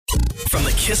From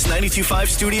the Kiss 92.5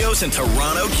 studios in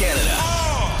Toronto, Canada.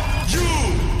 Are you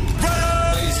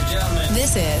ready? Ladies and gentlemen,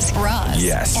 this is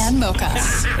Roz and Mocha.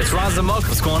 it's Roz and Mocha.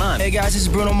 What's going on? Hey guys, this is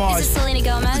Bruno Mars. This is Selena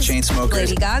Gomez. The Chainsmokers.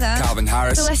 Lady Gaga. Calvin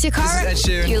Harris. Celestia Cara. This is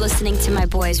Ed Sheeran. You're listening to my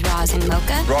boys Roz and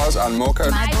Mocha. Roz and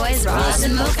Mocha. My boys Roz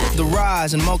and Mocha. The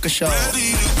Roz and Mocha Show.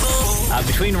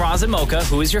 Between Roz and Mocha,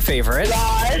 who is your favorite?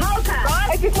 Mocha.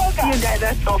 You guys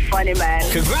are so funny, man.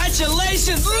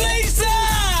 Congratulations, Lisa!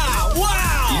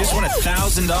 Wow! You just won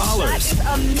 $1,000. That is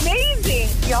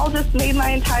amazing. Y'all just made my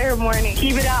entire morning.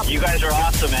 Keep it up. You guys are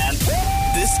awesome, man.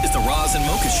 This is the Roz and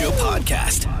Mocha Show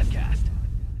podcast.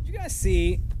 Did you guys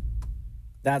see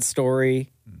that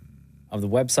story of the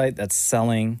website that's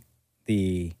selling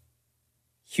the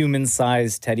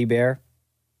human-sized teddy bear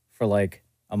for like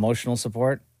emotional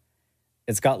support?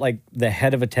 It's got like the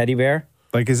head of a teddy bear.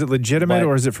 Like, is it legitimate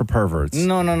or is it for perverts?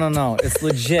 No. It's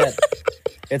legit.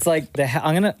 It's like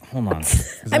I'm gonna hold on.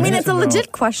 I mean, it's a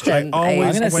legit question.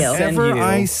 Whenever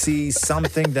I see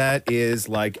something that is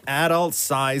like adult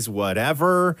size,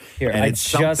 whatever, and it's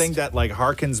something that like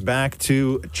harkens back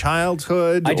to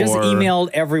childhood. I just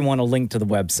emailed everyone a link to the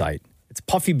website. It's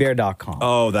puffybear.com.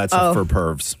 Oh, that's for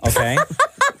pervs. Okay.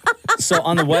 So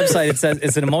on the website, it says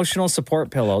it's an emotional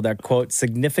support pillow that, quote,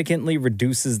 significantly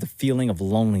reduces the feeling of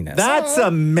loneliness. That's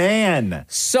a man.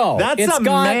 So that's it's a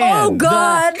got man. Oh,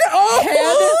 God.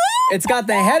 It's got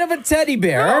the head of a teddy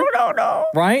bear. No.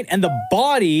 Right? And the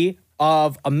body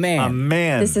of a man. A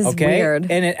man. This is weird.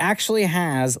 And it actually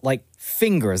has like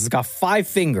fingers. It's got 5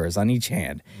 fingers on each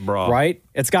hand. Bro. Right?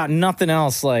 It's got nothing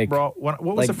else like. Bro, what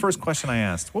was the first question I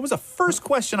asked? What was the first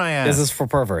question I asked? This is for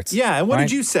perverts. Yeah, and what right?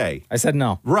 did you say? I said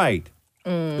no. Right.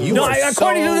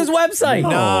 According to this website.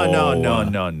 No.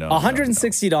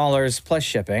 $160 plus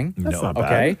shipping. That's not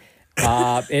okay.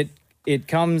 It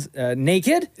comes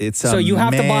naked. It's so you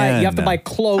have to buy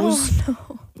clothes. Oh,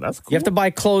 no. That's cool. You have to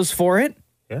buy clothes for it.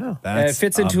 Yeah. It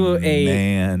fits into a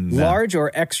man. large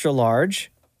or extra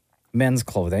large men's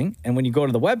clothing. And when you go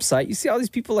to the website, you see all these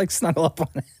people like snuggle up on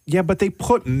it. Yeah, but they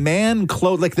put man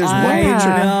clothes. Like there's one I picture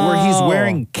know. where he's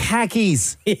wearing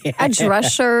khakis. A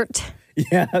dress shirt.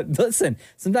 Yeah, listen.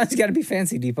 Sometimes you got to be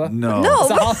fancy, Deepa. No.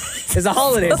 It's a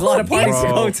holiday. It's a lot of parties to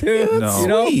go to. No. You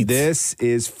know? This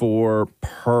is for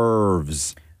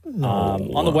pervs.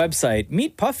 On the website,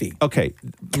 meet Puffy. Okay.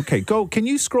 Go. Can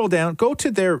you scroll down? Go to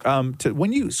their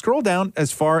when you scroll down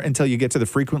as far until you get to the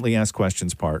frequently asked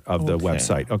questions part of the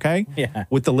website. Okay. Yeah.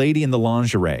 With the lady in the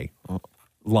lingerie,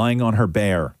 lying on her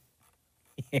bear.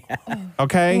 Yeah.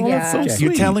 Okay. Yeah. That's so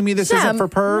You're sweet. telling me this Sam, isn't for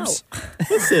pervs?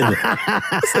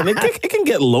 Listen, it can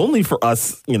get lonely for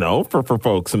us, for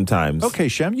folks sometimes. Okay,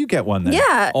 Shem, you get one then.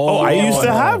 Yeah. I used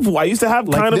to have Like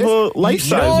kind this? of a life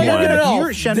size No, one.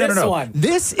 no. Shem, This no. one.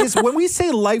 This is when we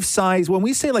say life size, when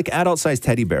we say like adult size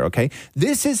teddy bear, okay?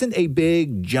 This isn't a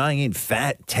big, giant,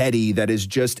 fat teddy that is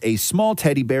just a small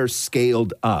teddy bear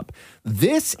scaled up.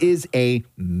 This is a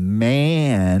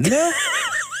man.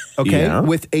 Okay, Yeah.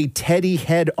 with a teddy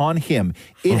head on him.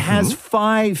 It has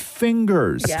 5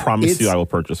 fingers. Yeah. Promise you I will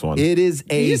purchase one. It is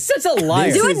a. You're such a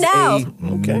liar. Do it now.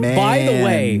 By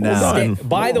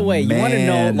the way, you want to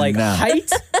know like height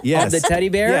Yes. of the teddy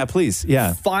bear? Yeah, please.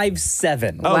 Yeah.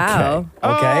 5'7". Wow.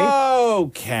 Okay.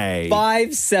 Okay.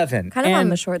 5'7". Kind of on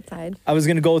And the short side. I was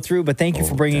going to go through, but thank you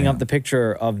for bringing up the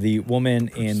picture of the woman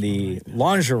in the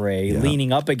lingerie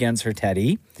leaning up against her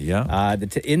teddy. Yeah.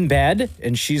 In bed,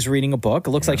 and she's reading a book.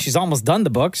 It looks like she's almost done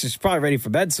the book. She's probably ready for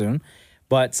bed soon.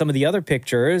 But some of the other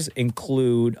pictures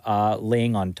include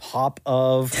laying on top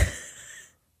of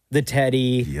the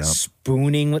teddy,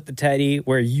 spooning with the teddy,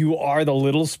 where you are the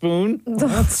little spoon.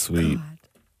 That's sweet.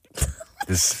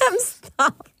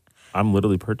 Stop. I'm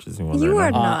literally purchasing one. You right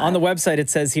are now. not. On the website, it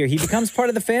says here, he becomes part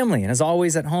of the family and is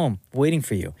always at home waiting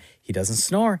for you. He doesn't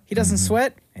snore, he doesn't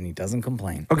sweat, and he doesn't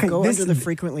complain. Okay. Go under the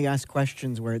frequently asked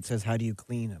questions where it says, how do you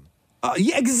clean him?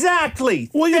 Yeah, exactly.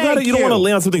 Well, you Thank don't want to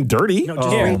lay on something dirty. No, just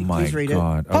Oh read, my please read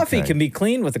God. Puffy Okay. can be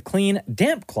cleaned with a clean,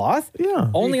 damp cloth,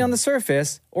 only on the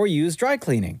surface, or use dry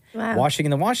cleaning. Wow. Washing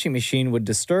in the washing machine would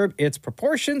disturb its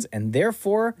proportions and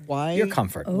therefore your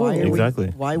comfort.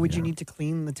 Exactly. Would you need to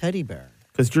clean the teddy bear?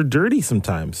 Because you're dirty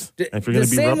sometimes. If you're The going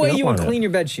to be same rubbing way up you on would it. clean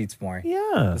your bed sheets more.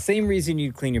 Yeah. The same reason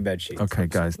you'd clean your bed sheets. Okay,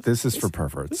 guys, this is for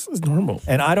perverts. This is normal.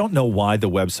 And I don't know why the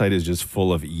website is just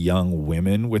full of young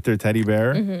women with their teddy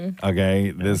bear. Mm-hmm.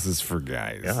 Okay, this is for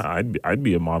guys. Yeah, I'd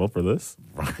be a model for this.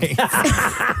 Right.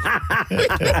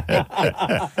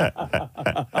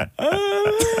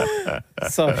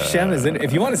 So Shem is in.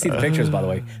 If you want to see the pictures, by the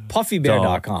way,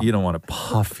 puffybear.com. You don't want a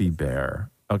puffy bear.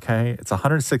 Okay, it's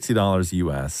 $160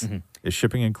 US. Is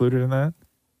shipping included in that?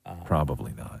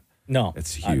 Probably not. No.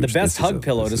 It's huge. The best This is hug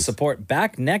pillow to support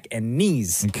back, neck, and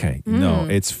knees. Okay. No,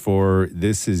 it's for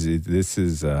this is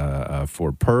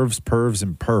for pervs,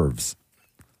 and pervs.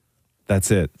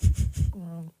 That's it.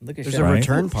 Look at There's Shem. a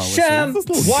return policy. Shem,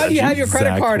 why do you have your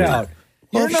credit card out?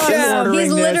 You're not ordering He's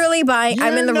this. literally buying.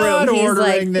 I'm in the You're room. not He's like,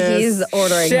 ordering this. he's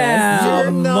ordering Shem. this.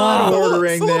 You're not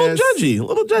ordering It's a little this. judgy. A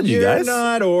little judgy, You're guys.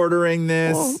 not ordering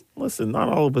this. Well, listen, not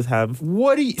all of us have.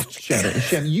 What do you, Shem?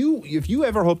 If you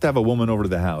ever hope to have a woman over to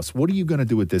the house, what are you going to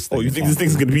do with this thing? Oh, you think this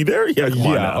thing's going to be there? Yeah, come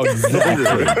on now.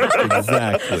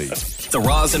 Exactly. The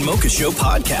Roz and Mocha Show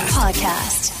Podcast.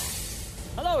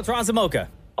 Hello, it's Roz and Mocha.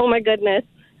 Oh, my goodness.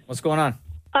 What's going on?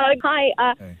 Hi.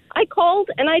 I called,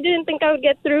 and I didn't think I would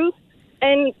get through.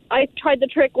 And I tried the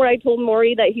trick where I told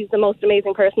Maury that he's the most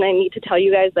amazing person. I need to tell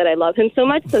you guys that I love him so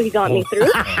much, so he got me through.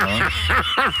 Old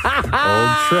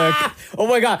trick. Oh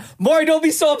my God, Maury, don't be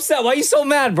so upset. Why are you so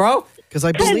mad, bro? Because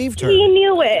I believed her. He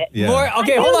knew it. Yeah. Maury,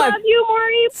 okay, I hold on. love you,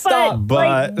 Maury, Stop.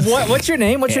 But What's your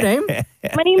name? What's your name?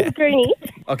 my name is Gurney.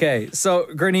 Okay, so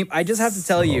Gurneep, I just have to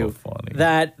tell you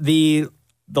that the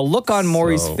look on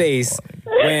Maury's face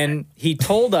when he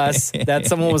told us that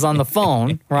someone was on the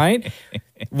phone, right,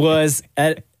 was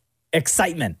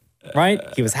excitement, right?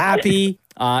 He was happy.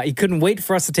 He couldn't wait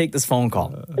for us to take this phone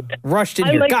call. Rushed in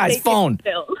here. Guys, phone.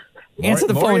 Answer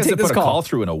the phone. Take this call.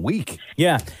 Through in a week.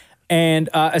 Yeah. And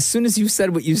as soon as you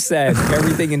said what you said,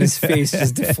 everything in his face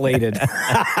just deflated.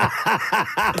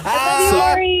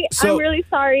 Maury, I'm really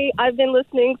sorry. I've been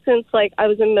listening since I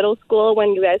was in middle school when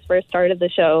you guys first started the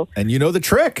show. And you know the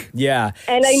trick. Yeah.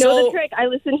 And I know the trick. I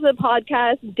listen to the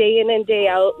podcast day in and day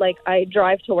out. I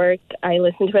drive to work. I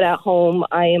listen to it at home.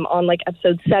 I am on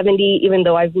episode 70, even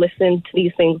though I've listened to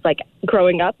these things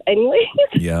growing up anyway.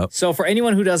 Yeah. So for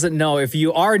anyone who doesn't know, if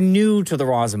you are new to the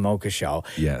Roz and Mocha Show,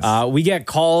 yes, we get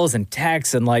calls and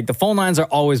texts and the phone lines are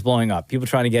always blowing up. People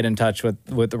trying to get in touch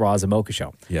with the Roz and Mocha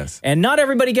Show. Yes. And not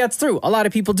everybody gets through. A lot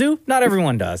of people do. Not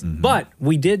everyone does. But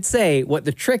we did say what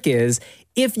the trick is.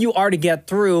 If you are to get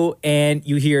through and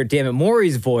you hear Dammit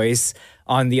Maury's voice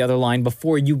on the other line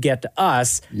before you get to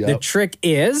us, the trick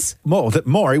is...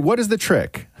 Maury, what is the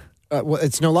trick? Well,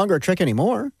 it's no longer a trick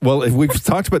anymore. Well, we've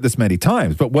talked about this many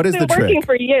times, but what is the It's been working trick?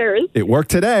 for years. It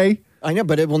worked today. I know,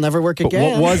 but it will never work But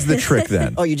again. what was the trick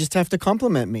then? Oh, you just have to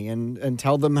compliment me and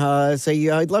tell them, say,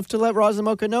 I'd love to let Roz and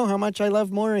Mocha know how much I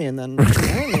love Maury. And then,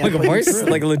 Maury's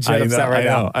legit upset right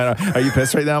now. I know. Are you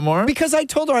pissed right now, Maury? Because I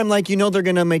told her, I'm like, they're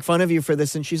going to make fun of you for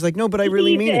this. And she's like, no, but I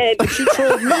really mean it. But she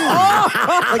trolled me.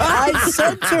 I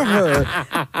said to her,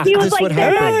 He was this would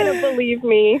they're not happen. going to believe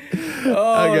me.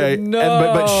 Okay.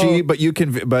 no.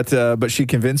 But she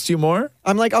convinced you more?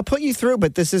 I'm like, I'll put you through,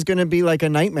 but this is going to be like a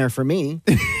nightmare for me.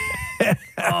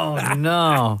 Oh,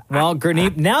 no. Well,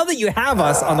 Gurneep, now that you have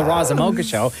us on the Roz and Mocha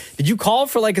Show, did you call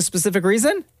for a specific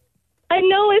reason? I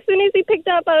know. As soon as he picked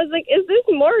up, I was like, is this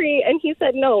Maury? And he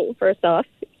said no, first off.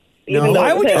 No.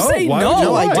 Why would you say no?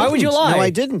 No, I Why would you didn't. lie? No,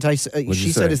 I didn't. She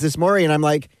say? said, is this Maury? And I'm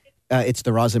like, it's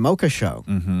the Roz and Mocha Show.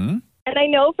 Mm-hmm. And I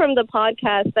know from the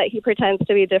podcast that he pretends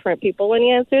to be different people when he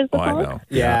answers the phone. I know.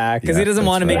 Yeah, because he doesn't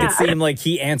want to make right. it seem like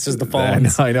he answers the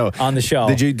phones I know. on the show.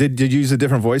 Did you use a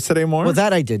different voice today, Maury? Well,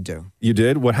 that I did do. You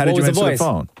did? How did What you was the answer the voice?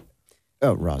 phone?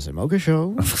 Oh, Roz and Mocha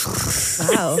Show.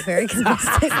 Wow, very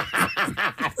convincing.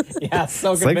 Yeah,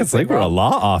 so It's like we're a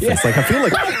law office. I feel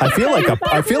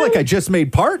like I just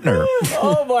made partner.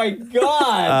 Oh my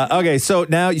God. Okay,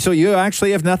 so you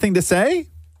actually have nothing to say?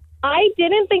 I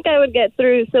didn't think I would get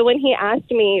through. So when he asked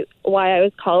me why I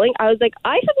was calling, I was like,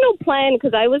 I have no plan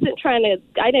because I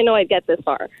didn't know I'd get this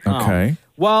far. Okay.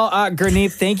 Well,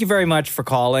 Gurneep, thank you very much for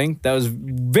calling. That was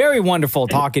very wonderful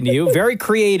talking to you. Very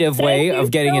creative way Thank you of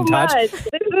getting so in touch. much. This is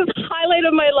the highlight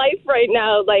of my life right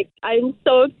now. I'm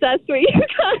so obsessed with you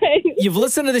guys. You've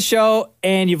listened to the show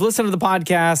and you've listened to the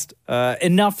podcast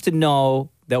enough to know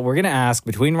that we're going to ask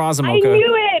between Roz and I Mocha.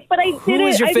 knew it, but I didn't. Who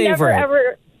is your I favorite? never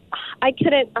ever. I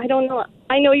couldn't. I don't know.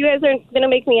 I know you guys aren't going to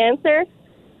make me answer.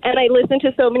 And I listen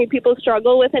to so many people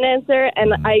struggle with an answer,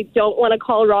 and I don't want to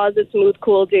call Roz a smooth,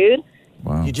 cool dude.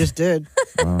 Wow. You just did.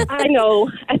 I know.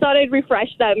 I thought I'd refresh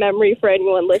that memory for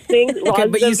anyone listening. Okay,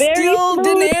 Roz but is a you very still smooth,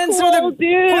 didn't answer cool the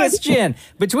dude. question.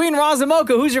 Between Roz and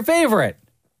Mocha, who's your favorite?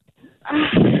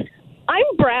 I'm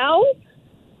brown.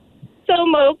 So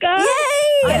Mocha.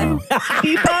 Yay!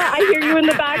 Deepa, I hear you in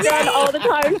the background all the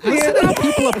time. Listen to how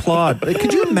people applaud.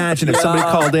 Could you imagine if somebody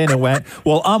called in and went,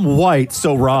 well, I'm white,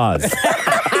 so Roz.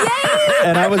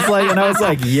 And I was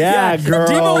like, yeah, girl.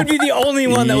 Dima would be the only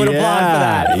one that would applaud for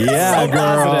that. Yeah, So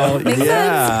girl. positive.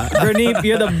 Yeah. Gurneet,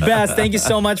 you're the best. Thank you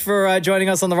so much for joining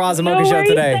us on the Roz and No Mocha Show worries.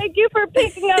 today. Thank you for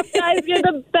picking up, guys. You're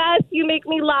the best. You make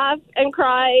me laugh and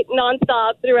cry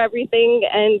nonstop through everything,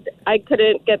 and I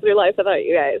couldn't get through life without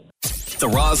you guys. The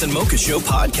Roz and Mocha Show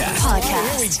podcast.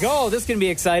 Here we go. This is going to be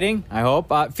exciting, I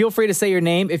hope. Feel free to say your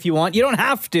name if you want. You don't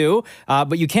have to,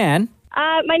 but you can.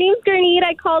 My name's Gurneet.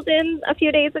 I called in a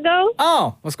few days ago.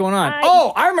 Oh, what's going on?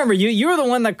 I remember you. You were the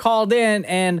one that called in,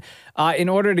 and in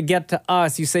order to get to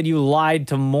us, you said you lied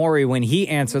to Maury when he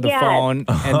answered the Yes. phone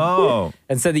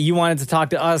and said that you wanted to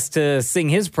talk to us to sing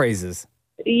his praises.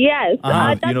 Yes.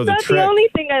 That's you know the not the trick. only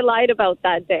thing I lied about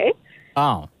that day.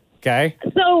 Oh, okay.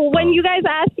 So when you guys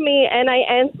asked me and I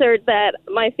answered that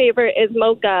my favorite is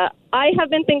Mocha, I have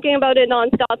been thinking about it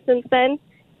nonstop since then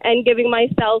and giving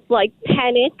myself like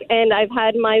panic. And I've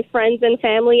had my friends and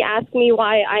family ask me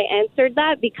why I answered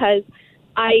that because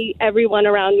everyone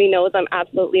around me knows I'm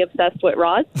absolutely obsessed with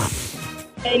Roz.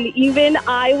 And even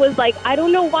I was like, I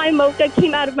don't know why Mocha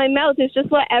came out of my mouth. It's just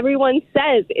what everyone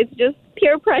says. It's just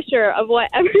peer pressure of what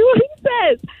everyone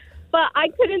says. But I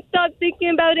couldn't stop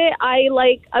thinking about it. I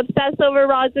obsess over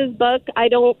Roz's book. I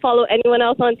don't follow anyone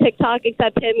else on TikTok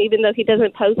except him, even though he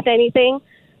doesn't post anything.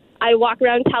 I walk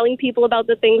around telling people about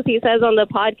the things he says on the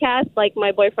podcast. Like,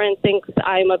 my boyfriend thinks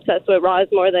I'm obsessed with Roz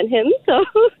more than him. So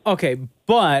Okay,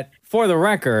 but for the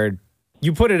record,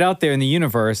 you put it out there in the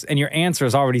universe, and your answer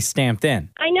is already stamped in.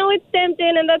 I know it's stamped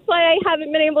in, and that's why I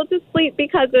haven't been able to sleep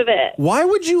because of it. Why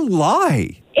would you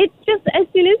lie? It's just, as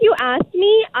soon as you asked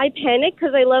me, I panicked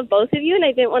because I love both of you, and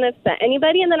I didn't want to upset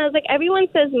anybody. And then I was like, everyone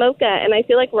says Mocha, and I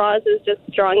feel like Roz is just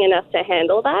strong enough to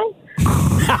handle that.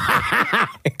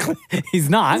 He's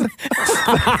not.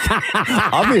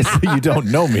 Obviously, you don't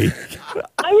know me.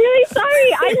 I'm really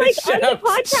sorry. I on the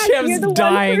podcast, Shem's you're the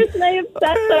dying. one person I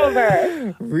obsess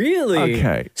over. Really?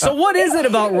 Okay. So what is it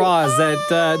about Roz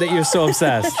that you're so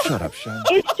obsessed? Shut up, Shem.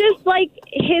 It's just like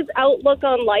his outlook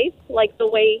on life, like the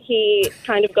way he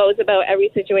kind of goes about every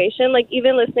situation. Like,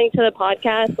 even listening to the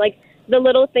podcast, like the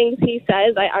little things he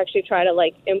says, I actually try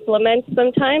to implement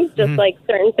sometimes. Just like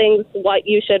certain things, what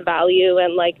you should value,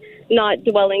 and not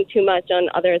dwelling too much on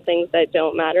other things that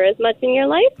don't matter as much in your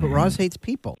life. But Roz hates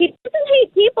people. He doesn't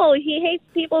hate people. He hates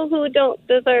people who don't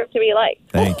deserve to be liked.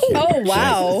 Thank you. Oh,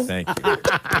 wow. Thank you.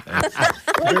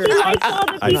 He likes all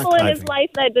the people in his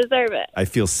life that deserve it. I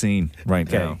feel seen right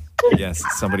now. Yes,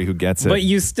 somebody who gets it. But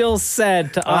you still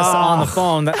said to us on the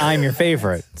phone that I'm your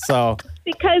favorite. So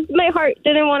Because my heart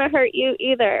didn't want to hurt you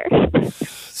either.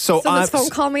 So this phone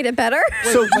call made it better?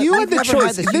 So you had the Never had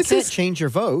choice. this. You can't change your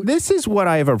vote. This is what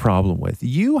I have a problem with.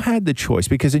 You had the choice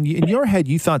because in your head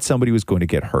you thought somebody was going to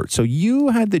get hurt. So you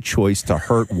had the choice to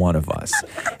hurt one of us.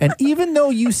 And even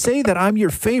though you say that I'm your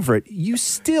favorite, you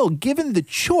still, given the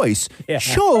choice,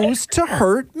 chose to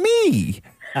hurt me.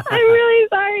 I'm really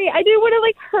sorry. I didn't want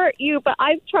to hurt you, but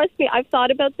trust me, I've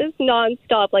thought about this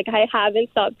nonstop. I haven't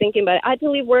stopped thinking about it. I had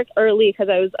to leave work early because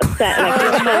I was upset.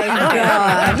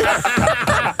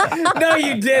 And no,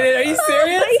 you didn't. Are you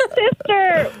serious? My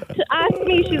sister asked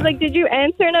me, she's like, did you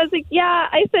answer? And I was like, yeah.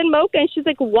 I said Mocha, and she's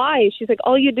like, why? She's like,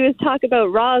 all you do is talk about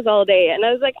Roz all day. And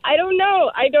I was like, I don't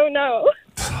know.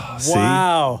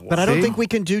 Wow. But I don't think we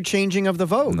can do changing of the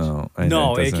vote. No,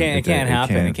 it can't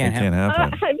happen. It can't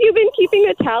happen. Have you been keeping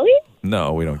a tally?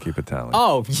 No, we don't keep a tally.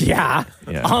 Oh, yeah.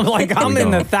 Yeah. I'm in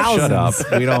the thousands.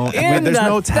 Shut up. We don't. In there's the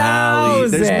no tally.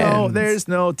 thousands. There's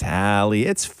no tally.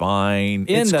 It's fine.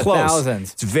 In it's the close.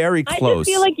 thousands. It's very I close.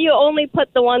 just feel like you only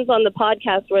put the ones on the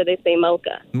podcast where they say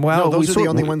Mocha. Well, No, those are the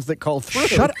only ones that call through.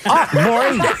 Shut up,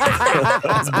 Maury.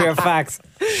 It's bare facts.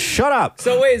 Shut up.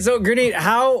 So wait, Gurneet,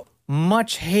 how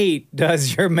much hate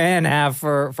does your man have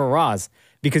for Roz?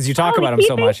 Because you talk about him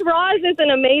so much. He thinks Roz is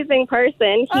an amazing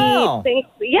person. He thinks,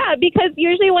 because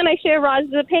usually when I share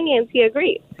Roz's opinions, he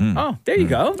agrees. Oh, there you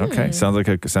go. Okay, sounds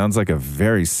like a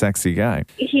very sexy guy.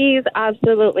 He's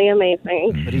absolutely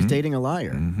amazing. But he's dating a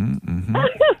liar.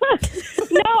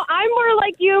 No, I'm more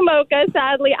like you, Mocha,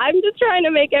 sadly. I'm just trying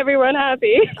to make everyone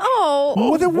happy. Oh.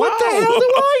 Well, then what the hell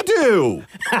do I do?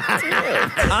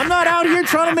 I'm not out here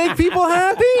trying to make people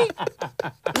happy.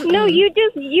 No, you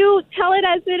tell it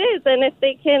as it is, and if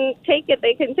they can take it,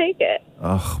 they can take it.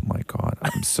 Oh my God,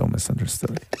 I'm so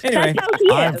misunderstood. Anyway, That's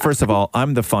how he is. First of all,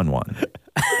 I'm the fun one.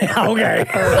 okay.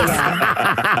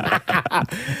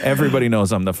 Everybody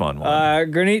knows I'm the fun one.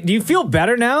 Gurneet, do you feel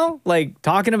better now?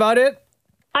 Talking about it?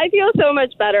 I feel so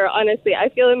much better, honestly. I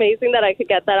feel amazing that I could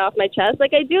get that off my chest. I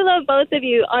do love both of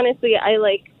you. Honestly, I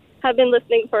have been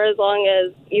listening for as long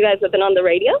as you guys have been on the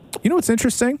radio. You know what's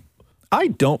interesting? I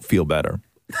don't feel better.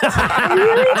 I'm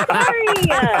really sorry.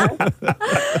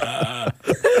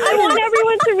 I want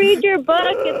everyone to read your book.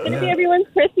 It's going to be everyone's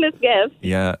Christmas gift.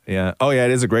 Yeah, yeah. Oh, yeah,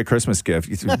 it is a great Christmas gift.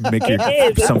 You make It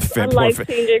is. some It's a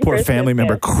life-changing poor Christmas family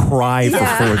member gift. cry for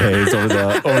 4 days over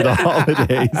the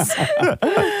holidays.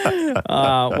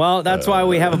 Well, that's why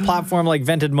we have a platform like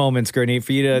Vented Moments, Gurney,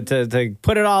 for you to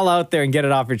put it all out there and get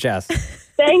it off your chest.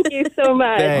 Thank you so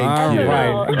much. All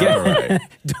right.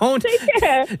 Take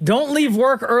care. Don't leave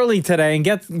work early today and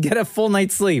get a full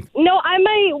night's sleep. No, I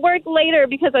might work later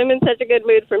because I'm in such a good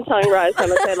mood from telling Roz how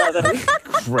much I love him.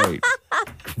 Great.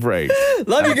 Great.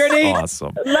 Love you, Gurney.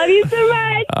 Awesome. Love you so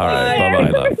much. All right. Bye-bye,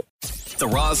 love. The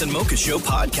Roz and Mocha Show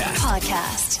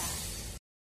podcast.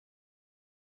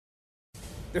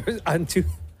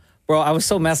 Bro, I was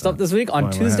so messed up this week. On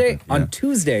What Tuesday, happened? Yeah. on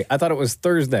Tuesday, I thought it was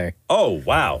Thursday. Oh,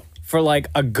 wow. For like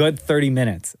a good 30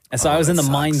 minutes. And so I was in the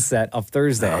mindset of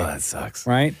Thursday. Oh, that sucks.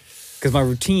 Right? Because my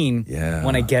routine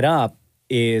when I get up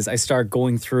is I start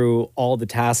going through all the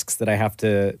tasks that I have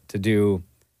to do.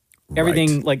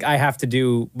 Everything like I have to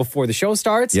do before the show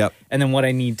starts. Yep. And then what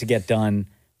I need to get done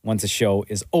once the show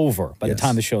is over, by the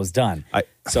time the show is done.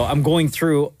 So I'm going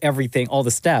through everything, all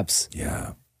the steps.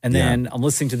 Yeah. And then I'm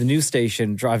listening to the news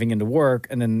station driving into work.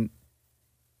 And then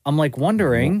I'm like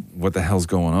wondering. What the hell's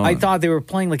going on? I thought they were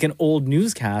playing like an old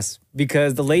newscast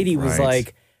because the lady was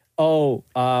like,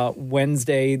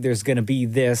 Wednesday there's going to be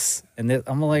this. And this.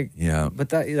 I'm like, yeah. But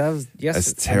that was yesterday.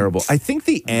 That's terrible. I think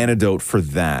the antidote for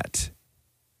that,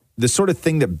 the sort of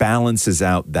thing that balances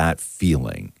out that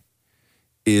feeling,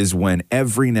 is when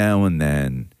every now and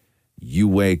then you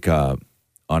wake up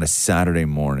on a Saturday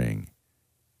morning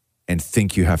and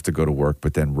think you have to go to work,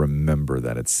 but then remember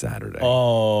that it's Saturday.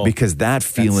 Oh. Because that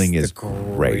feeling That's is the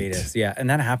great. greatest. Yeah. And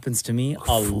that happens to me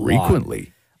a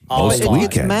Frequently. Most Most It's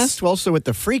weekends. masked also with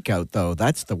the freak out, though.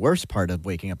 That's the worst part of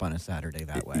waking up on a Saturday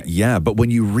that way. Yeah, but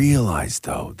when you realize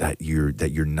though that you're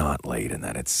not late and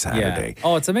that it's Saturday. Yeah.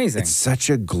 Oh, it's amazing. It's such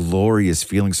a glorious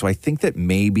feeling. So I think that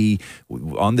maybe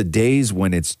on the days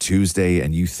when it's Tuesday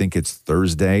and you think it's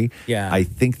Thursday, I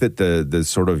think that the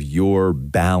sort of your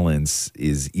balance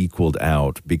is equaled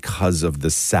out because of the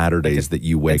Saturdays that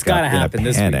you wake gotta up in a happen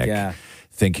this week, panic, yeah.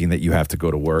 thinking that you have to go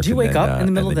to work. Do you and wake then, up in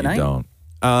the middle and of the then you night? Don't.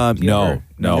 No.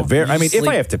 I mean, if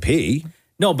I have to pee.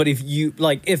 No, but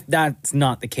if that's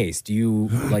not the case, do you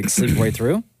like sleep right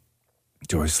through?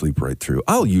 Do I sleep right through?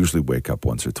 I'll usually wake up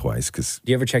once or twice because.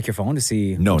 Do you ever check your phone to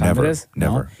see No, what time never, it is?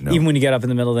 never, no. Even when you get up in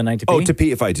the middle of the night to pee? Oh, to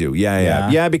pee if I do.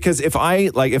 Yeah. Because if I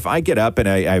get up and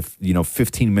I've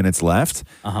 15 minutes left,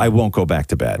 I won't go back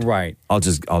to bed. Right. I'll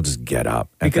just get up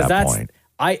at Because that that's point.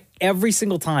 every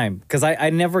single time, because I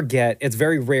never get, it's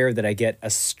very rare that I get a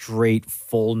straight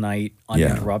full night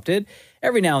uninterrupted.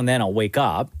 Every now and then I'll wake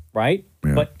up, right?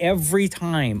 Yeah. But every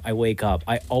time I wake up,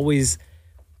 I always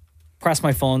press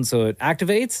my phone so it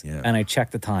activates and I check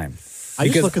the time. I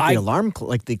just look at the alarm,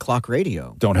 like the clock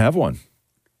radio. Don't have one.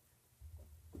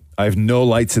 I have no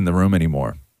lights in the room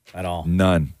anymore. At all.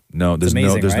 None. No, there's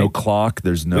amazing, no right? clock.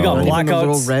 There's no. We got Not even a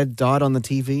little blackouts. red dot on the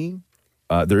TV.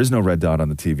 There is no red dot on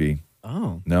the TV.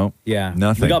 Oh. No. Yeah.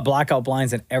 Nothing. We got blackout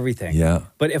blinds and everything. Yeah.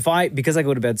 But because I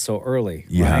go to bed so early.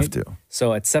 You right? have to.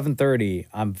 So at 7:30,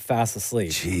 I'm fast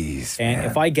asleep. Jeez. And man,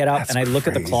 if I get up that's and I look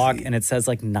at the crazy. clock and it says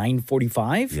like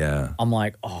 9:45, Yeah. I'm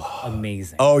like, oh,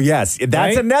 amazing. Oh yes,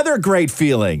 that's Right? another great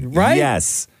feeling. Right?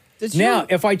 Yes. Now,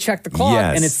 if I check the clock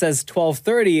Yes. and it says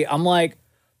 12:30, I'm like,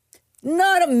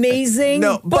 not amazing,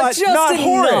 No, but just not enough,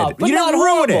 horrid. but You not didn't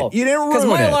ruin horrible. it. You didn't Because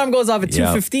ruin my it. alarm goes off at Yeah.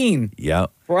 2:15. Yeah.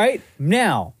 Right?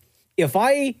 Now, if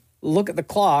I look at the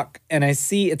clock and I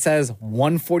see it says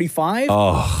 1:45,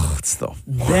 Oh, it's the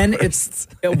then it's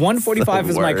 1:45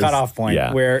 is my worst. cutoff point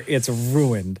Yeah. where it's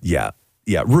ruined. Yeah.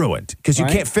 Yeah, ruined. Because you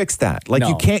Right? can't fix that. Like, you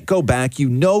No. can't go back. You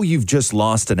know you've just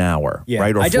lost an hour, Yeah.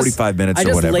 right? Or I just- 45 minutes I or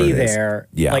just whatever lay it is. there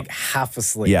Yeah. like half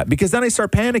asleep. Yeah, because then I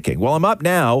start panicking. Well, I'm up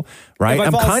now, right? If I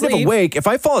I'm fall kind of asleep- awake. If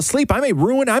I fall asleep, I may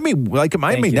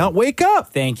Thank you. not wake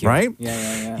up. Thank you. Right?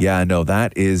 Yeah. Yeah, no,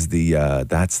 that is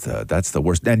that's the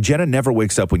worst. And Jenna never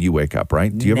wakes up when you wake up,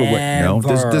 right? Do you ever no?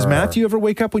 Does Never. Matthew ever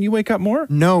wake up when you wake up more?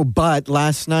 No, but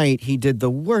last night he did the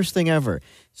worst thing ever.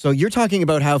 So you're talking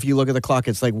about how if you look at the clock,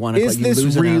 it's like 1 o'clock. Is you this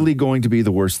lose an hour. really going to be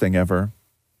the worst thing ever?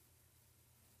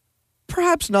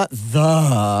 Perhaps not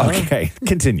the. Okay,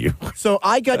 continue. So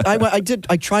I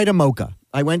tried a mocha.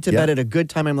 I went to Yeah. bed at a good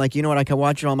time. I'm like, you know what? I can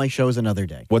watch all my shows another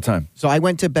day. What time? So I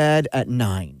went to bed at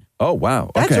 9. Oh, wow.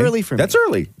 That's Okay. early for me. That's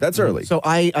early. That's early. So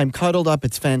I'm cuddled up.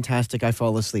 It's fantastic. I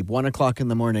fall asleep. 1 o'clock in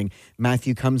the morning,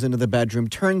 Matthew comes into the bedroom,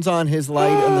 turns on his light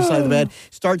on the side of the bed,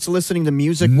 starts listening to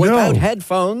music without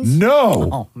headphones. No.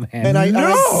 Oh, man. And I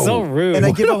so rude. And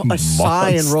I give What a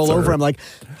sigh and roll monster. over. I'm like,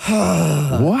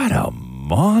 What a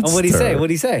monster. Oh, what'd he say? What'd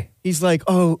he say? He's like,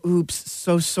 oh, oops,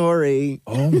 so sorry.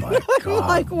 Oh my God.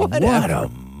 Like, whatever. What a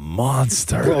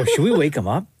monster. Bro, should we wake him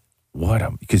up?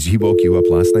 Because he woke you up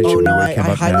last night? Oh, Should no, we I wake him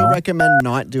up highly now? recommend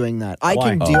not doing that. I Why?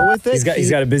 can deal with it. He's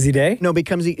got a busy day? No,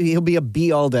 because he'll be a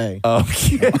bee all day.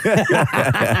 Okay.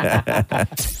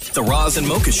 The Roz and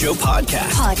Mocha Show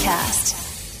podcast.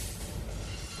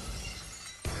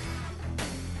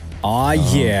 Aw,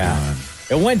 yeah.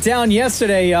 It went down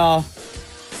yesterday, y'all.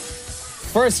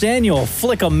 First annual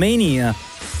Flickomania.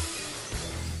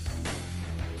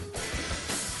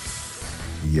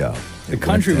 Yeah. The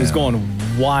country was going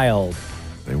wild.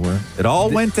 They were. It all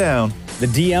went down. The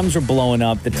DMs were blowing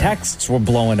up. The texts were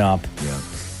blowing up. Yeah.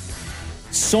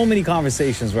 So many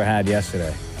conversations were had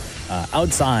yesterday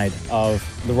outside of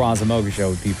the Roz and Mocha Show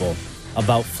with people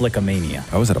about Flickomania.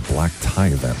 I was at a black tie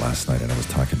event last night, and I was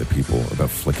talking to people about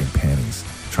flicking panties.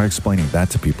 Try explaining that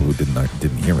to people who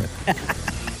didn't hear it.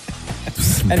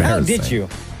 And how did you?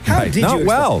 How did you? Not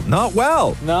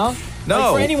well. No? No.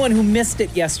 Like for anyone who missed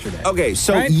it yesterday. Okay,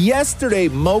 so yesterday,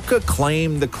 Mocha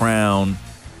claimed the crown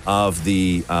of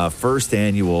the first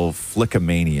annual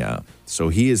Flickomania. So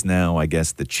he is now, I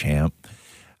guess, the champ.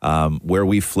 Where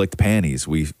we flicked panties,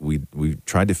 we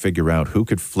tried to figure out who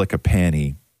could flick a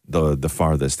panty the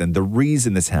farthest. And the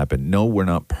reason this happened, no, we're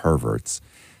not perverts.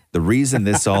 The reason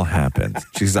this all happened,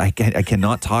 she's I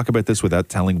cannot talk about this without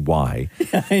telling why.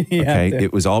 Okay,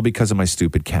 it was all because of my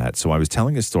stupid cat. So I was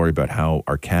telling a story about how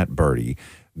our cat Birdie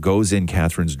goes in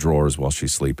Catherine's drawers while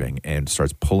she's sleeping and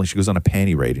starts pulling. She goes on a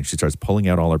panty raid and she starts pulling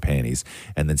out all her panties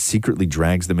and then secretly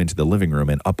drags them into the living room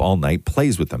and up all night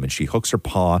plays with them. And she hooks her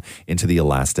paw into the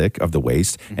elastic of the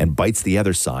waist and bites the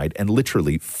other side and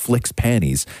literally flicks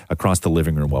panties across the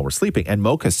living room while we're sleeping. And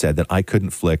Mocha said that I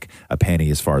couldn't flick a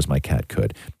panty as far as my cat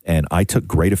could. And I took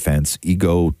great offense.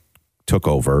 Ego took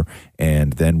over,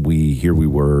 and then we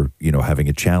were, having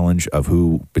a challenge of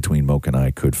who between Mocha and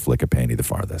I could flick a panty the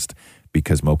farthest,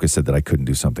 because Mocha said that I couldn't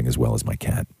do something as well as my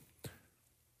cat.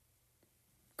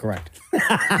 Correct.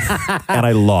 And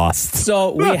I lost.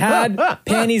 So we had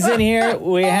panties in here.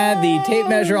 We had the tape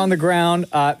measure on the ground.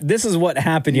 This is what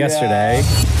happened yesterday.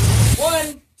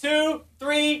 1, 2,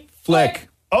 3, flick.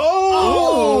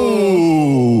 Oh!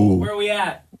 Where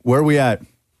are we at?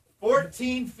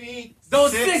 14 feet.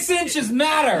 Those 6 inches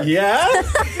matter. Yeah?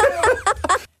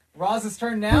 Roz's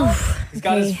turn now. He's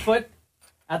got his foot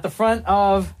at the front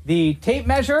of the tape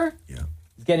measure. Yeah.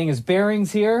 He's getting his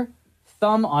bearings here.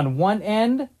 Thumb on one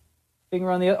end,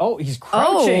 finger on the other. Oh, he's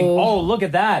crouching. Oh, look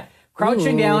at that.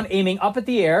 Crouching down, aiming up at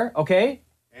the air. Okay.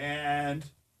 And...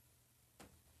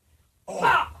 Oh,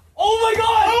 my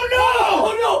God. Oh, no.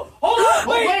 Oh, no. Hold on.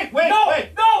 Wait.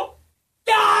 No.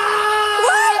 Ah!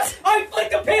 What? I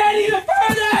flicked the panty the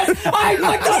furthest. I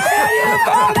flicked the panty the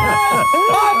furthest.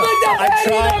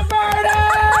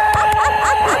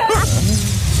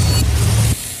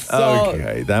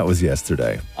 Okay, that was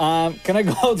yesterday. Can I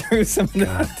go through some of the...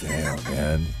 God damn,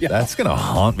 man. That's going to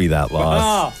haunt me, that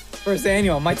loss. Oh, first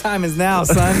annual. My time is now,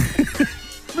 son.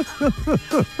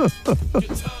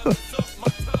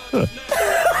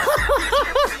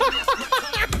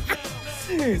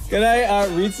 Can I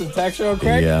read some text real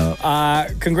quick? Yeah.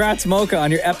 Congrats, Mocha,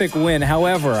 on your epic win.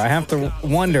 However, I have to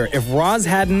wonder if Roz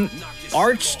hadn't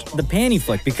arched the panty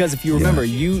flick, because if you remember,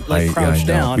 you crouched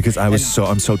down. Because I'm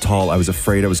so tall. I was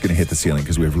afraid I was going to hit the ceiling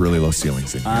because we have really low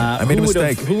ceilings in here. I made a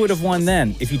mistake. Who would have won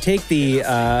then? If you take the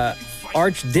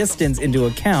arch distance into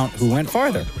account, who went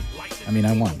farther? I mean,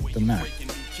 I won. Doesn't matter.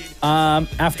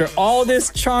 After all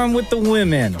this charm with the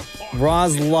women,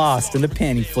 Roz lost in the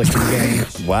panty flicking game.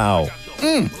 Wow.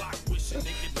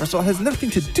 First of all, it has nothing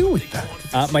to do with that.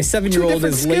 My 7-year-old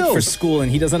is late for school,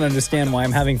 and he doesn't understand why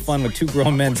I'm having fun with 2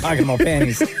 grown men talking about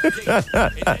panties.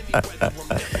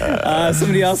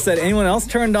 Somebody else said, anyone else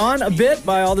turned on a bit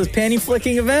by all this panty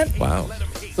flicking event? Wow.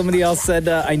 Somebody else said,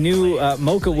 I knew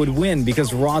Mocha would win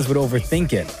because Roz would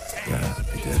overthink it. Yeah,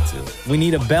 I did too. We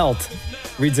need a belt,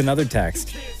 reads another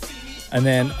text. And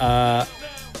then,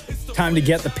 time to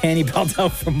get the panty belt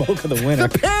out for Mocha, the winner.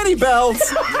 The panty belt!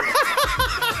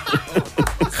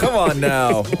 Come on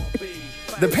now.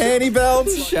 The panty belt?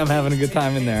 I'm having a good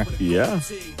time in there. Yeah.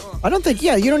 I don't think,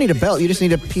 you don't need a belt. You just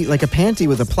need a panty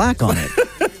with a plaque on it.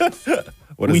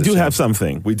 We do have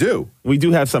something. We do. We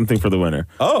do have something for the winner.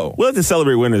 Oh. We'll have to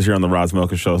celebrate winners here on the Roz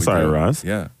Mocha Show. Sorry, do. Roz.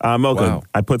 Yeah. Mocha, Wow.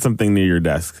 I put something near your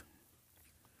desk.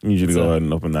 I need you to go ahead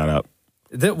and open that up.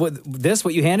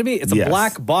 What you handed me? It's a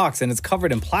black box, and it's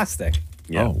covered in plastic.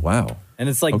 Yeah. Oh, wow. And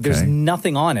it's like there's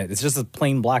nothing on it. It's just a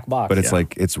plain black box. But it's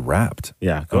like it's wrapped.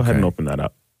 Yeah, go ahead and open that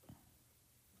up.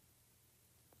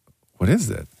 What is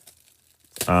it?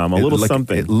 A little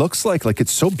something. It looks like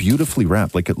it's so beautifully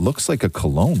wrapped. Like it looks like a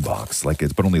cologne box,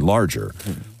 but only larger.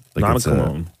 Like Not a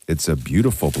cologne. It's a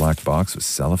beautiful black box with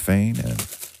cellophane.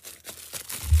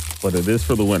 But it is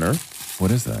for the winner.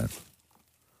 What is that?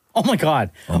 Oh my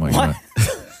God. Oh my God.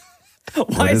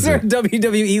 Why is there a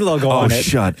WWE logo on it? Oh,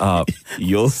 shut up.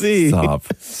 You'll see. Stop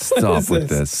is with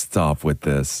this? this. Stop with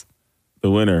this.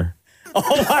 The winner.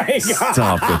 Oh my God.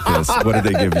 Stop with this. What did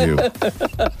they give you?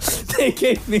 They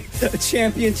gave me a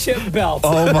championship belt.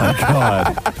 Oh my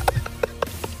God.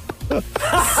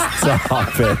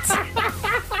 Stop it.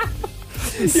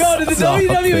 Yo, did the Stop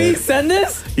WWE it. send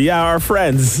this? Yeah, our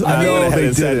friends. I mean, went ahead they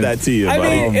and said did. that to you. I but-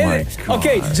 mean, Oh my God.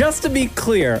 okay, just to be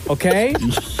clear, okay?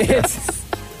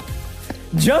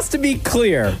 Just to be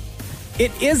clear,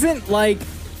 it isn't like,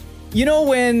 you know,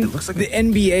 when the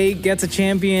NBA gets a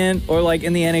champion or like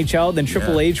in the NHL, then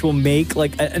Triple H will make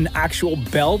like an actual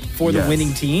belt for the Yes.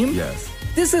 winning team. Yes.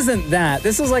 This isn't that.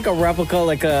 This is like a replica,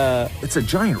 like a... It's a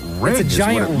giant ring. It's a is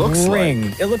giant what it looks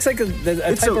ring. like. It looks like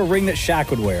a type of ring that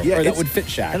Shaq would wear, Yeah, or that it's- would fit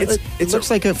Shaq. And it looks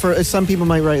like for some people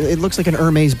might write. It looks like an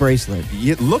Hermes bracelet.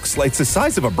 It looks like it's the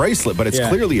size of a bracelet, but it's Yeah.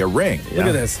 clearly a ring. Look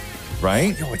at this.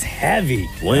 Right? Yo, it's heavy.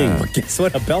 Bling. But guess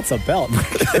what? A belt's a belt.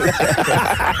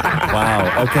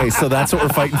 Wow. Okay, so that's what we're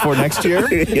fighting for next year?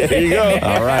 There you go.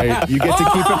 All right. You get to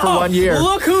keep it for 1 year.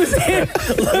 Look who's in.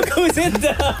 Look who's in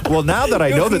the... Well, now that I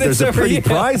know that there's a pretty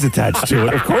prize attached to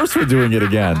it, of course we're doing it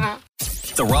again.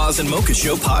 The Roz and Mocha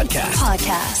Show podcast.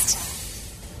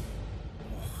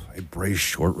 I braised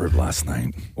short rib last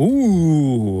night.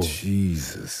 Ooh.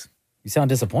 Jesus. You sound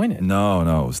disappointed. No, it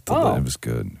was Oh. it was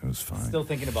good. It was fine. Still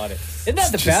thinking about it. Isn't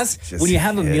that the Just- best? just When you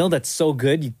have a hit. meal that's so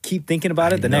good, you keep thinking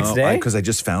about it the next day? Because I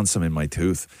just found some in my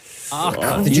tooth.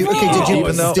 Did you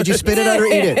spit it out or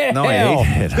eat it? No, I ate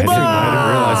it. I didn't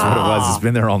realize what it was. It's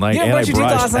been there all night. You didn't and brush I your teeth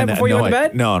brushed, last night and before you no, went to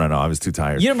bed? No, I was too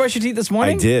tired. You didn't brush your teeth this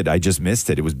morning? I did. I just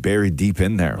missed it. It was buried deep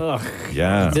in there. Ugh.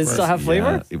 Yeah. Does it still have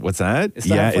flavor? Yeah. What's that? It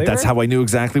still have flavor? That's how I knew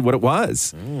exactly what it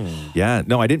was. Yeah.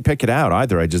 No, I didn't pick it out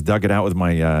either. I just dug it out with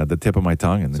my the tip of my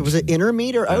tongue. And So was it inner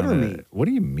meat or outer meat? What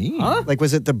do you mean? Like,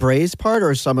 was it the braised part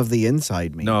or some of the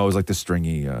inside meat? No, it was like the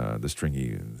stringy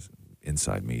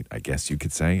inside meat, I guess you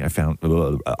could say. I found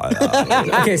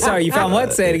Okay, sorry. You found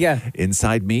what? Say it again.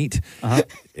 inside meat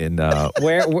in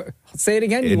Where? Say it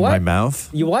again. You in what? my mouth.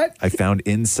 You what? I found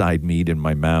inside meat in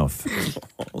my mouth.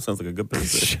 Sounds like a good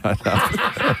business. Shut up.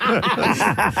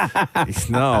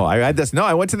 No, I had this. No,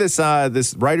 I went to this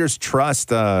this Writers Trust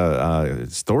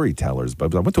storytellers,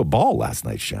 but I went to a ball last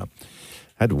night, Shep.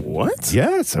 Had what?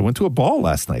 Yes, I went to a ball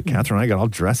last night. Catherine and I got all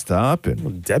dressed up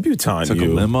and Debutante. took a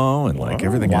limo and like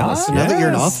everything else. So now that you're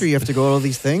an Yes. author, you have to go to all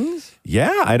these things?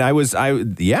 Yeah, and I was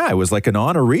like an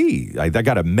honoree. I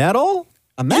got a medal.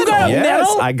 A medal? got a Yes,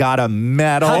 medal? I got a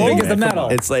medal. How big is the medal?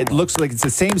 It looks like it's the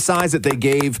same size that they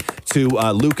gave to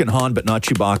Luke and Han, but not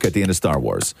Chewbacca at the end of Star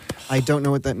Wars. I don't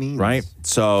know what that means. Right?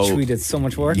 So We did so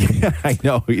much work. yeah, I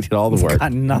know we did all the work.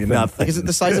 got nothing. Is it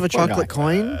the size of a chocolate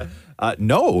coin?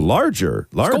 No, larger.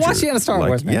 go watch the end of Star Like,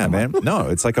 Wars, man. Yeah, Come on. man. No,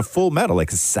 it's like a full metal,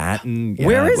 like a satin. Yeah,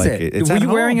 Where is like it? It's Were at you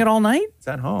wearing home. it all night? It's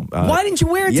at home. Why didn't you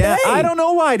wear it Yeah, today? I don't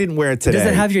know why I didn't wear it today. Does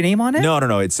it have your name on it? No.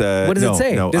 It's What does no, it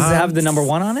say? No. Does it have the number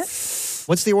one on it?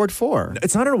 What's the award for?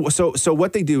 It's not a so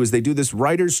what they do is they do this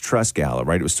Writers Trust Gala,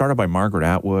 right? It was started by Margaret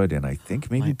Atwood and I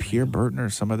think maybe Pierre Burton or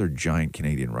some other giant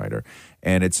Canadian writer.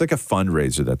 And it's like a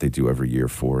fundraiser that they do every year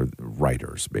for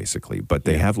writers, basically. But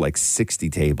they have like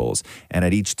 60 tables. And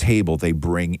at each table, they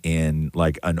bring in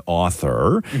like an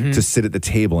author to sit at the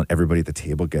table. And everybody at the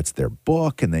table gets their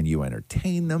book. And then you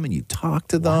entertain them and you talk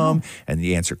to them. And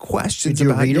you answer questions Did you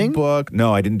do a about your reading? book.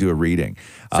 No, I didn't do a reading.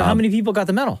 So how many people got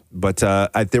the medal? But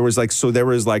there was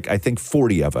like I think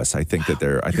 40 of us. I think that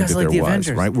there guys was like the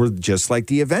Avengers. right. We're just like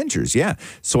the Avengers, yeah.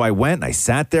 So I went and I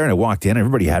sat there and I walked in.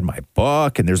 Everybody had my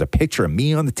book and there's a picture of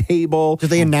me on the table. Did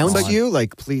they announce you?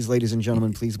 Like, please, ladies and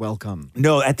gentlemen, please welcome.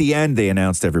 No, at the end they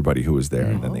announced everybody who was there,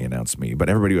 and then they announced me. But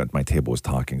everybody at my table was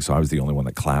talking, so I was the only one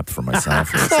that clapped for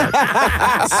myself. It was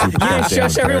like super goddamn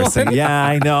shush everyone? embarrassing. Yeah,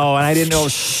 I know, and I didn't know.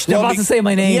 They're about to say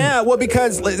my name. Yeah, well,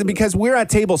 because we're at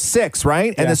table 6,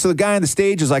 right? And Yeah. so the guy on the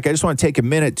stage is like, I just want to take a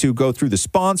minute to go through the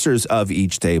sponsors of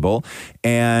each table,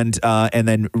 and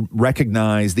then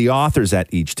recognize the authors at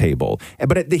each table.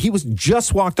 But he was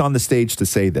just walked on the stage to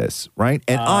say this, right?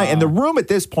 And the room at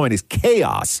this point is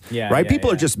chaos, Yeah, right? yeah, People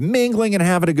yeah. are just mingling and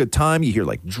having a good time. You hear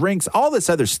like drinks, all this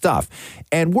other stuff.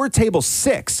 And we're table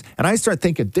 6. And I start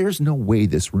thinking, there's no way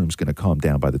this room's going to calm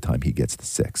down by the time he gets to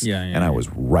 6. Yeah, and I was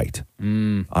right.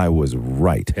 I was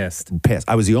right. Pissed.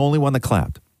 I was the only one that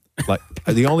clapped. Like,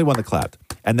 the only one that clapped.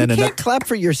 And then You can't clap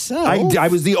for yourself. I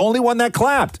was the only one that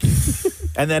clapped.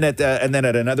 And then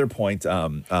at another point,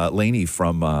 Lainey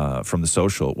from The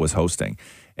Social was hosting,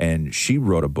 and she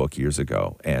wrote a book years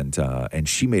ago, and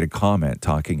she made a comment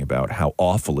talking about how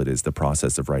awful it is, the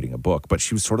process of writing a book. But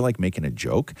she was sort of like making a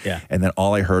joke. Yeah. And then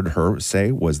all I heard her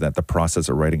say was that the process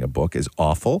of writing a book is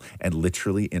awful, and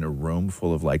literally in a room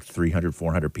full of like 300,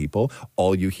 400 people,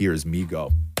 all you hear is me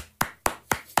go.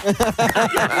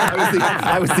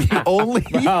 I was the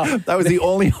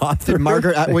only author. Did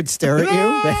Margaret Atwood stare at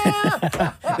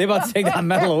you? They about to take that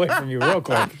medal away from you real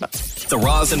quick. The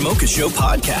Roz and Mocha Show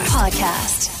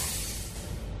podcast.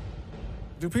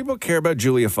 Do people care about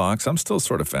Julia Fox? I'm still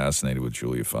sort of fascinated with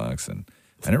Julia Fox, and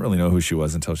I didn't really know who she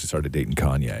was until she started dating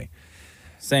Kanye.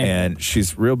 Same. And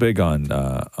she's real big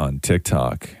on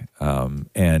TikTok.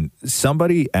 And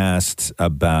somebody asked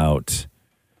about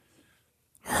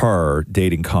her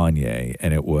dating Kanye,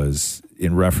 and it was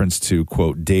in reference to,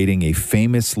 quote, dating a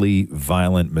famously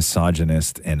violent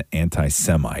misogynist and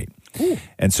anti-Semite. Ooh.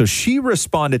 And so she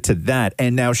responded to that,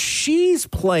 and now she's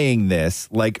playing this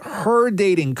like her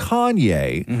dating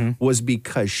Kanye was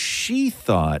because she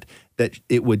thought that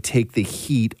it would take the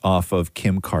heat off of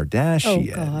Kim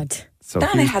Kardashian. Oh, God. So then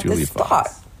I here's had Julia this Fox.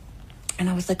 thought, and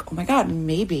I was like, oh my God,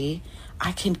 maybe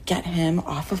I can get him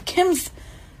off Kim's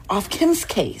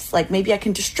case. Like, maybe I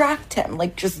can distract him,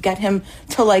 like just get him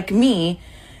to like me.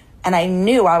 And I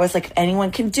knew, I was like, if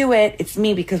anyone can do it, it's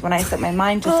me, because when I set my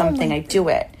mind to something, I do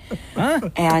it.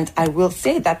 And I will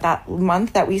say that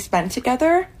month that we spent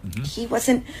together, he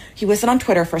wasn't on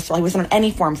Twitter, first of all. He wasn't on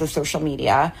any forms of social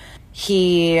media.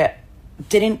 He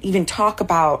didn't even talk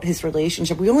about his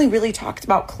relationship. We only really talked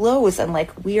about clothes and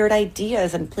like weird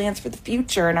ideas and plans for the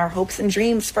future and our hopes and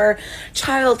dreams for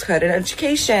childhood and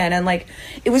education. And like,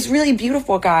 it was really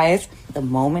beautiful, guys. The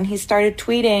moment he started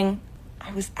tweeting,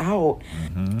 I was out.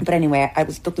 But anyway, I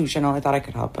was delusional. I thought I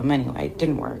could help him. Anyway, it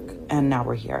didn't work. And now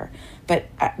we're here. But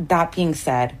that being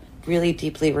said, really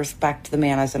deeply respect the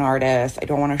man as an artist. I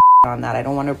don't want to on that. I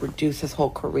don't want to reduce his whole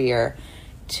career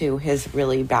to his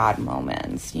really bad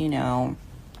moments, you know.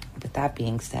 But that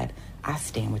being said, I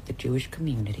stand with the Jewish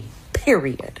community,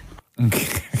 period.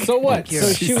 So what?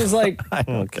 So she was like,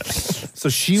 okay. So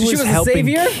she was helping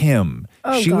Kim.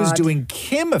 Oh, she was God. doing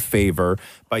Kim a favor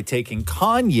by taking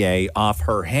Kanye off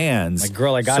her hands. Like,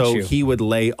 girl, I got so you. he would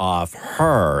lay off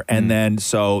her. And then,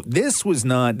 so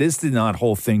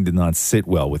whole thing did not sit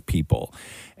well with people.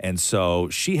 And so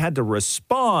she had to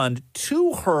respond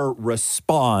to her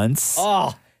response.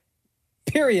 Oh,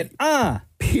 period.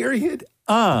 Period.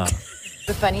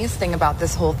 The funniest thing about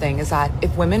this whole thing is that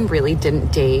if women really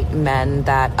didn't date men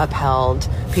that upheld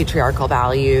patriarchal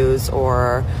values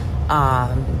or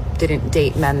didn't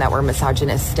date men that were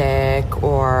misogynistic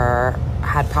or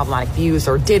had problematic views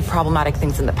or did problematic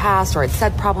things in the past or had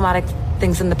said problematic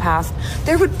things in the past,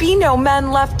 there would be no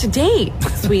men left to date,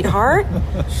 sweetheart.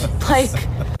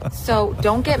 So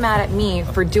don't get mad at me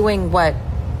for doing what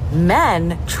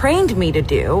men trained me to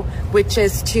do, which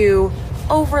is to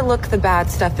overlook the bad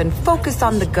stuff and focus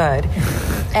on the good.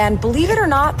 And believe it or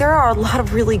not, there are a lot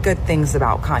of really good things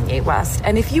about Kanye West.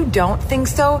 And if you don't think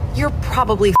so, you're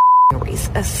probably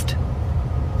racist.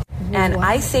 And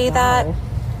I say that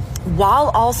while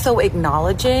also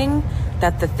acknowledging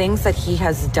that the things that he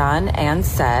has done and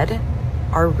said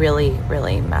are really,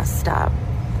 really messed up.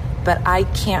 But I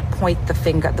can't point the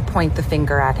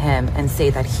finger at him and say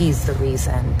that he's the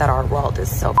reason that our world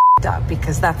is so up,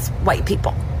 because that's white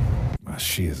people.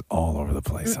 She is all over the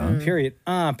place, huh? Period.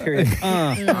 Period.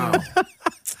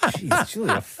 Jeez,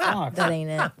 Julia Fox. That ain't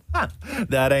it.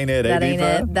 That ain't it, That ain't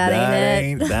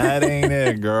it. That ain't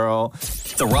it, girl.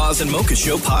 The Roz and Mocha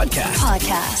Show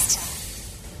podcast.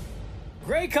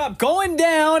 Grey Cup going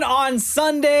down on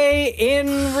Sunday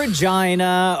in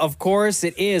Regina. Of course,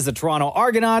 it is the Toronto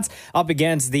Argonauts up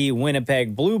against the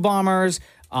Winnipeg Blue Bombers.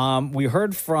 We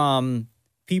heard from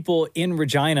people in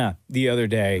Regina the other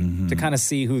day to kind of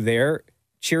see who they're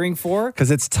cheering for.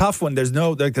 Because it's tough when there's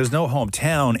no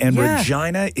hometown, and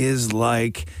Regina is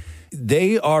like,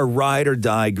 they are ride or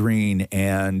die green,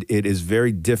 and it is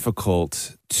very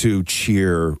difficult to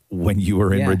cheer when you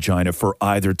are in Regina for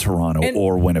either Toronto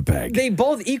or Winnipeg. They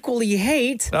both equally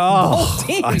hate both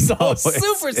teams. So it's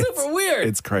super weird.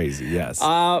 It's crazy, yes.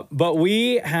 But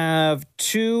we have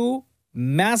two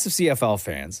massive CFL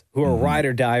fans who are ride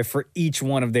or die for each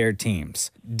one of their teams.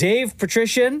 Dave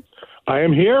Patrician. I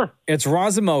am here. It's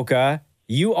Roz and Mocha.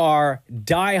 You are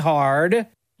diehard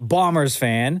Bombers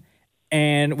fan.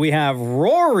 And we have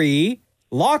Rory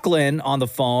Lachlan on the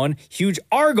phone, huge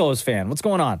Argos fan. What's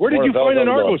going on? Where did you find an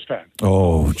Argos fan?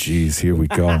 Oh, geez, here we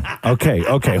go.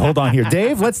 Okay, hold on here.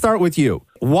 Dave, let's start with you.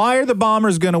 Why are the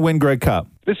Bombers going to win Grey Cup?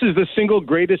 This is the single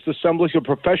greatest assemblage of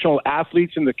professional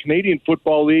athletes in the Canadian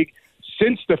Football League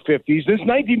since the 50s. Since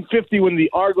 1950, when the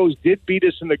Argos did beat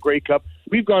us in the Grey Cup,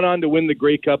 we've gone on to win the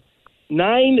Grey Cup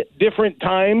 9 different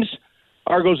times.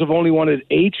 Argos have only won it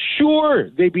 8. Sure,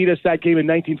 they beat us that game in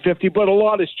 1950, but a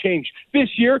lot has changed. This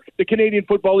year, the Canadian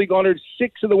Football League honored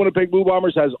 6 of the Winnipeg Blue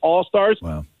Bombers as All-Stars.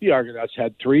 Wow. The Argonauts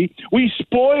had 3. We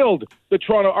spoiled the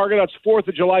Toronto Argonauts' 4th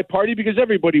of July party because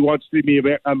everybody wants to be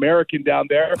American down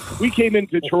there. We came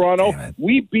into Toronto.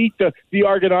 We beat the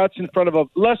Argonauts in front of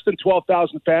less than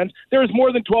 12,000 fans. There was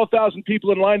more than 12,000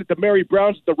 people in line at the Mary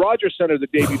Browns at the Rogers Center the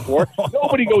day before.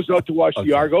 Nobody goes out to watch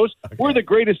the Argos. We're the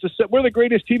greatest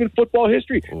team in football history.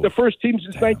 The first team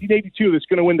since 1982 that's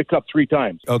going to win the Cup 3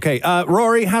 times. Okay,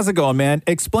 Rory, how's it going, man?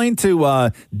 Explain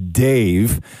to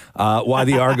Dave why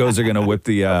the Argos are going to whip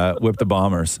the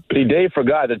Bombers. See, Dave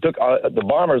forgot that the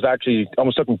Bombers actually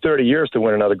almost took them 30 years to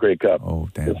win another Grey Cup. Oh,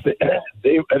 damn.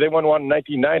 They won one in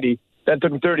 1990. That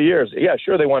took them 30 years. Yeah,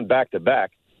 sure, they won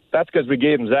back-to-back. That's because we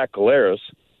gave them Zach Collaros.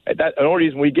 The only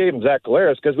reason we gave them Zach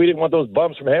Collaros because we didn't want those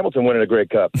bums from Hamilton winning a Grey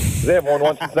Cup. They haven't won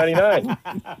one since 99.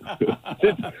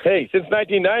 Since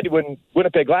 1990, when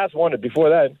Winnipeg last won it, before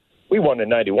that, we won in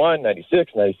 91,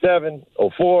 96, 97,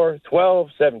 04, 12,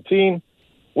 17.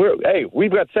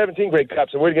 We've got 17 Grey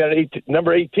Cups, and we're going to get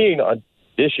number 18 on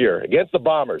this year against the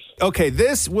Bombers. Okay,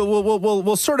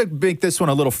 we'll sort of make this one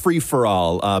a little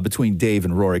free-for-all between Dave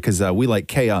and Rory because we like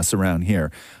chaos around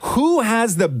here. Who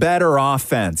has the better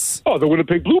offense? Oh, the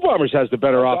Winnipeg Blue Bombers has the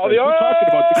better offense. We're talking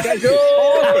about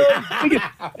the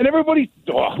guys. And everybody,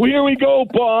 here we go,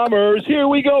 Bombers. Here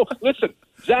we go. Listen,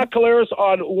 Zach Collaros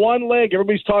on one leg.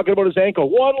 Everybody's talking about his ankle.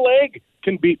 One leg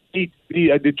can beat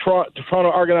the Toronto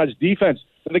Argonauts defense.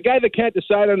 And the guy that can't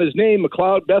decide on his name,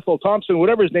 McLeod, Bethel, Thompson,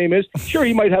 whatever his name is, sure,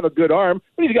 he might have a good arm,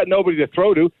 but he's got nobody to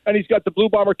throw to, and he's got the Blue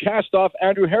Bomber cast-off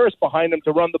Andrew Harris behind him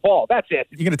to run the ball. That's it.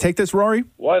 You going to take this, Rory?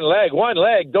 One leg.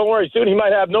 Don't worry, soon he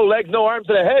might have no legs, no arms,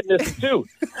 and a head in this, too.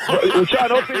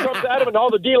 Sean Oakley comes at him, and all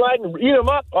the D-line and eat him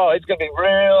up. Oh, it's going to be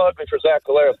real ugly for Zach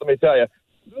Collaros, let me tell you.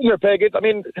 Loser peg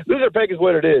is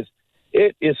what it is.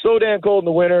 It is so damn cold in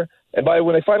the winter. And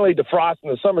when they finally defrost in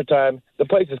the summertime, the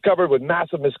place is covered with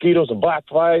massive mosquitoes and black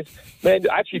flies. Man,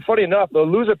 actually, funny enough, the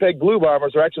Loser Peg Blue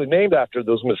Bombers are actually named after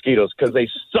those mosquitoes because they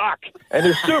suck and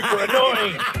they're super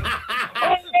annoying.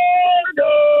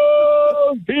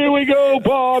 Here we go,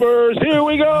 Bombers. Here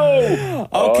we go.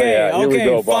 Okay, here we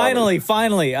go,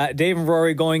 finally, Dave and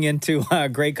Rory going into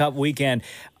Grey Cup weekend.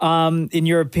 In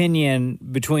your opinion,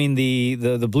 between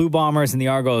the Blue Bombers and the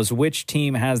Argos, which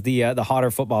team has the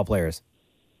hotter football players?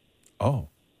 Oh.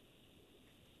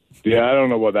 Yeah, I don't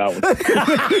know about that one.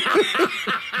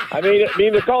 I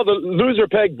mean, they're called the Loser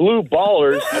Peg Blue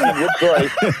Ballers.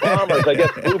 Bombers, I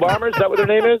guess. Blue Bombers, is that what their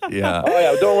name is? Yeah. Oh,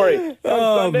 yeah, don't worry.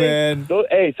 Man.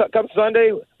 Come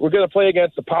Sunday, we're going to play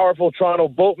against the powerful Toronto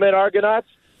Boatmen Argonauts,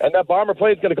 and that bomber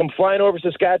plane's going to come flying over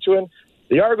Saskatchewan.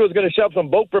 The Argos going to shove some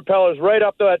boat propellers right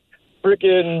up that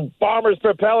freaking bomber's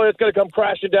propeller. It's going to come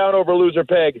crashing down over Loser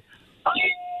Peg.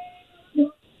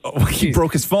 Oh, he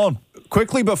broke his phone.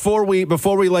 Quickly before we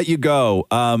let you go,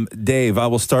 Dave, I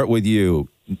will start with you.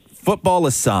 Football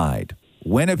aside,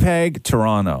 Winnipeg,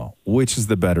 Toronto, which is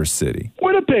the better city?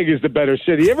 Winnipeg is the better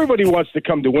city. Everybody wants to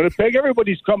come to Winnipeg.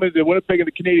 Everybody's coming to Winnipeg in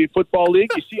the Canadian Football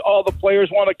League. You see all the players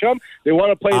want to come. They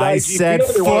want to play at I IG said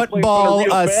Field. football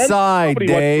aside,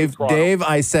 Dave. Dave,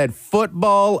 I said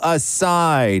football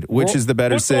aside, which is the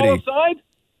better city? Football aside?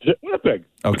 Winnipeg.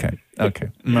 Okay. You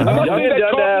can go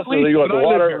to the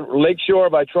water, Lakeshore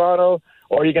by Toronto,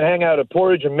 or you can hang out at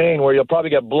Portage in Maine, where you'll probably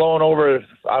get blown over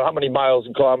how many miles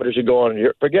and kilometers you go on.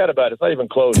 Forget about it. It's not even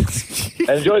close. And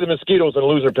enjoy the mosquitoes and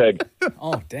Loser Peg.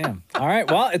 Oh, damn. All right.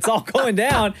 Well, it's all going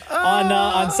down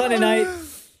on Sunday night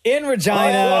in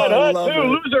Regina.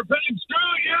 Loser Peg,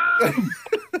 screw you!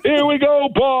 Here we go,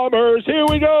 Bombers. Here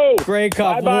we go. Grey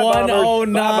Cup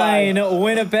 109,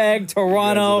 Winnipeg,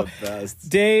 Toronto.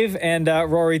 Dave and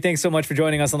Rory, thanks so much for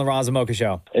joining us on the Roz and Mocha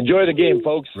Show. Enjoy the game,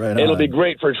 folks. Right It'll on. be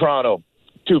great for Toronto.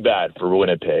 Too bad for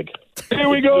Winnipeg. Here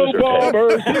we go,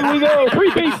 Bombers. Here we go.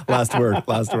 3-peat. Last word.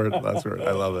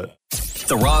 I love it.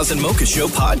 The Roz and Mocha Show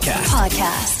Podcast.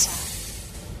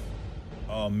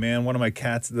 Oh, man, one of my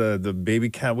cats, the baby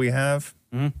cat we have,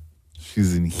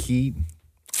 she's in heat.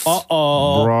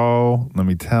 Uh-oh. Bro, let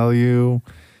me tell you,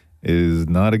 is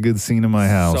not a good scene in my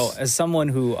house. So, as someone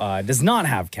who does not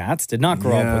have cats, did not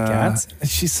grow up with cats,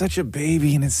 She's such a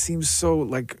baby, and it seems so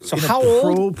like So how old?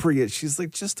 inappropriate. She's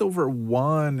like just over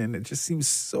 1, and it just seems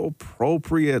so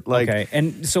appropriate. Like, okay.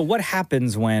 And so, what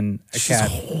happens when a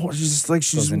cat?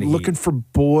 She's looking for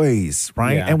boys,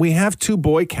 right? Yeah. And we have 2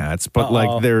 boy cats, but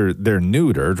like they're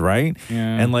neutered, right? Yeah.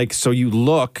 And like so you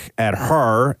look at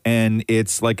her, and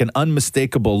it's like an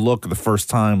unmistakable look the first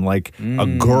time, like a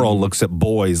girl looks at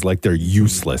boys like they're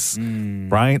useless,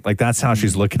 right? Like that's how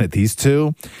she's looking at these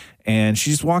 2. And she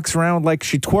just walks around like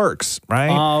she twerks, right?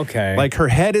 Oh, okay. Like her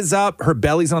head is up, her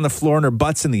belly's on the floor, and her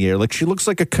butt's in the air. Like she looks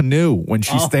like a canoe when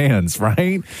she stands,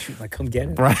 right? Like, come get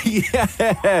it. Right?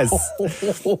 Yes.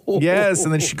 Yes.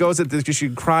 And then she goes she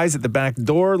cries at the back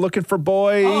door looking for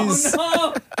boys.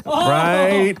 Oh, no.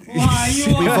 Right?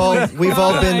 We've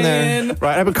all been there.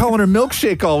 Right. I've been calling her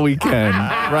milkshake all weekend.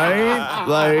 Right?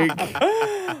 Like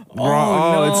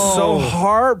it's so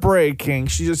heartbreaking.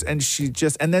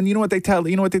 And then you know what they tell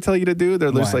you to do?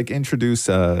 They're just like introduce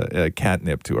a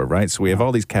catnip to her, right? So we have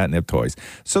all these catnip toys.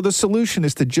 So the solution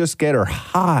is to just get her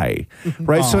high,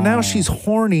 right? So now she's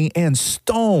horny and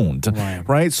stoned,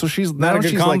 right? So she's Not a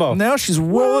good combo. now she's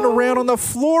rolling around on the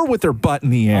floor with her butt in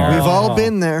the air. We've all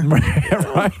been there.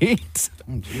 Right?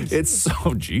 It's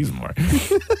so, geez, Mark.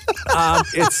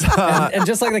 It's and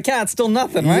just like the cat, still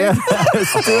nothing, right? Yeah,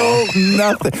 still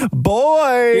nothing.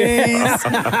 Boys,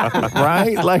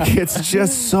 right? Like it's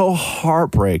just so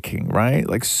heartbreaking, right?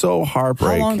 Like so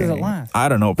heartbreaking. How long does it last? I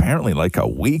don't know. Apparently, like a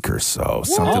week or so,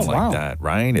 something Oh, wow. like that,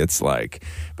 right? It's like,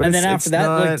 but And it's, then it's after that,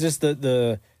 not- like just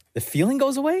the feeling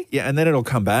goes away. yeah, and then it'll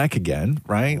come back again,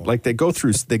 right? Like they go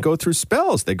through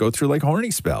spells. They go through like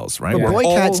horny spells, right? But Where boy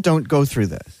all- cats don't go through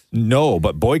this. No,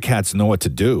 but boy cats know what to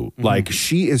do. Mm-hmm. Like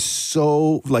she is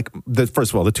so like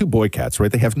first of all, the 2 boy cats,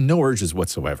 right? They have no urges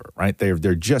whatsoever, right? They're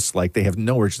just like they have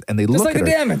no urges, and they Just look like at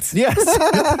the her. Dammits.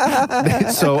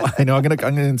 Yes. So I know I'm gonna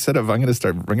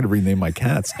rename my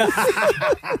cats.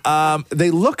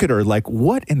 They look at her like,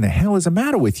 what in the hell is the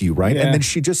matter with you, right? Yeah. And then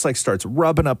she just like starts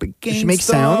rubbing up against. she make them.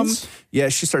 sounds? Yeah,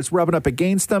 she starts rubbing up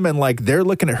against them, and like they're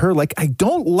looking at her like, I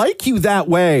don't like you that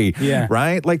way. Yeah.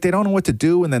 Right? Like they don't know what to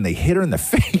do, and then they hit her in the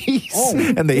face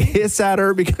and they hiss at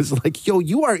her because like, yo,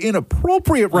 you are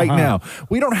inappropriate right now.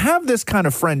 We don't have this kind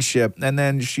of friendship. And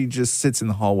then she just sits in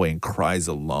the hallway and cries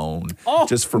alone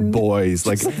just for boys.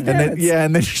 Like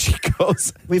and then she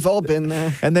goes. We've all been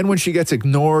there. And then when she gets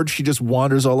ignored, she just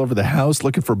wanders all over the house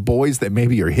looking for boys that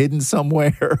maybe are hidden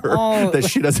somewhere that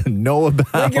she doesn't know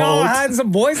about. Like, hiding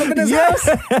some boys up in his house.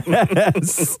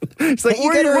 Yes. It's like, Can't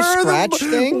you get her a scratch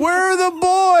thing? Where are the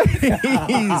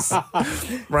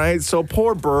boys? Right? So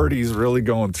poor Birdie's really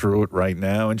going through it right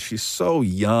now, and she's so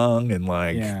young and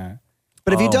like. Yeah.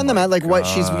 But have you done them my at like what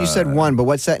you said 1, but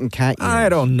what's that in cat years? I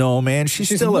don't know, man.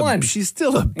 She's still 1. She's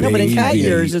still a baby. No, but in cat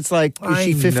years, it's like, is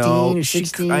she 15 or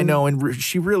 16? I know, and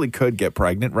she really could get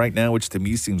pregnant right now, which to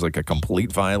me seems like a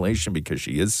complete violation because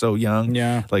she is so young.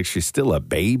 Yeah. Like she's still a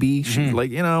baby. She, like,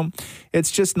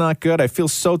 it's just not good. I feel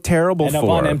so terrible And for up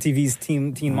on her. MTV's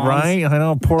Teen Moms. Right? I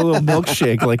know. Poor little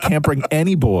milkshake. Like, can't bring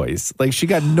any boys. Like, she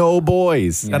got no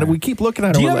boys. Yeah. And we keep looking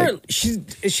at her. Do you we're ever? like,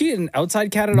 Is she an outside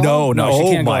cat at all? no. she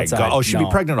Oh, can't go my outside. God. Oh, she'd be No.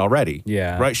 pregnant already.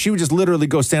 Yeah. Right? She would just literally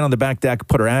go stand on the back deck,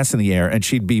 put her ass in the air, and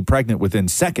she'd be pregnant within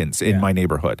seconds in my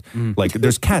neighborhood. Like,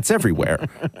 there's cats everywhere,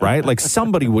 right? Like,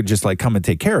 somebody would just, like, come and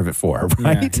take care of it for her,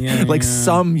 right? Like,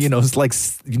 some, like,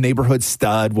 neighborhood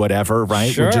stud, whatever,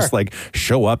 right? Sure. Would just, like,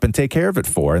 show up and take care of it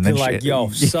for her. And then Be like, yo,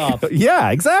 sup?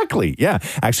 Yeah, exactly. Yeah.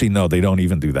 Actually, no, they don't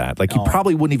even do that. Like, you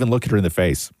probably wouldn't even look at her in the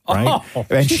face, right? Oh,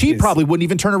 and she jeez. probably wouldn't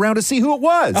even turn around to see who it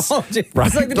was. Oh, geez. Right?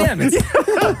 It's like the Dammits.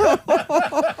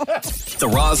 The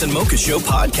Roz and Mocha Show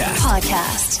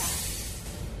podcast.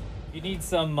 You need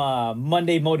some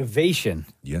Monday motivation.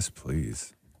 Yes,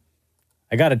 please.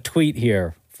 I got a tweet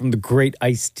here from the great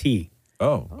Ice-T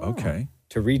Oh, okay.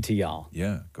 to read to y'all.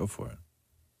 Yeah, go for it.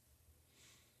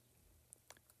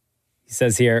 He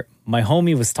says here, my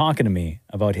homie was talking to me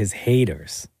about his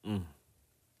haters.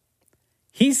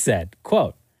 He said,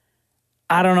 quote,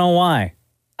 I don't know why.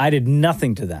 I did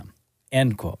nothing to them,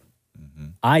 end quote.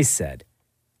 I said,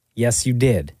 yes, you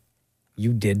did.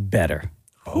 You did better.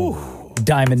 Oh.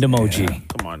 Diamond emoji.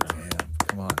 Come on.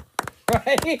 Come on.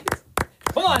 Right?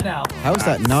 Come on now. How's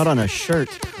that not on a shirt?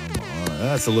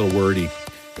 That's a little wordy.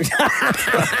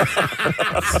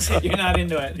 You're not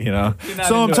into it. You know, You're not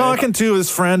so I'm into talking to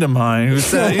his friend of mine who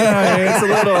said, it's a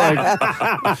little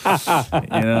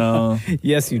like,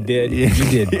 Yes, you did. You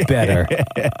did better.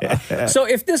 So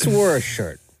if this were a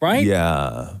shirt, right?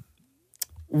 Yeah.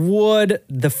 Would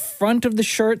the front of the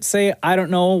shirt say, I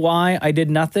don't know why I did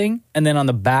nothing? And then on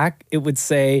the back, it would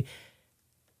say,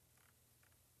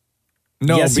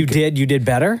 No, yes, you did. You did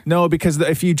better. No, because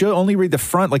if you only read the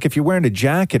front, like if you're wearing a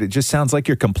jacket, it just sounds like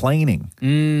you're complaining,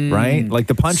 right? Like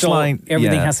the punchline. So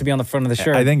everything has to be on the front of the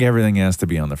shirt. I think everything has to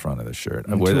be on the front of the shirt,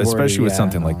 especially with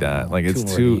something like that. Like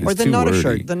it's too. Or then not a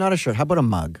shirt. Then not a shirt. How about a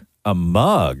mug? A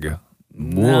mug.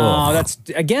 No, Whoa. that's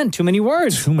again too many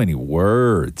words. Too many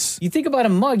words. You think about a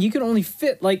mug, you can only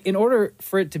fit like in order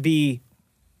for it to be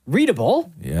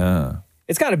readable. Yeah,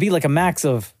 it's got to be like a max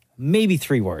of maybe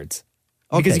 3 words.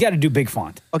 Because you got to do big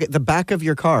font. Okay, the back of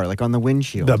your car, like on the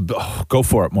windshield. Go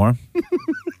for it, more.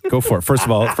 Go for it. First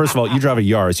of all, you drive a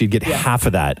Yaris, you'd get half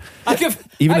of that. I could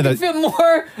fit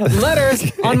more letters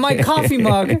on my coffee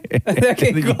mug that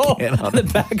can go on the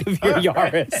back of your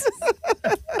Yaris.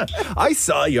 I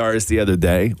saw Yaris the other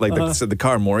day, like the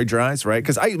car Maury drives, right?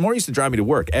 Because Maury used to drive me to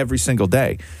work every single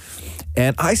day.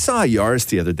 And I saw a Yaris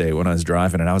the other day when I was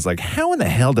driving, and I was like, how in the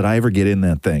hell did I ever get in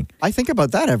that thing? I think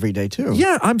about that every day, too.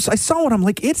 Yeah, I saw it. I'm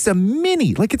like, it's a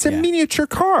mini. Like, it's a miniature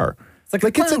car. It's like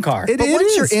a clown car. But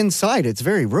once you're inside, it's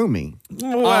very roomy.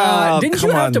 Didn't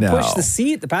you have to push the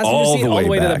seat, the passenger seat, all the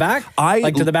way to the back?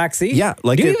 Like to the back seat? Yeah.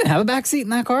 Like Do you even have a back seat in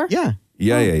that car? Yeah.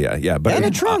 Yeah. But and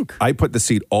a trunk. I put the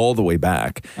seat all the way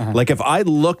back. Like if I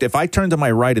turned to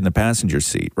my right in the passenger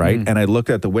seat, right, and I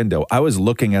looked at the window, I was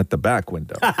looking at the back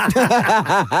window. Right?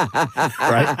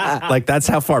 Like that's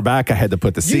how far back I had to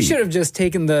put the seat. You should have just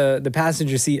taken the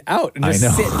passenger seat out and just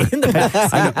sit in the back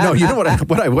seat. I know. No, you know what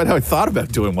I thought about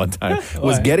doing one time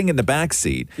was getting in the back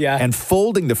seat and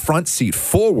folding the front seat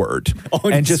forward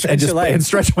and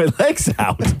stretch my legs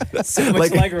out. So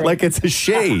much legroom. like it's a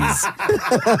chaise.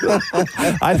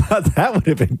 I thought that would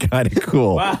have been kind of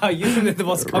cool. Wow, you've been the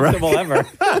most comfortable ever.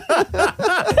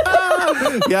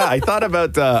 Yeah, I thought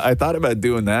about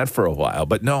doing that for a while,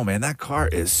 but no, man, that car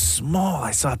is small.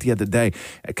 I saw it the other day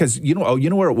because you know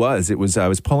where it was. It was I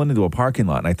was pulling into a parking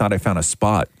lot and I thought I found a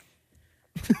spot.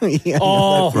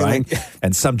 Right.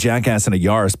 And some jackass in a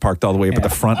Yaris parked all the way up at the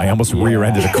front. I almost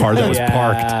rear-ended a car that was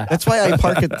parked. That's why I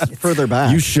park it further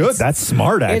back. You should. That's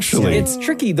smart, actually. It's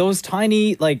tricky. Those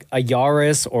tiny, like a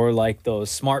Yaris or like those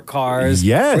smart cars.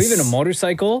 Yes. Or even a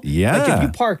motorcycle. Yeah. Like if you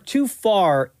park too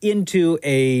far into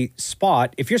a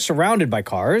spot, if you're surrounded by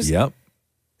cars,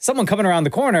 someone coming around the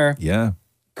corner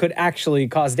could actually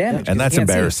cause damage. And that's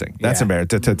embarrassing. That's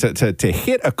embarrassing. To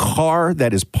hit a car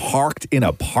that is parked in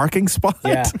a parking spot,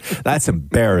 that's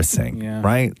embarrassing,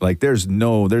 right? Like there's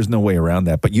no way around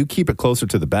that. But you keep it closer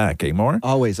to the back, eh, More?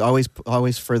 Always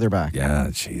further back. Yeah,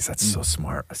 geez, that's so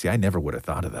smart. See, I never would have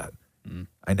thought of that.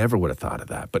 I never would have thought of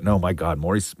that. But no, my God,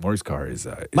 Maury's car is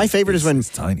my favorite is when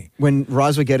tiny. When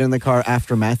Roz would get in the car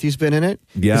after Matthew's been in it.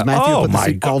 Yeah. Because Matthew would put the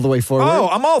seat all the way forward. Oh,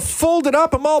 I'm all folded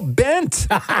up. I'm all bent.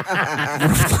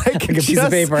 Like a piece of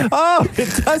paper. Oh,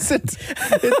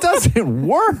 it doesn't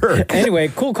work. Anyway,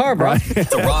 cool car, bro.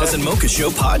 The Roz and Mocha Show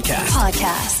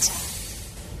podcast.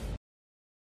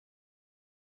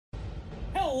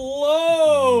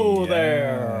 Hello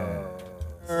there.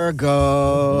 There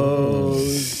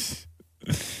goes.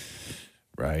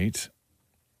 Right.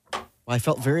 Well, I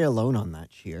felt very alone on that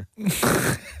cheer.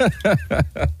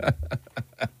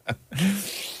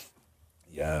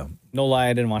 Yeah. No lie,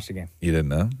 I didn't watch the game. You didn't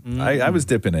know? I was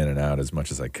dipping in and out as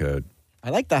much as I could. I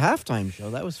liked the halftime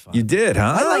show. That was fun. You did,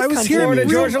 huh? I was hearing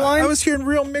Georgia line. I was hearing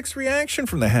real mixed reaction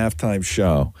from the halftime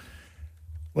show.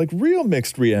 Like real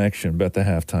mixed reaction about the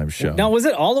halftime show. Now, was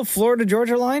it all of Florida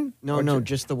Georgia line? No,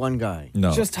 just the one guy.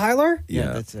 No. Just Tyler?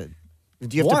 Yeah, that's it.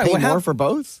 Do you have Why? to pay What more hap- for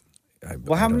both?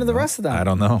 What happened to the rest of them? I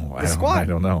don't know. The squad. I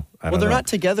don't know. Well, they're not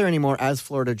together anymore as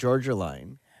Florida Georgia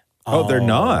line. Oh, they're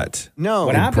not. No.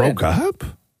 What They happened? broke up?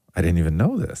 I didn't even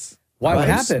know this. Why? What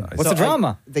I happened? I What's saw- the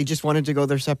drama? They just wanted to go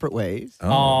their separate ways.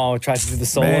 Oh, tried to do the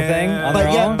solo thing on their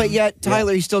own? But yet,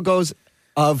 Tyler, he still goes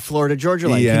of Florida Georgia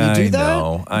line. Yeah, Can you do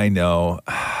that? I know.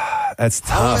 That's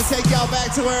I want tough. to take y'all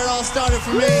back to where it all started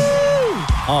for me.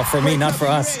 Oh, for me, not for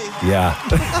us. Yeah.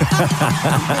 You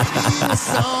a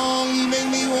song, you make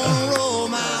me want to roll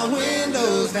my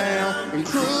windows down and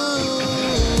cruise.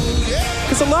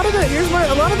 Because a lot of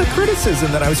the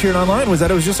criticism that I was hearing online was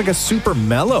that it was just like a super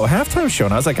mellow halftime show.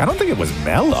 And I was like, I don't think it was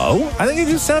mellow. I think it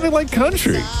just sounded like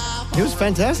country. It was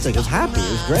fantastic. It was happy.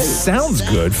 It was great. Sounds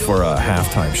good for a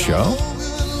halftime show.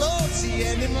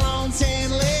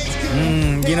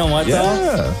 You know what, though?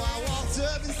 Yeah.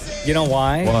 You know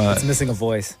why? What? It's missing a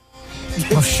voice.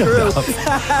 Oh, shut up.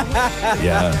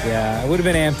 Yeah. Yeah, it would have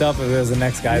been amped up if it was the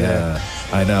next guy there. Yeah.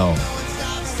 I know.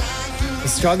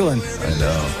 He's struggling. I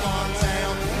know.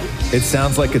 It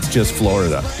sounds like it's just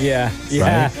Florida. Yeah.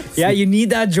 Right? Yeah, you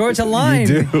need that Georgia line.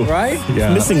 You do. Right?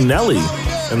 Yeah. Missing Nelly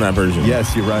in that version.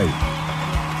 Yes, you're right.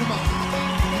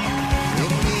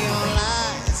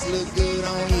 Look good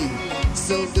on you,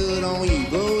 so good on down, we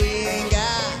go, we ain't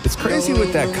got. It's crazy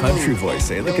with that country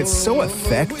voice. Like it's so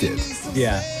affected.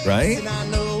 Yeah. Right?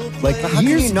 Like How can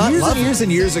years, you not years love and years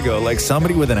and years ago, like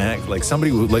somebody with an act, like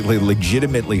somebody who like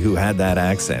legitimately who had that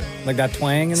accent, Like that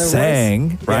twang in their sang,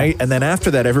 voice? right? And then after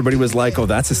that, everybody was like, "Oh,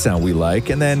 that's a sound we like."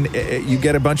 And then you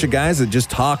get a bunch of guys that just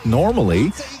talk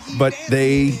normally, but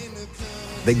they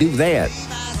do that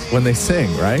when they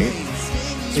sing, right?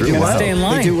 It's You gotta stay in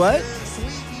line. They do what?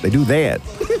 They do that.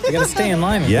 You gotta stay in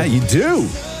line. Yeah, you do.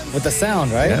 With the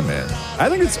sound, right? Yeah, man. I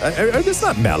think it's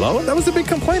not mellow. That was the big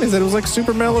complaint, is that it was like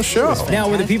super mellow show. Now,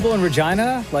 were the people in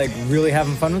Regina like really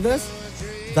having fun with this?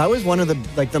 That was one of the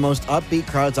most upbeat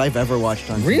crowds I've ever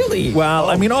watched on TV. Really? Well,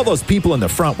 I mean, all those people in the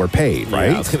front were paid,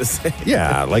 right? I was gonna say.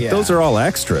 Yeah, like those are all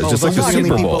extras, Oh, just like those the are the only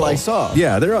Super Bowl. people I saw.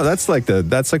 Yeah, they're all, that's like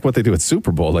what they do at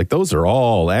Super Bowl. Like those are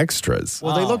all extras.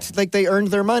 Well, they looked like they earned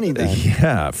their money then.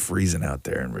 Yeah, freezing out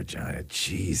there in Regina.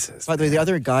 Jesus. By the way, the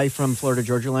other guy from Florida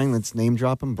Georgia Line, let's name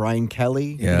drop him, Brian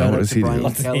Kelly. Yeah, Shout what out does to he do? Brian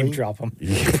Let's Kelly. name drop him.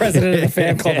 President of the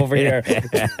fan club over here.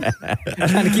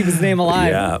 Trying to keep his name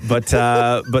alive. Yeah, but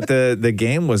the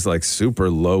game was like super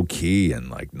low key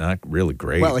and like not really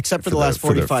great. Well, except for the last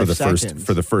 45 seconds.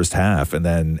 For the first half, and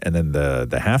then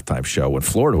the halftime show when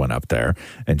Florida went up there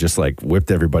and just like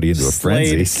whipped everybody into a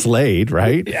frenzy, slayed,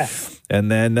 right? Yeah.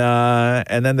 And then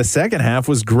the second half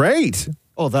was great.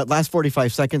 Oh, that last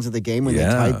 45 seconds of the game when they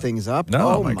tied things up.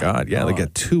 No, oh my God. Yeah, they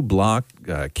got 2 block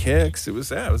kicks. It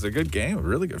was a good game, a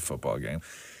really good football game.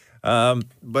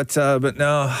 But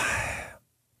no,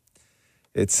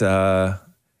 it's a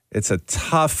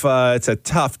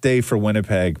tough day for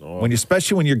Winnipeg.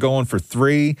 Especially when you're going for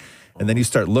 3, and then you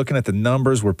start looking at the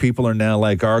numbers where people are now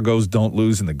like Argos don't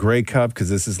lose in the Grey Cup because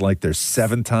this is like their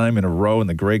 7th time in a row in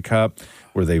the Grey Cup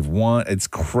where they've won. It's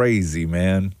crazy,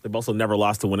 man. They've also never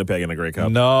lost to Winnipeg in a Grey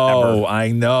Cup. No,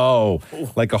 I know.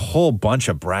 Like a whole bunch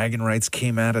of bragging rights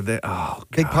came out of it. Oh, God.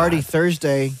 Big party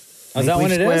Thursday. Is that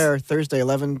when it Square, is? Thursday,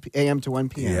 11 a.m. to 1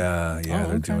 p.m. Yeah,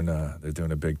 they're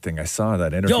doing a big thing. I saw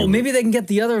that interview. Yo, maybe they can get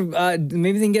the other.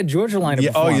 Maybe they can get Georgia line to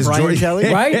perform. is Brian George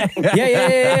Kelly? Right?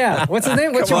 Yeah. What's his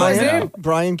name? What's your guy's name?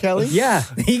 Brian Kelly? Yeah,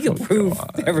 he can prove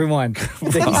to everyone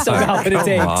that he's still got what it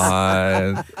takes.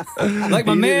 Like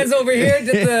my man's over here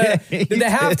did the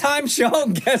halftime show.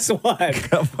 And guess what?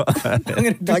 Come on. I'm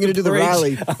gonna do the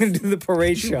rally. I'm gonna do the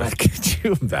parade show. Could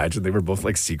you imagine they were both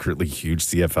like secretly huge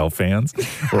CFL fans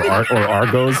or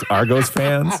Argos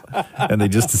fans, and they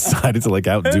just decided to like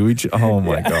outdo each. Oh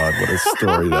my God, what a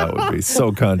story that would be!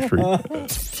 So country.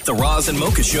 The Roz and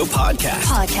Mocha Show podcast.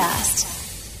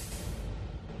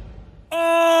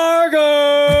 Argo!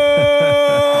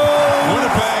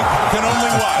 Winnipeg can only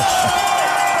watch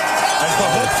as the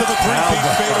hopes of a three-peat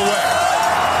fade away.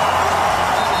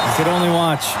 You could only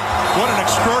watch. What an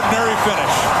extraordinary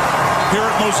finish here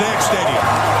at Mosaic Stadium.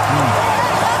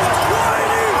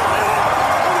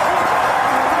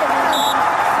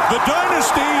 The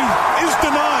dynasty is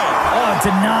denied. Oh,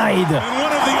 denied. And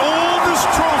one of the oldest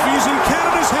trophies in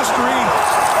Canada's history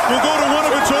will go to one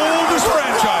of its oldest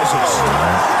franchises.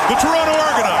 The Toronto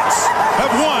Argonauts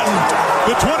have won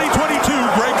the 2022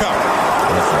 Grey Cup.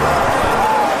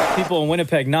 People in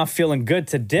Winnipeg not feeling good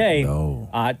today.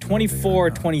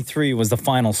 24-23 was the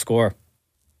final score.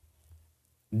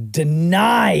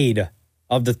 Denied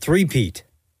of the three-peat.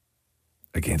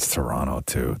 Against Toronto,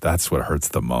 too. That's what hurts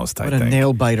the most, I What think. a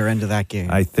nail-biter end of that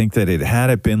game. I think that had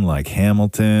it been like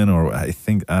Hamilton or I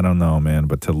don't know, man,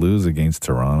 but to lose against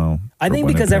Toronto. I for think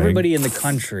because Winnipeg, everybody in the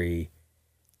country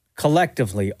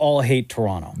collectively all hate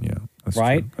Toronto. Yeah, that's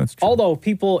right? true. That's true. Although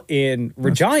people in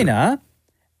Regina,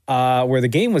 where the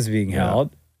game was being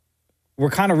held, were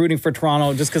kind of rooting for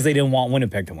Toronto just because they didn't want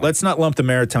Winnipeg to win. Let's not lump the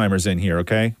Maritimers in here,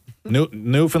 okay?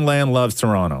 Newfoundland loves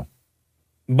Toronto.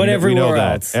 But everywhere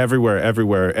else. Everywhere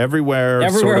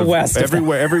west of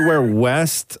everywhere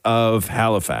west of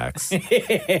Halifax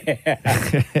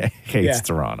hates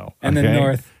Toronto. And then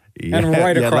north. And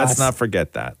right across. Let's not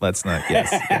forget that.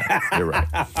 You're right.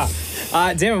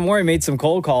 Dammit Morey made some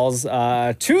cold calls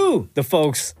to the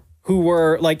folks who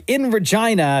were like in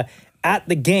Regina at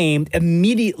the game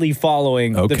immediately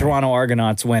following the Toronto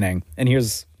Argonauts winning. And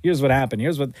here's what happened.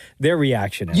 Here's what their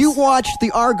reaction is. You watched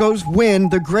the Argos win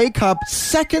the Grey Cup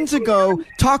seconds ago.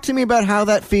 Talk to me about how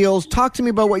that feels. Talk to me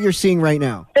about what you're seeing right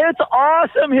now. It's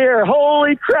awesome here.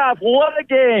 Holy crap. What a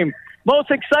game.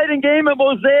 Most exciting game at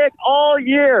Mosaic all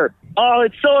year. Oh,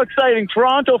 it's so exciting.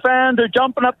 Toronto fans are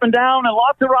jumping up and down, and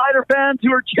lots of Rider fans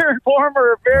who are cheering for him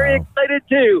are very excited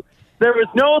too. There was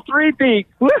no three-peat.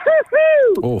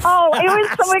 Woo-hoo-hoo! Oof. Oh, it was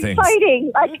so Stinks.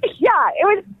 exciting. It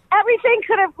was, everything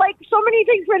could have, so many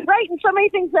things went right and so many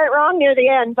things went wrong near the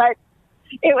end, but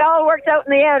it all worked out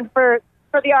in the end for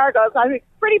for the Argos. I'm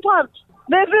pretty pumped.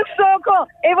 This is so cool.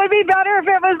 It would be better if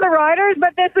it was the Riders,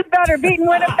 but this is better. Beating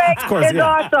Winnipeg is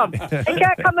awesome. They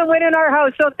can't come and win in our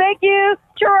house. So thank you,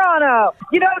 Toronto.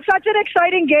 You know, it's such an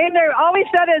exciting game. They always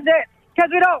said is that because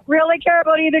we don't really care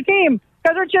about either team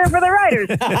because we're cheering for the Riders.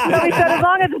 So we said as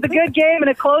long as it's a good game and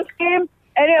a close game,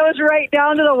 and it was right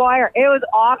down to the wire. It was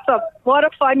awesome. What a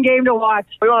fun game to watch.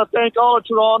 We want to thank all of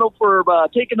Toronto for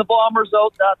taking the Bombers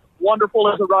out. That's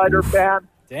wonderful as a Rider fan.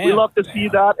 We love to see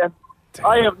that, and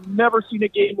I have never seen a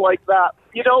game like that.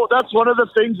 You know, that's one of the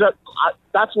things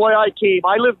that's why I came.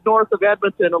 I live north of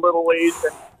Edmonton a little ways,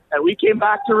 and we came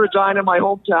back to Regina, my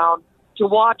hometown, to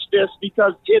watch this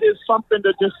because it is something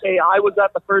to just say, I was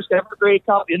at the first ever Grey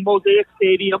Cup in Mosaic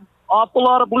Stadium. Awful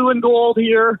lot of blue and gold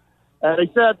here. And they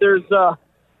said there's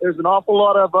an awful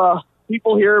lot of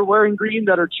people here wearing green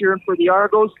that are cheering for the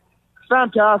Argos.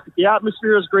 Fantastic. The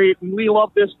atmosphere is great, and we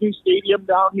love this new stadium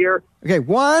down here. Okay,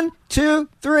 1, 2,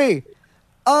 3.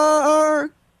 Sorry,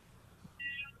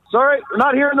 we're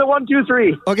not hearing the 1, 2,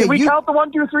 3. Okay, Can we count the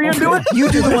 1, 2, 3 and do it? You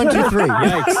do the 1, 2, 3.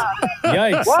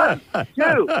 Yikes. 1,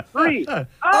 2, 3. There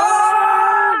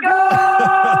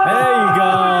you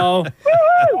go.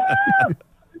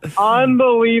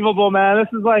 Unbelievable, man. This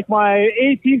is like my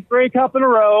 18th Grey Cup in a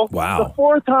row. Wow. The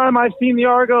 4th time I've seen the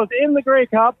Argos in the Grey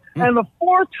Cup, and the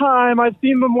 4th time I've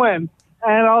seen them win.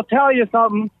 And I'll tell you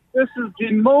something, this is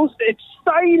the most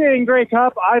exciting Grey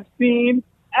Cup I've seen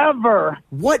ever.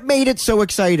 What made it so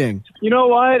exciting? You know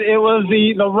what? It was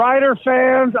the Rider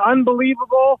fans,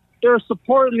 unbelievable. They're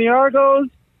supporting the Argos.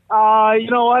 You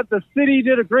know what? The city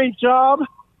did a great job,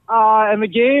 and the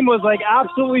game was like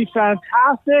absolutely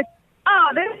fantastic. Oh,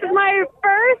 this is my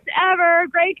first ever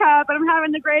Grey Cup, and I'm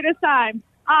having the greatest time.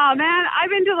 Oh, man, I've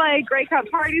been to, like, Grey Cup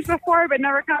parties before, but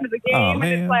never come to the game. Oh, and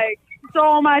man. it's, like,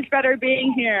 so much better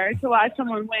being here to watch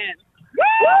someone win.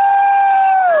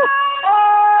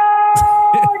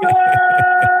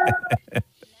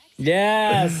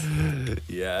 Yes.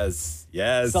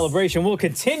 Yes. Celebration will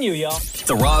continue, y'all.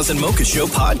 The Roz and Mocha Show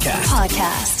podcast.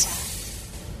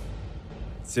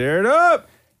 Tear it up.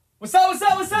 What's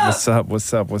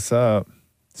up? What's up?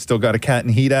 Still got a cat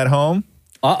in heat at home?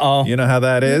 Uh-oh. You know how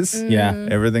that is? Yeah.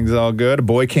 Everything's all good. A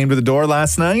boy came to the door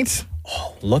last night.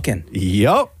 Oh, looking.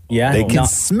 Yup. Yeah. They can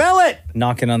smell it.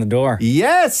 Knocking on the door.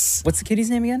 Yes. What's the kitty's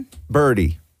name again?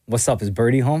 Birdie. What's up? Is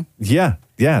Birdie home? Yeah,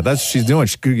 that's what she's doing.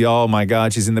 Oh my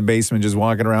God, she's in the basement just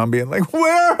walking around being like,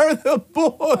 where are the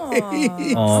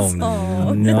boys? Oh,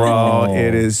 no. Bro,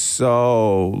 it is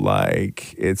so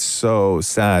it's so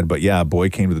sad. But yeah, a boy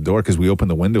came to the door because we opened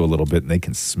the window a little bit and they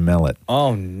can smell it.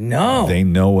 Oh, no. They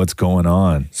know what's going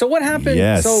on. So what happened?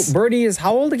 Yes. So Birdie is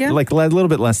how old again? Like a little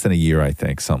bit less than a year, I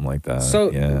think, something like that.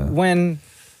 So yeah. when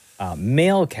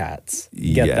male cats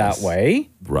get Yes. that way,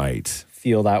 right,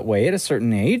 feel that way at a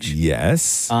certain age,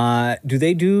 yes. Do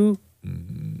they do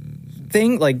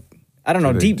thing like I don't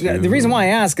know? Deep. The reason why I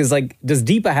ask is like, does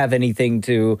Deepa have anything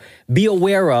to be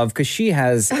aware of? Because she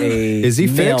has a Is he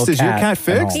male fixed? Is your cat at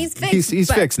fixed? home. He's fixed, He's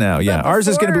but- fixed now. Yeah, ours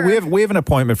is going to be. We have an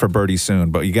appointment for Birdie soon,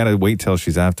 but you got to wait till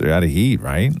she's out of heat,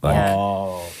 right?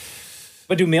 Oh,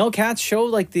 but do male cats show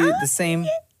like the same?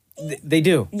 They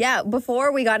do. Yeah,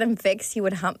 before we got him fixed, he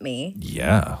would hump me.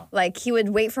 Yeah. Like, he would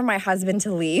wait for my husband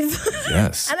to leave.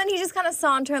 Yes. And then he just kind of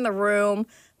saunter in the room,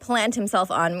 plant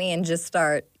himself on me, and just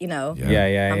start, humping.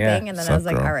 And then I was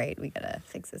like, all right, we got to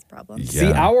fix this problem.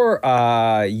 See,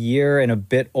 our year and a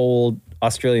bit old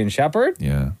Australian Shepherd.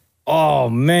 Yeah. Oh,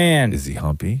 man. Is he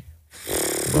humpy?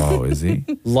 Bro, is he?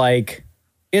 Like,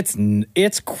 it's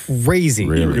crazy. You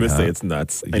were going to say it's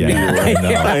nuts. I knew you were.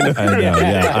 I know.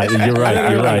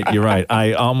 Yeah, you're right.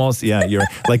 I almost, you're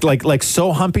like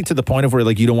so humpy to the point of where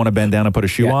like you don't want to bend down and put a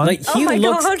shoe on. Like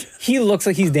he looks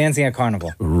like he's dancing at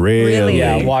carnival. Really?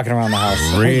 Yeah, walking around the house.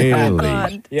 Really? Oh,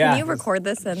 God. Yeah. Can you record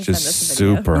this and send Just us a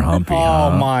video? super humpy.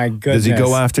 Oh, huh? my goodness. Does he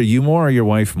go after you more or your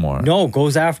wife more? No,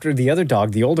 goes after the other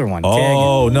dog, the older one.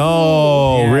 Oh, Tig.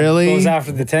 no. Yeah, Really? Goes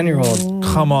after the 10-year-old.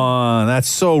 Come on. That's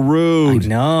so rude.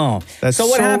 No. That's so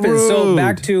what so happened? So rude.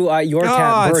 back to your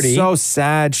cat, Oh, Birdie. it's so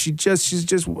sad. She's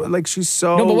just like she's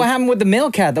so. No, but what happened with the male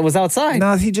cat that was outside?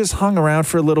 No, he just hung around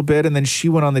for a little bit, and then she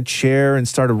went on the chair and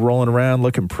started rolling around,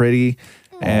 looking pretty.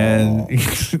 And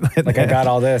like I got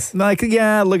all this. Like,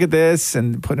 yeah, look at this,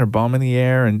 and putting her bum in the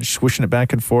air and swishing it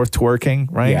back and forth, twerking.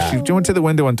 Right? Yeah. She went to the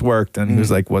window and twerked, and he was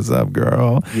like, "What's up,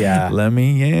 girl? Yeah, let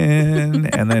me in."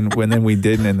 And then when we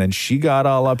didn't, and then she got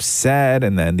all upset,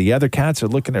 and then the other cats are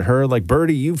looking at her like,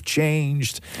 "Birdie, you've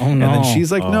changed." Oh no! And then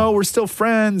she's like, "No, we're still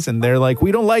friends," and they're like,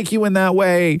 "We don't like you in that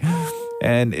way."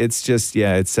 And it's just,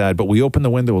 it's sad. But we opened the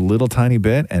window a little tiny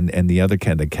bit, and the other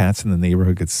the cats in the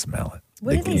neighborhood could smell it.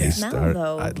 What do they smell,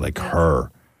 though? Like her.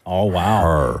 Oh,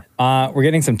 wow. We're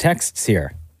getting some texts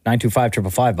here.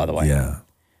 925-555, by the way. Yeah.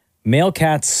 Male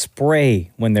cats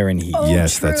spray when they're in heat.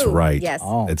 Yes, that's right. Yes.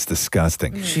 Oh. It's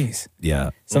disgusting. Jeez.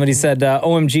 Yeah. Somebody said,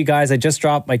 OMG, guys, I just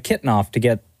dropped my kitten off to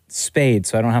get spayed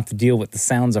so I don't have to deal with the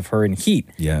sounds of her in heat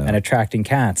and attracting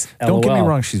cats. Don't get me LOL.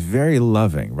 wrong. She's very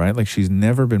loving, right? Like she's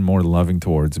never been more loving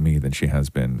towards me than she has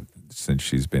been since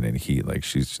she's been in heat. Like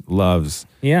she loves,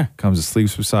 comes and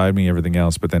sleeps beside me, everything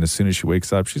else. But then as soon as she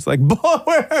wakes up, she's like, boy,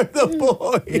 where are the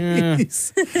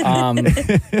boys?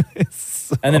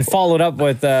 And then followed up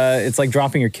with, it's like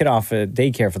dropping your kid off at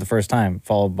daycare for the first time,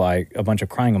 followed by a bunch of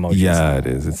crying emojis. Yeah, it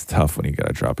is. It's tough when you got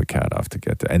to drop a cat off to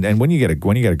get to. And when you get a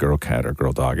girl cat or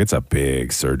girl dog, it's a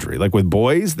big surgery. Like with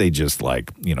boys, they just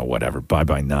like, whatever,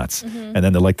 bye-bye nuts. And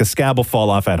then they're like, the scab will fall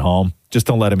off at home. Just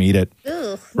don't let him eat it.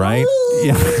 Ugh. Right?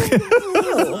 Yeah.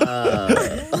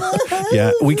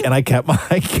 Yeah, and I kept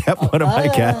one of my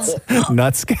cats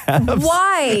nut scabs.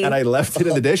 Why? And I left it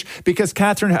in the dish because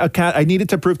I needed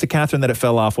to prove to Catherine that it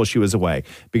fell off while she was away.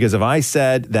 Because if I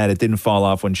said that it didn't fall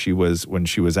off when she was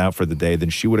out for the day, then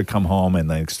she would have come home and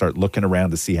like start looking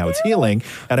around to see how it's healing.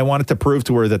 And I wanted to prove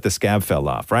to her that the scab fell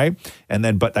off, right? And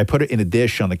then, but I put it in a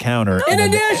dish on the counter. In a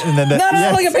dish?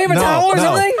 Not like a paper towel or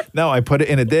something? No, I put it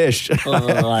in a dish.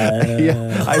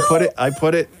 Yeah, I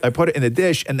put it in a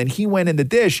dish, and then he went in the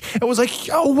dish and was like,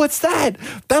 "Yo, what's that?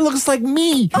 That looks like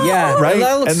me." Yeah, right.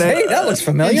 That looks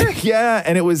familiar. Yeah,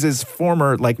 and it was his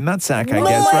former nutsack, I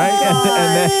guess,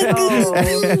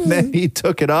 right? And then he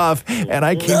took it off, and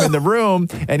I came in the room,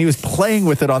 and he was playing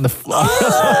with it on the floor.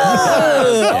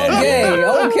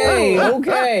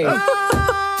 Okay.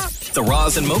 The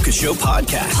Roz and Mocha Show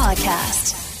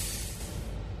podcast.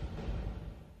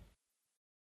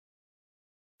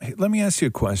 Hey, let me ask you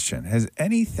a question. Has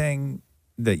anything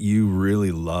that you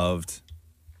really loved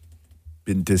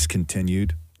been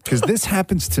discontinued? Because this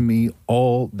happens to me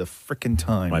all the freaking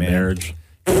time. My man. marriage.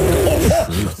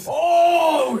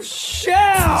 Oh, shit!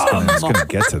 I'm just going to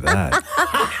get to that.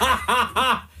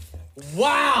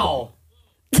 Wow.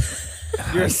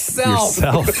 Yourself.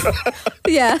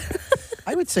 Yeah.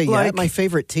 I would say, Like- my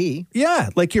favorite tea. Yeah,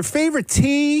 like your favorite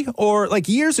tea, or like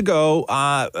years ago,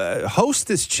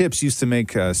 Hostess chips used to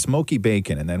make smoky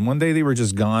bacon, and then one day they were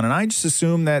just gone, and I just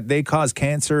assumed that they caused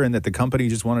cancer and that the company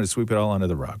just wanted to sweep it all under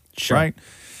the rug. Sure. Right?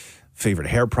 Favorite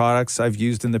hair products I've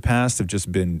used in the past have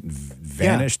just been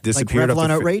vanished, disappeared Like Revlon off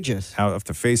the Outrageous. out of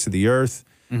the face of the earth.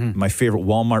 My favorite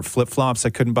Walmart flip-flops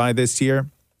I couldn't buy this year.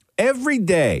 Every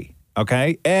day,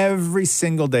 okay, every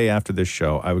single day after this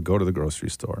show, I would go to the grocery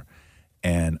store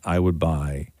and I would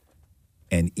buy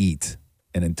and eat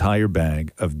an entire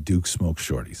bag of Duke Smoke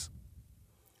Shorties.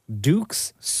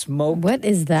 Duke's Smoke What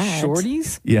is that?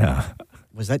 Shorties? Yeah.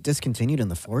 Was that discontinued in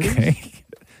the 40s? Okay.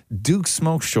 Duke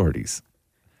Smoke Shorties.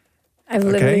 I've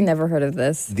literally Okay. never heard of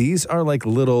this. These are like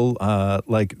little,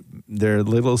 they're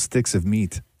little sticks of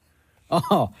meat.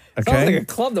 Oh, Okay. sounds like a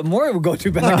club that Maury would go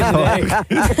to back in the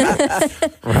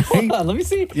day. Hold on, let me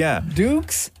see. Yeah.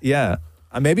 Duke's? Yeah.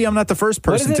 Maybe I'm not the first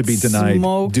What is person to it? be denied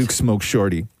Smoked? Duke Smoke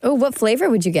Shorty. Oh, what flavor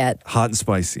would you get? Hot and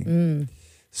spicy.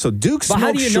 So Duke But Smoke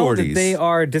how do you know Shorties. that they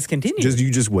are discontinued? You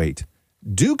just wait.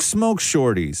 Duke Smoke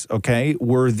Shorties, okay,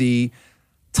 were the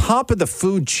top of the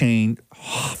food chain,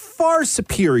 far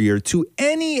superior to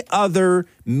any other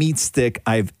meat stick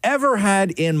I've ever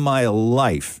had in my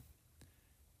life.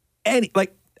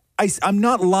 I'm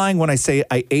not lying when I say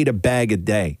I ate a bag a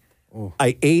day.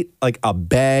 I ate like a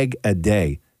bag a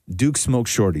day. Duke Smoke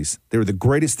Shorties. They were the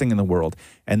greatest thing in the world.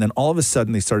 And then all of a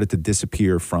sudden they started to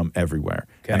disappear from everywhere.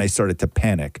 Okay. And I started to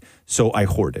panic. So I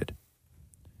hoarded.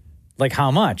 Like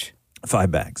how much? 5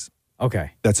 bags.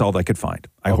 Okay. That's all I could find.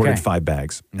 I Okay. hoarded 5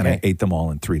 bags and I Okay. ate them all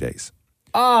in 3 days.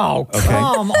 Oh, Okay.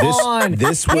 come on.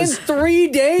 This was in 3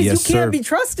 days? Yes, you can't sir. be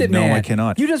trusted, No, man. I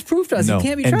cannot. You just proved to us No. you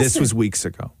can't be and trusted. this was weeks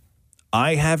ago.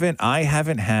 I haven't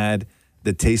had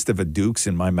the taste of a Duke's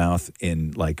in my mouth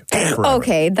in like forever.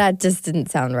 Okay, that just didn't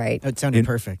sound right. That sounded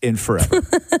perfect. In forever.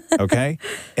 Okay.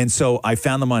 And so I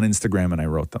found them on Instagram and I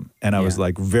wrote them. And I was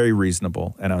like very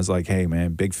reasonable. And I was like, hey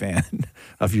man, big fan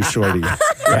of your shorty.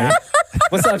 Right?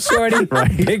 What's up, shorty?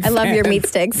 Right. I love your meat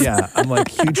sticks. Yeah. I'm like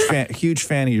huge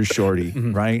fan of your shorty.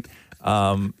 Right.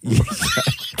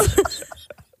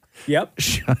 Yep.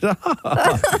 Shut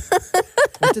up.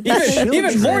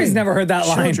 Even Maury's never heard that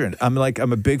line. Children. I'm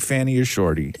a big fan of your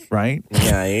shorty, right?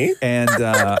 Yeah. And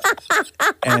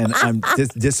I'm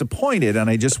disappointed,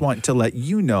 and I just want to let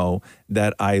you know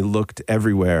that I looked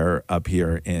everywhere up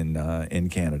here in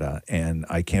Canada, and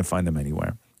I can't find them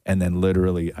anywhere. And then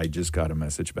literally, I just got a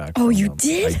message back. Oh, from you them.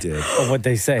 did? I did. Oh, what'd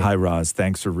they say? Hi, Roz.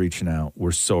 Thanks for reaching out.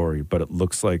 We're sorry, but it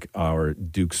looks like our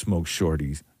Duke Smoke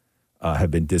Shorties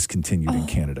have been discontinued in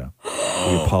Canada.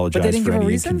 We apologize didn't for give a any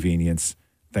reason? inconvenience.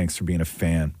 Thanks for being a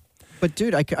fan. But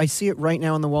dude, I see it right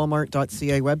now on the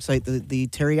Walmart.ca website, the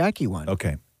teriyaki one.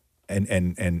 Okay.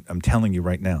 And I'm telling you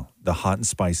right now, the hot and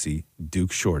spicy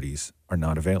Duke Shorties are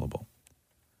not available.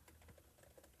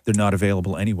 They're not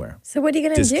available anywhere. So what are you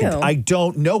going to do? I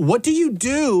don't know. What do you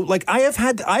do? Like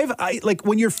like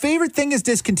when your favorite thing is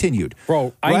discontinued.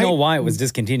 Bro, I right? know why it was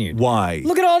discontinued. Why?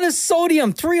 Look at all this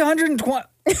sodium, 320.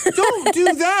 Don't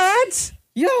do that.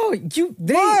 Yo,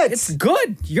 it's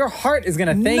good. Your heart is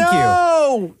going to thank you.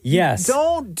 No. Yes.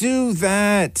 Don't do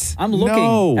that. I'm looking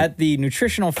No. at the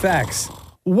nutritional facts.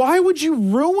 Why would you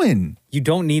ruin? You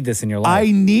don't need this in your life.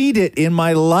 I need it in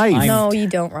my life. No, you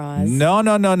don't, Roz. No.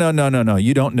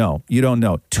 You don't know. You don't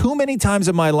know. Too many times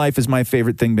in my life has my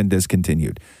favorite thing been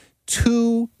discontinued.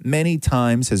 Too many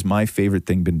times has my favorite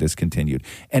thing been discontinued.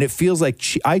 And it feels like,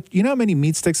 you know how many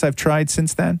meat sticks I've tried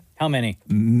since then? How many?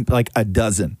 Like a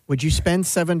dozen. Would you spend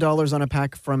 $7 on a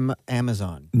pack from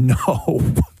Amazon? No.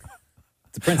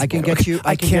 I can get you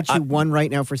one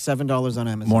right now for $7 on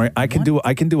Amazon. Maury, I can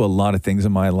do a lot of things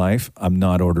in my life. I'm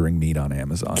not ordering meat on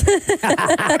Amazon.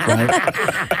 Right?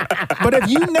 But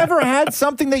have you never had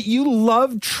something that you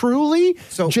love truly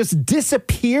just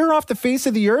disappear off the face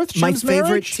of the earth? My Shim's favorite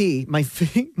marriage? tea, my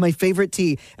favorite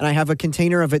tea, and I have a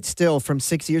container of it still from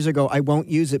 6 years ago. I won't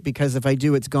use it because if I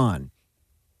do, it's gone.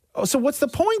 Oh, so what's the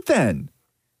point then?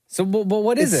 So,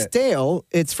 what is it's it? Stale.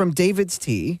 It's from David's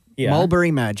Tea, Yeah.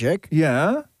 Mulberry Magic.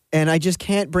 Yeah. And I just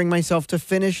can't bring myself to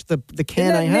finish the can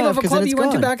Isn't that I the name have of a because club then it's you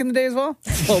went to gone. back in the day as well?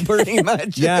 Mulberry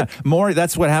Magic. Yeah, Maury.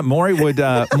 That's what happened. Maury would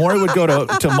go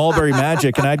to Mulberry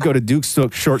Magic, and I'd go to Duke's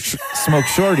Smoke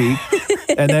Shorty,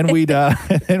 and then we'd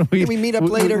meet up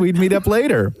later. We'd meet up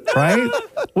later, right?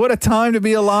 What a time to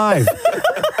be alive.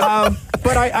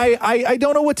 But I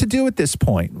don't know what to do at this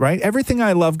point, right? Everything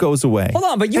I love goes away. Hold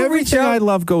on, but you reached everything out. I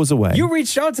love goes away. You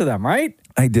reached out to them, right?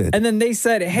 I did. And then they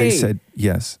said, hey. They said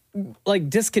yes. Like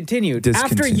discontinued.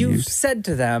 After you said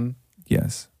to them,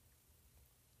 Yes.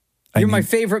 you're my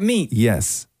favorite meat.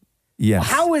 Yes. Yes.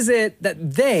 How is it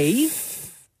that they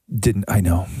I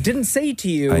know. didn't say to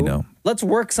you, I know. let's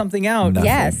work something out? Nothing.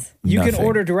 Yes. You Nothing. can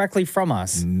order directly from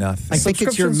us. Nothing. I think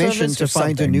it's your Subscription mission service to or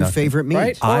find a something. new favorite meat.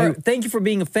 Right? Or thank you for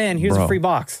being a fan. Here's Bro, a free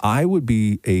box. I would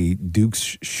be a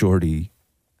Duke's Shorty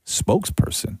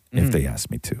spokesperson if they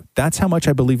asked me to. That's how much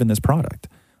I believe in this product.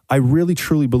 I really,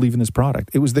 truly believe in this product.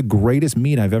 It was the greatest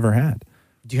meat I've ever had.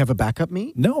 Do you have a backup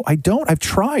meat? No, I don't. I've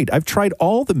tried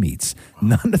all the meats.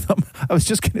 None of them. I was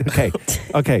just kidding.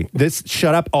 Okay.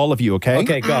 Shut up, all of you, okay?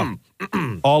 Okay, go.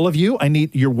 All of you, I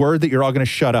need your word that you're all going to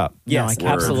shut up. Yes,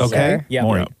 absolutely. Okay? Yeah.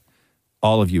 Maureen,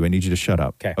 all of you, I need you to shut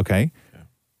up. Okay?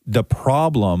 The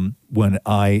problem when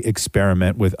I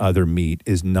experiment with other meat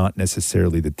is not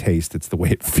necessarily the taste, it's the way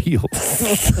it feels.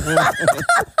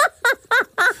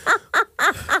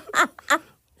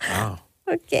 Wow.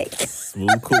 Okay.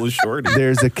 Smooth, cool as shorty.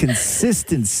 There's a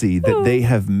consistency that they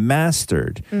have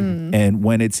mastered. And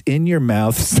when it's in your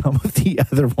mouth, some of the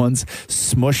other ones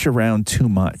smush around too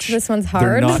much. This one's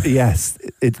They're hard? not, yes.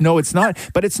 It's not,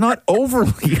 but it's not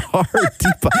overly hard.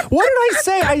 Deepa. What did I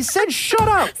say? I said shut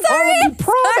up. Sorry, You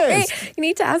promised. sorry. You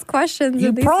need to ask questions You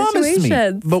in these promised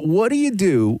situations. me. But what do you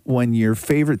do when your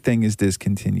favorite thing is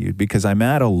discontinued? Because I'm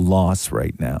at a loss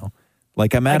right now.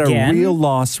 Like I'm at Again, a real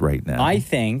loss right now. I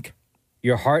think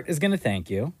your heart is going to thank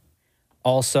you.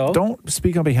 Also, don't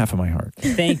speak on behalf of my heart.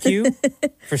 Thank you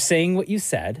for saying what you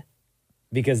said,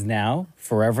 because now,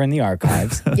 forever in the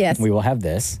archives, Yes. we will have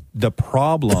this. The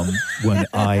problem when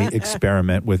I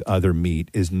experiment with other meat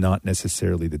is not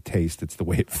necessarily the taste, it's the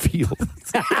way it feels.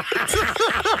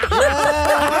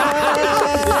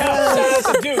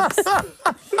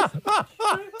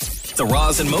 The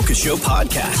Roz and Mocha Show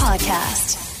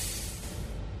podcast.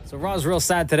 So Roz real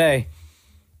sad today,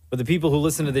 but the people who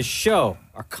listen to this show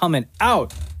are coming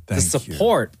out to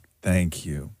support. Thank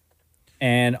you.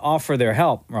 And offer their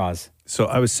help, Roz. So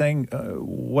I was saying,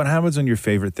 what happens when your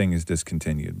favorite thing is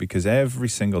discontinued? Because every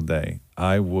single day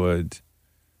I would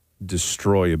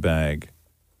destroy a bag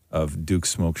of Duke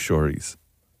Smoke Shorties,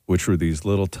 which were these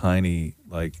little tiny,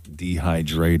 like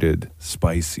dehydrated,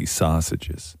 spicy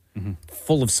sausages.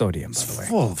 Full of sodium, by the way.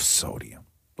 Full of sodium.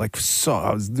 I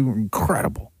was doing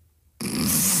incredible.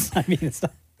 I mean, it's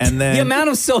not. And then the amount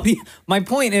of sodium. My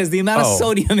point is the amount of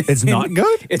sodium. It's not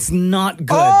good? It's not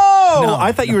good. Oh, No.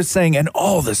 I thought you were saying, and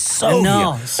all the sodium.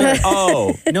 No, sir.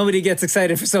 Oh. Nobody gets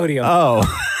excited for sodium. Oh,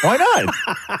 why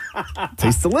not?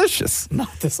 Tastes delicious.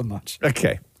 Not this much.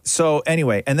 Okay. So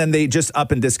anyway, and then they just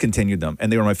up and discontinued them,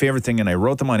 and they were my favorite thing. And I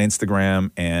wrote them on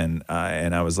Instagram, and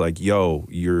I was like, "Yo,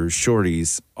 your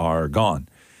shorties are gone."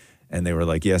 And they were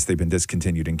like, yes, they've been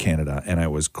discontinued in Canada. And I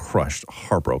was crushed,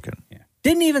 heartbroken.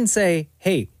 Didn't even say,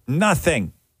 hey.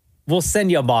 Nothing. We'll send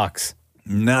you a box.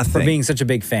 Nothing. For being such a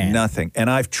big fan. Nothing. And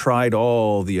I've tried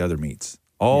all the other meats.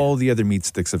 All the other meat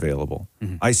sticks available.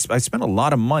 Mm-hmm. I spent a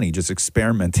lot of money just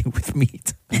experimenting with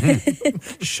meat.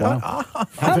 Shut up.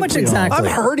 How much exactly? I'm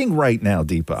hurting right now,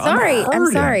 Deepa.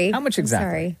 I'm sorry. How much exactly?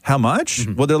 Sorry. How much?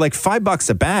 Well, they're like $5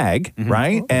 a bag,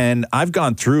 right? And I've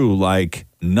gone through like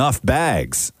enough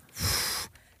bags.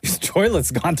 Your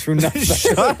toilet's gone through enough.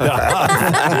 Shut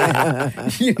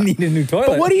up. You need a new toilet.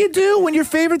 But what do you do when your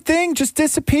favorite thing just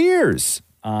disappears?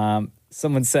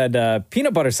 Someone said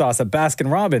peanut butter sauce at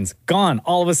Baskin Robbins. Gone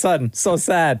all of a sudden. So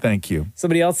sad. Thank you.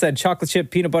 Somebody else said chocolate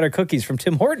chip peanut butter cookies from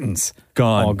Tim Hortons.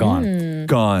 Gone. All gone.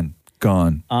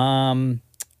 Gone.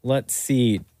 Let's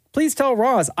see. Please tell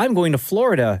Roz I'm going to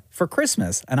Florida for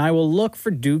Christmas, and I will look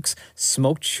for Duke's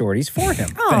smoked shorties for him.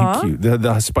 Thank you.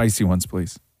 The spicy ones,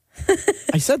 please.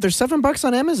 I said there's $7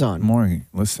 on Amazon. Maury,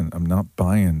 listen, I'm not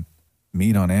buying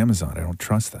meat on Amazon. I don't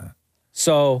trust that.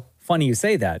 So funny you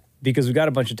say that, because we got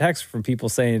a bunch of texts from people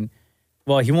saying,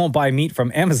 well, he won't buy meat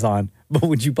from Amazon, but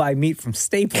would you buy meat from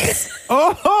Staples?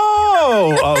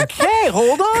 Okay.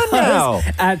 Hold on now.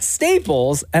 At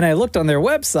Staples, and I looked on their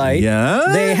website,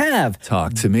 they have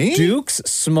Talk to me. Duke's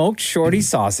smoked shorty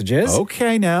sausages.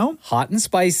 Okay, now. Hot and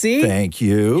spicy. Thank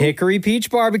you. Hickory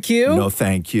peach barbecue. No,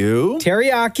 thank you.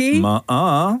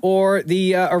 Teriyaki. Or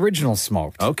the original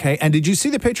smoked. Okay. And did you see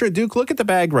the picture of Duke? Look at the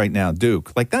bag right now,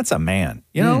 Duke. Like, that's a man.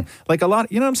 You know? Like a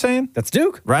lot, you know what I'm saying? That's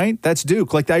Duke. Right? That's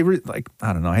Duke. Like, I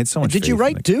don't know. I had so much Did you faith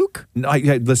in write Duke? No,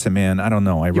 listen, man, I don't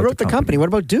know. I You wrote the company. What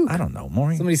about Duke? I don't know,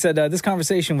 Maury. Somebody said this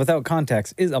conversation without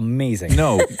context is amazing.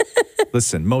 No.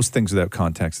 Listen, most things without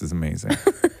context is amazing.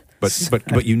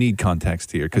 But you need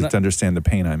context here to understand the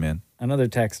pain I'm in. Another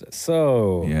text.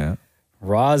 So, yeah.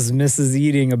 Roz misses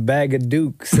eating a bag of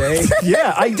Dukes, eh?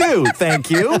 Yeah, I do. Thank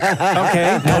you.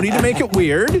 Okay. No need to make it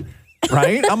weird.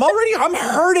 Right? I'm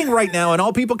hurting right now, and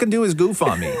all people can do is goof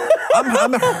on me.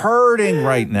 I'm hurting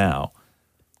right now.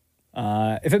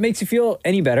 If it makes you feel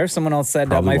any better, someone else said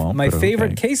my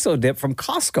favorite queso dip from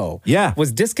Costco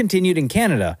was discontinued in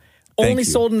Canada. Only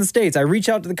sold in the States. I reached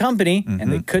out to the company,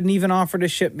 and they couldn't even offer to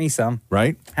ship me some.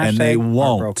 Right? And they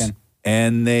won't.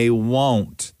 And they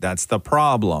won't. That's the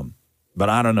problem. But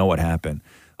I don't know what happened.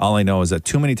 All I know is that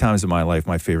too many times in my life,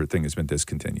 my favorite thing has been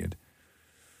discontinued.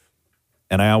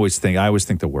 And I always think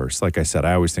the worst. Like I said,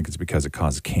 I always think it's because it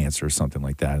causes cancer or something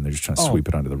like that, and they're just trying to sweep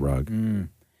it under the rug.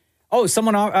 Oh,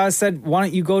 someone said, why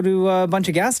don't you go to a bunch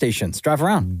of gas stations, drive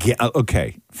around?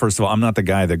 Okay, first of all, I'm not the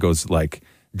guy that goes like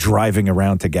driving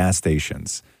around to gas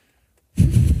stations.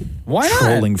 Why not?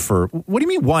 Trolling for, what do you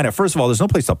mean why not? First of all, there's no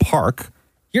place to park.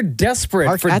 You're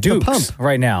desperate for Dukes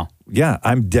right now. Yeah,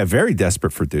 I'm very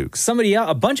desperate for Dukes.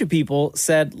 A bunch of people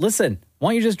said, listen,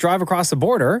 why don't you just drive across the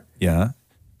border? Yeah.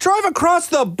 Drive across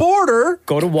the border?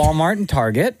 Go to Walmart and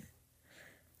Target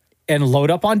and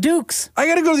load up on Dukes. I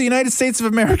got to go to the United States of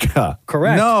America.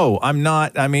 Correct. No, I'm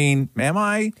not. I mean, am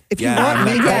I? If you want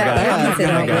me,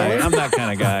 I'm that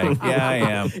kind of guy. Yeah, I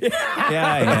am.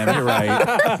 Yeah, I am. You're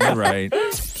right. You're right.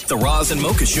 The Roz and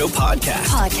Mocha Show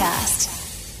podcast.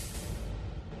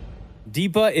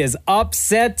 Deepa is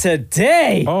upset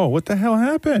today. Oh, what the hell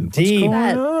happened? What's going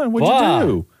on? What'd you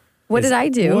do? What did I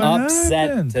do?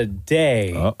 Upset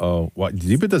today. Uh-oh. What?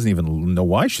 Deepa doesn't even know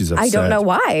why she's upset. I don't know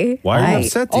why. Why are you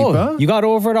upset, Deepa? Oh, you got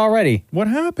over it already. What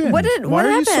happened? What are you so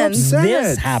happened? upset?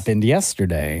 This happened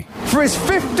yesterday. For his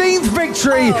 15th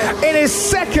victory in his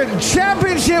second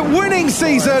championship winning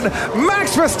season,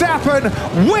 Max Verstappen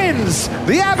wins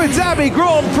the Abu Dhabi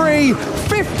Grand Prix.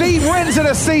 15 wins in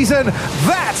a season.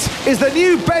 That is the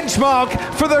new benchmark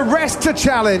for the rest to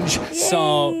challenge.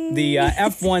 So the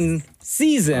F1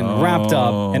 season wrapped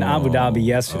up in Abu Dhabi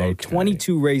yesterday.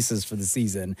 22 races for the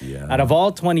season. Out of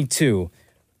all 22,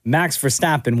 Max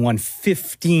Verstappen won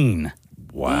 15.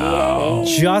 Wow.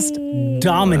 Just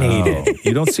dominated. Wow.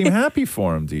 You don't seem happy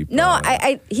for him, Deepa. No,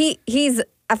 he's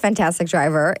a fantastic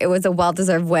driver. It was a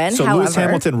well-deserved win. So Lewis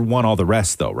Hamilton won all the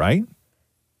rest, though, right?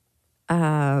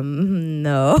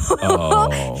 No.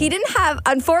 Oh.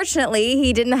 Unfortunately,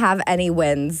 he didn't have any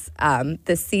wins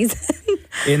this season.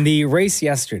 In the race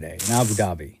yesterday in Abu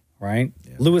Dhabi, right?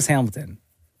 Yeah. Lewis Hamilton,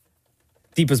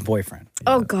 Deepa's boyfriend.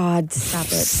 Oh, God, stop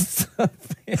it.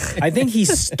 I think he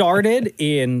started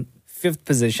in 5th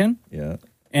position. Yeah.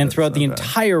 And throughout the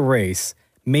entire race,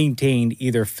 maintained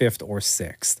either 5th or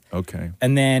 6th. Okay.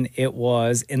 And then it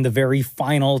was in the very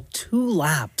final 2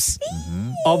 laps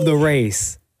of the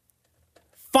race.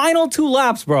 Final 2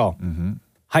 laps, bro.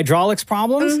 Hydraulics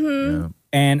problems.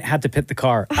 and had to pit the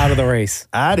car out of the race.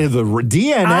 Out of the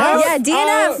DNF? Yeah,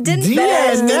 DNF didn't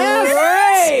finish.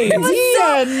 Right. It was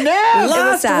DNF.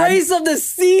 Last race of the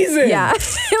season. Yeah,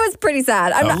 it was pretty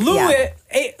sad. I'm not,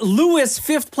 Lewis,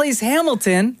 fifth place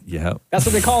Hamilton. Yeah. That's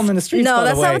what they call him in the streets. No, by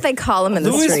that's the way. not what they call him in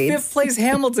the streets. Lewis, fifth place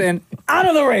Hamilton, out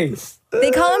of the race.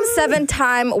 They call him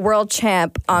 7-time world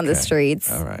champ on the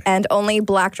streets. All right. And only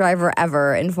black driver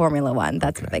ever in Formula One.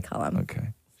 That's what they call him. Okay,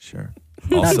 sure.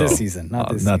 Not this season. Not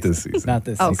this season. Not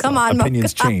this season. Oh, come on,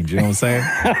 Opinions Mocha. change, you know what I'm saying?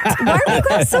 Why are you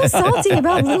guys so salty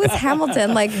about Lewis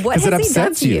Hamilton? Like, what has he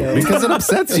done to you? Because it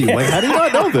upsets you. Like, how do you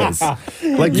not know this?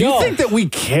 Like, you think that we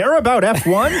care about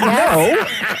F1? No.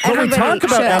 But we talk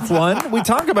about F1. We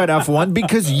talk about F1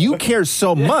 because you care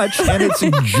so much and it's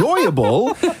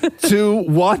enjoyable to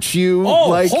watch you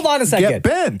hold on a second. get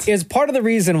bent. Is part of the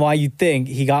reason why you think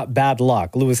he got bad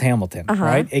luck, Lewis Hamilton,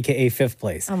 right? AKA fifth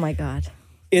place. Oh, my God.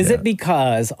 Is it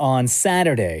because on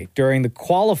Saturday during the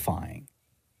qualifying,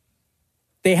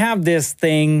 they have this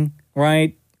thing,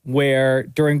 right, where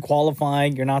during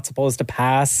qualifying, you're not supposed to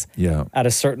pass at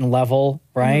a certain level,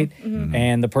 right? Mm-hmm.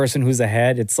 And the person who's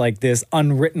ahead, it's like this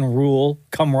unwritten rule,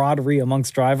 camaraderie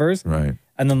amongst drivers. Right.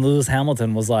 And then Lewis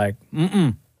Hamilton was like,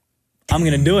 I'm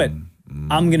going to do it.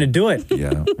 I'm going to do it.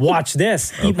 Yeah. Watch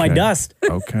this. Eat my dust.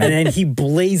 Okay. And then he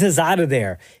blazes out of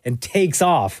there and takes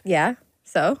off. Yeah,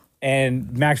 so?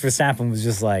 And Max Verstappen was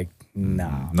just like,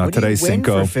 no. Not today,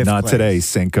 Cinco. Not today,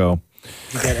 Cinco.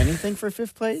 You get anything for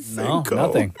fifth place? No,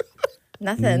 nothing.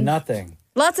 Nothing. Nothing.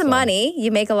 Lots of money. You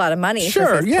make a lot of money. for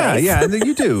Sure, fifth yeah, place. yeah, and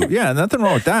you do. Yeah, nothing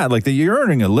wrong with that. Like, you're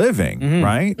earning a living,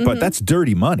 right? But Mhm. that's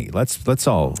dirty money. Let's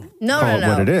all No, call no, it no.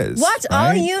 what it is. Watch all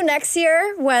right? you next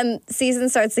year when season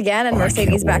starts again and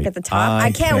Mercedes back at the top.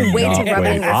 I can't wait to rub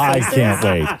it in your I faces. can't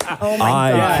wait. Oh my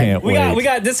I God. can't wait. We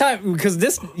got this time, because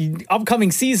this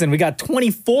upcoming season, we got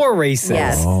 24 races.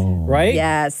 Yes. Right?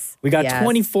 Yes. We got Yes.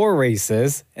 24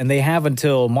 races, and they have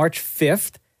until March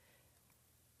 5th,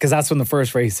 because that's when the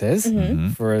first race is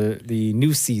for the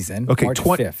new season. Okay, March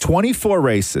 5th. 24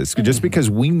 races, just because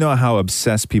we know how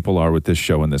obsessed people are with this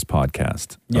show and this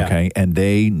podcast, Yeah. okay? And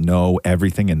they know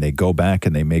everything and they go back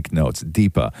and they make notes.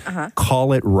 Deepa,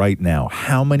 call it right now.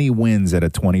 How many wins at a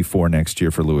 24 next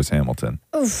year for Lewis Hamilton?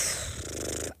 Oof.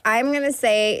 I'm going to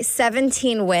say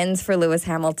 17 wins for Lewis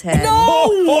Hamilton. No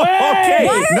way! Okay.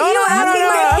 Why are you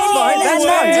asking my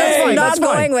opinion and not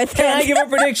going with it? Can I give a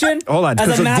prediction? Hold on.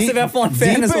 As a massive F1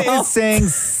 fan as Deepa well. is saying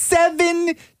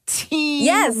 17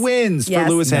 wins for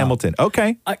Lewis Hamilton.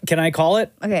 Okay. Can I call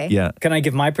it? Okay. Yeah. Can I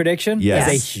give my prediction? Yes.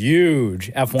 As a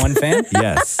huge F1 fan.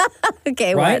 Yes.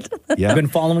 Okay, Right? what? Yeah. I've been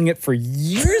following it for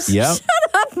years. Yeah. Shut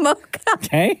up, Mocha.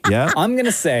 Okay. Yeah. I'm going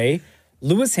to say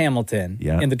Lewis Hamilton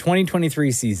in the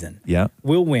 2023 season Yeah.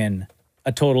 will win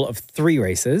a total of 3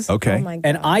 races. Okay. Oh my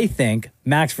And I think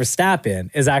Max Verstappen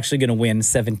is actually going to win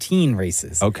 17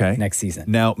 races next season.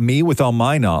 Now, me with all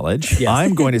my knowledge, Yes.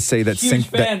 I'm going to say that Huge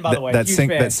fan, by the way, huge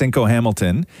fan. Cinco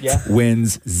Hamilton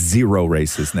wins 0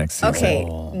 races next season. Okay,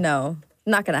 no,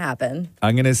 not going to happen.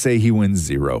 I'm going to say he wins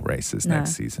 0 races No.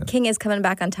 next season. King is coming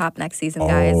back on top next season,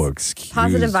 guys. Oh, excuse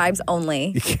Positive vibes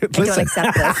only. I don't Listen.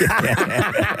 accept this.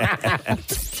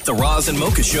 The Roz and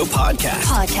Mocha Show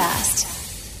podcast.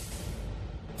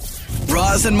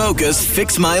 Roz and Mocha's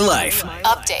Fix My Life.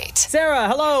 Update. Sarah,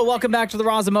 hello. Welcome back to the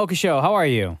Roz and Mocha Show. How are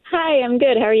you? Hi, I'm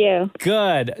good. How are you?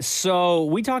 Good. So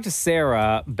we talked to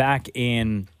Sarah back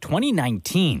in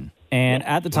 2019. And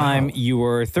at the time, you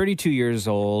were 32 years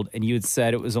old, and you had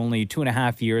said it was only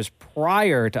 2.5 years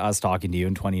prior to us talking to you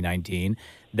in 2019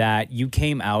 that you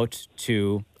came out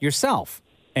to yourself.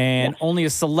 And only a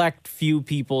select few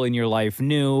people in your life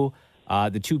knew.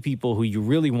 The 2 people who you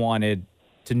really wanted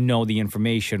to know the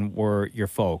information were your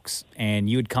folks. And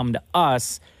you had come to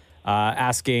us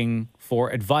asking for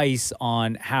advice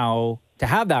on how to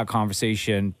have that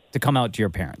conversation to come out to your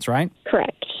parents, right?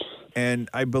 Correct. And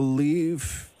I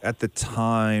believe at the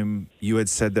time you had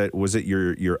said that, was it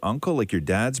your uncle, like your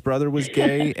dad's brother was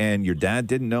gay and your dad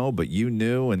didn't know, but you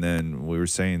knew. And then we were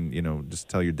saying, just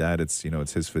tell your dad it's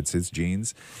his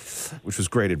genes, which was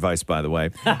great advice, by the way.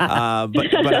 But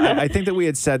I think that we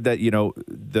had said that,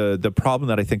 the problem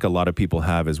that I think a lot of people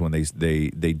have is when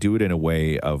they do it in a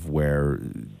way of where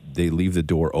they leave the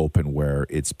door open where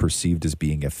it's perceived as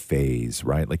being a phase,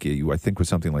 right? Like I think with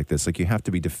something like this, like you have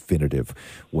to be definitive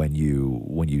when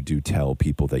you do tell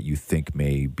people that you think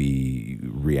may be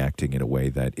reacting in a way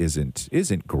that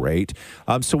isn't great.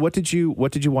 So what did you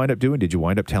wind up doing? Did you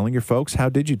wind up telling your folks? How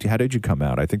did you come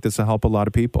out? I think this will help a lot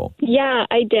of people. Yeah,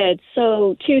 I did.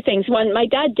 So 2 things. One, my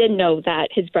dad did know that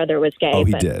his brother was gay. Oh,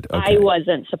 he but did. Okay. I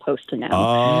wasn't supposed to know.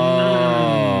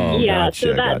 Oh, yeah. gotcha,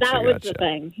 So that was gotcha. the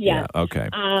thing. Yeah. Okay.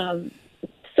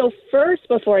 So first,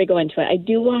 before I go into it, I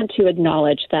do want to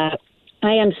acknowledge that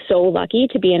I am so lucky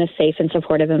to be in a safe and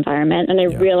supportive environment, and I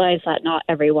realize that not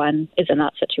everyone is in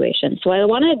that situation. So I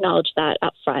want to acknowledge that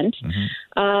up front.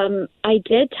 I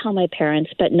did tell my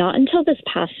parents, but not until this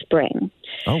past spring.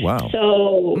 Oh, wow.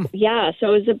 So,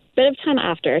 so it was a bit of time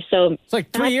after. So it's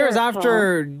like 3 years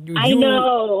after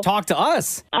you talked to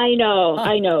us. I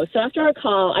know. So after our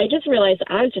call, I just realized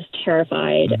I was just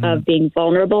terrified of being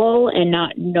vulnerable and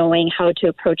not knowing how to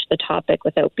approach the topic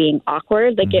without being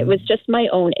awkward. Like it was just my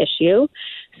own issue.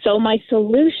 So my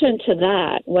solution to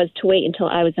that was to wait until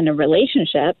I was in a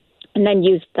relationship and then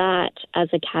use that as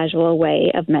a casual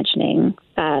way of mentioning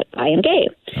that I am gay.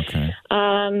 Okay.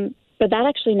 But that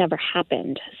actually never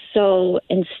happened. So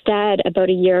instead, about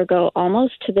a year ago,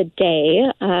 almost to the day,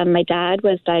 my dad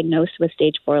was diagnosed with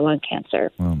stage 4 lung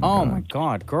cancer. Oh my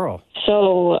God, girl.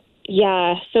 So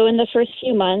in the first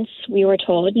few months, we were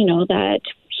told, that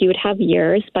he would have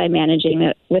years by managing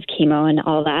it with chemo and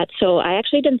all that. So I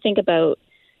actually didn't think about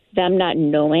them not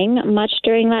knowing much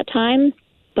during that time.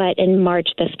 But in March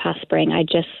this past spring,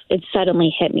 it suddenly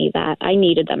hit me that I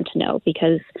needed them to know,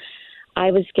 because I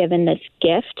was given this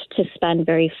gift to spend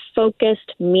very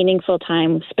focused, meaningful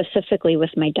time specifically with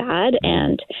my dad.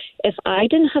 And if I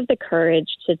didn't have the courage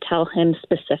to tell him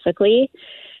specifically,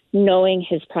 knowing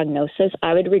his prognosis,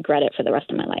 I would regret it for the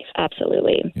rest of my life.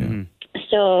 Absolutely.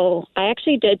 So I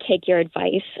actually did take your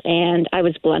advice, and I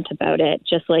was blunt about it,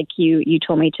 just like you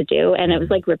told me to do. And it was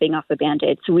like ripping off a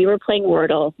Band-Aid. So we were playing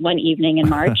Wordle one evening in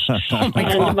March.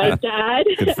 My dad,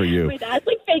 good for you. My dad's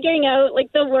like figuring out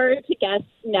like the word to guess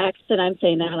next. And I'm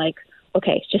saying that like,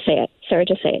 okay, just say it. Sarah,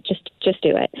 just say it. Just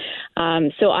do it.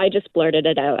 So I just blurted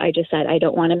it out. I just said, I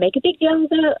don't want to make a big deal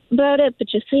about it, but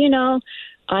just so you know,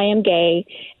 I am gay.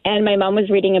 And my mom was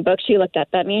reading a book. She looked up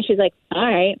at me and she's like, all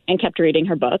right, and kept reading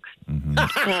her book.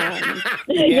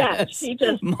 She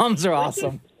just. Moms are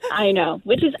awesome. I know,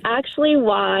 which is actually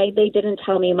why they didn't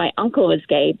tell me my uncle was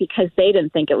gay, because they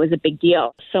didn't think it was a big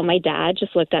deal. So my dad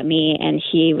just looked at me and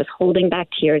he was holding back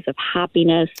tears of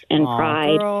happiness and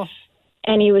pride. Girl.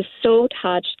 And he was so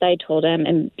touched that I told him,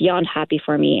 and beyond happy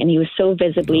for me. And he was so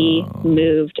visibly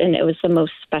moved, and it was the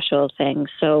most special thing.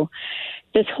 So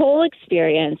this whole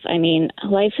experience, I mean,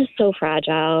 life is so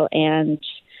fragile. And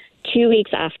 2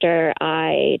 weeks after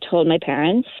I told my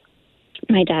parents,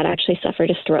 my dad actually suffered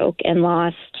a stroke and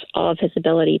lost all of his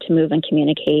ability to move and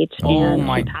communicate. Oh and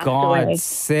my God, away.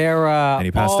 Sarah. And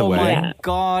he passed away. Oh my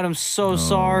God, I'm so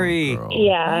sorry. Girl.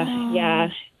 Yeah.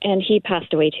 And he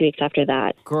passed away 2 weeks after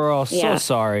that. Girl, so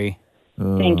sorry.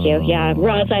 Thank you. Yeah,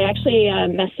 Roz, I actually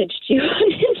messaged you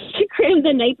on Instagram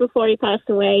the night before he passed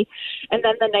away, and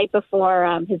then the night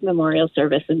before his memorial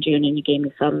service in June, and you gave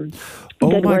me some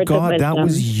good words of wisdom. That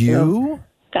was you? So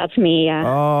that's me, yeah.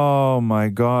 Oh, my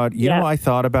God. You know, I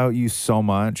thought about you so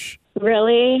much.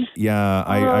 Really? Yeah,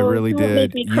 I really don't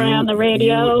did. Make me cry on the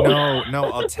radio.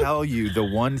 No, I'll tell you the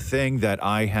one thing that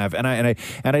I have, and I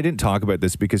didn't talk about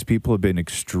this because people have been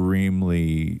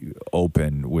extremely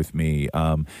open with me.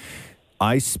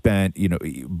 I spent,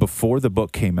 before the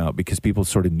book came out, because people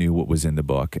sort of knew what was in the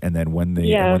book, and then when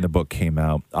the book came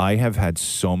out, I have had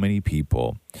so many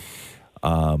people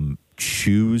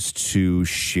choose to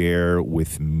share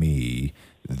with me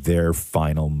their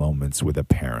final moments with a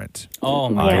parent. Oh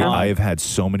my God. I have had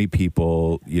so many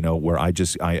people, where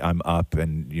I'm up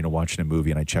and, watching a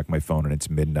movie and I check my phone and it's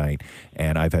midnight.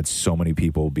 And I've had so many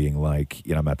people being like,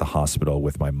 I'm at the hospital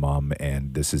with my mom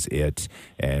and this is it.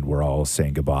 And we're all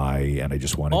saying goodbye. And I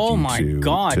just wanted Oh you my to,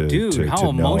 God, to, dude, to, how to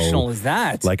emotional know. is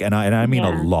that? Like, and I mean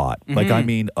a lot. Like, I Mhm.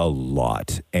 mean a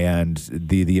lot. And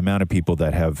the amount of people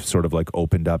that have sort of like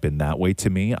opened up in that way to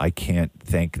me, I can't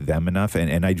thank them enough.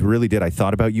 And I really did. I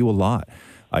thought about you a lot.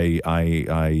 What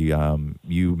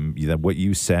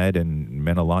you said and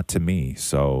meant a lot to me.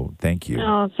 So thank you.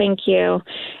 Oh, thank you.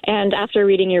 And after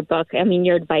reading your book, I mean,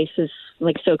 your advice is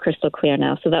like so crystal clear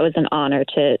now. So that was an honor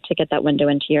to get that window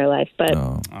into your life. But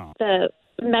the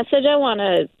message I want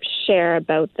to share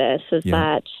about this is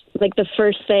that like the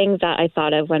first thing that I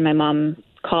thought of when my mom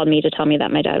called me to tell me that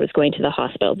my dad was going to the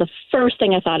hospital, the first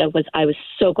thing I thought of was I was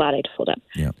so glad I told him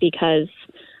because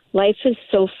life is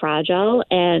so fragile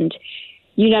and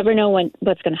you never know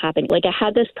what's going to happen. Like I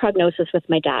had this prognosis with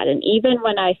my dad, and even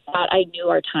when I thought I knew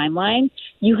our timeline,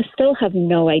 you still have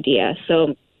no idea.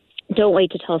 So don't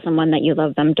wait to tell someone that you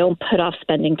love them. Don't put off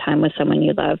spending time with someone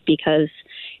you love, because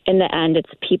in the end,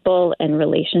 it's people and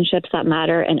relationships that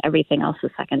matter, and everything else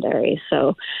is secondary.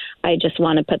 So I just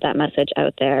want to put that message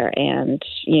out there, and,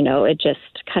 it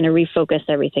just kind of refocused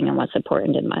everything on what's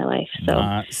important in my life.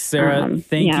 So, Sarah,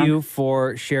 thank you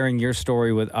for sharing your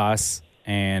story with us.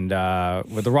 And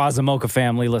with the Roz and Mocha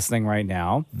family listening right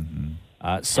now,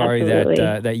 sorry Absolutely.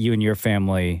 that you and your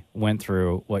family went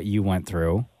through what you went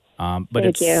through. But Thank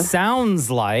it you. sounds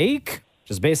like,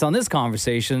 just based on this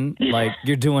conversation, like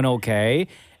you're doing okay.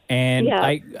 And Yeah.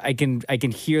 I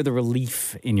can hear the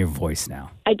relief in your voice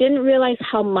now. I didn't realize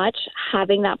how much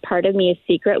having that part of me a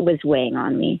secret was weighing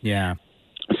on me. Yeah.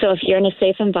 So if you're in a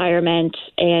safe environment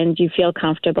and you feel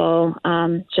comfortable,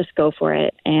 just go for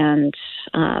it. And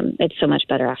it's so much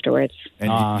better afterwards.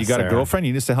 And you got a girlfriend?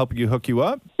 You used to help you hook you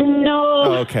up? No.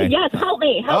 Oh, okay. Yes, help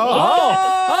me. Help me.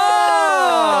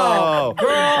 Oh,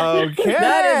 okay.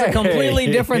 That is a completely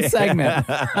different segment.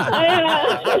 New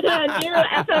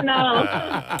FML.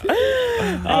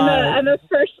 I'm a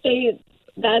first date,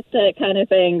 that kind of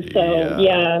thing. So,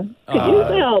 yeah. Could you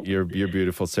help? You're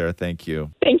beautiful, Sarah. Thank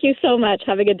you. Thank you so much.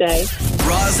 Have a good day.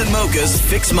 Roz and Mocha's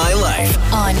Fix My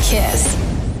Life. On Kiss.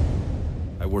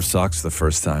 I wore socks the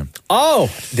first time. Oh,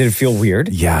 did it feel weird?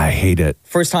 Yeah, I hate it.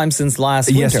 First time since last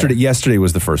winter. Yesterday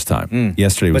was the first time.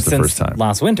 Yesterday was But the since first time.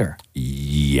 last winter.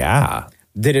 Yeah.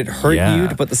 Did it hurt you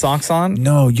to put the socks on?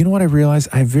 No, you know what I realized?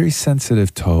 I have very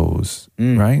sensitive toes,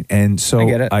 right? And so I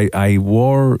get it. I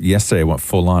wore, yesterday I went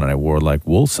full on and I wore like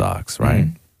wool socks, right?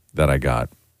 That I got.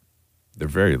 They're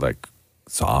very like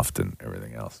soft and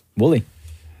everything else. Woolly.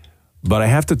 But I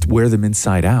have to wear them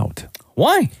inside out.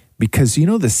 Why? Because you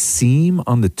know the seam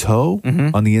on the toe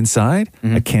on the inside?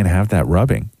 I can't have that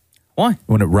rubbing. Why?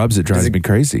 When it rubs, it drives me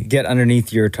crazy. Get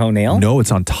underneath your toenail? No,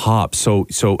 it's on top. So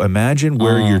imagine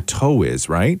where your toe is,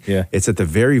 right? Yeah. It's at the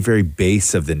very, very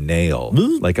base of the nail,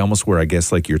 like almost where I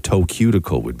guess like your toe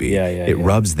cuticle would be. It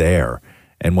rubs there.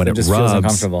 And when So it it just feels rubs,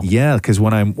 uncomfortable. yeah, because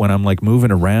when I'm like moving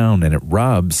around and it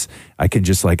rubs, I can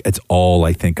just like it's all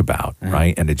I think about,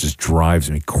 right? And it just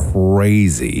drives me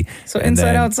crazy. So And inside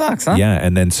then- out socks, huh? Yeah,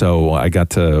 and then so I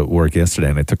got to work yesterday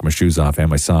and I took my shoes off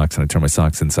and my socks and I turned my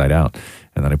socks inside out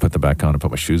and then I put them back on and put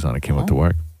my shoes on and came up to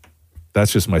work.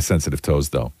 That's just my sensitive toes,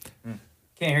 though.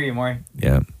 Can't hear you, Maury.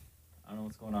 Yeah, I don't know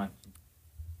what's going on.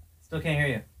 Still can't hear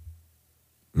you.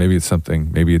 maybe it's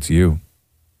something. Maybe it's you.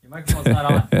 Your microphone's not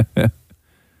on.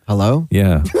 Hello?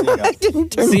 Yeah. I didn't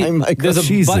turn See, my mic there's a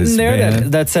Jesus, button there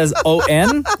man. that says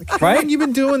ON, right? You've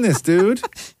been doing this, dude.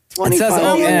 It says How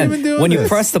long have you been ON. doing When you this?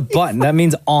 press the button, that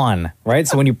means on, right?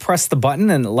 So when you press the button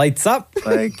and it lights up,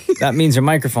 like that means your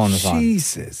microphone is on.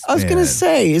 Jesus. I was going to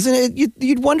say, isn't it?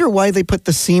 You'd wonder why they put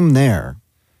the seam there.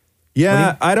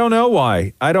 Yeah, I don't know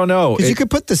why. I don't know. Because you could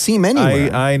put the seam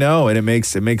anywhere. I know, and it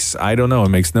makes I don't know, it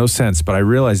makes no sense. But I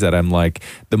realize that I'm like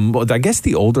I guess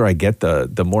the older I get,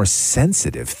 the more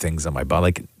sensitive things on my body.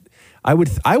 Like I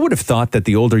would have thought that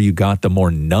the older you got, the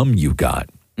more numb you got,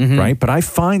 right? But I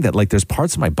find that like there's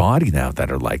parts of my body now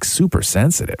that are like super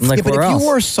sensitive. Yeah, but if you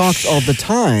wore socks all the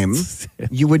time,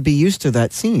 you would be used to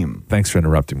that seam. Thanks for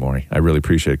interrupting, Maury. I really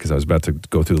appreciate it because I was about to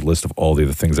go through the list of all the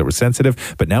other things that were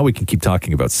sensitive, but now we can keep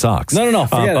talking about socks. No,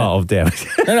 forget it. Oh, damn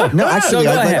it. No, actually,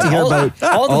 go I'd like ahead. to hear Hold on. about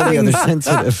all the other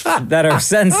sensitive. that are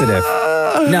sensitive.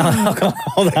 No,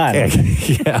 hold on.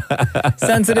 Yeah.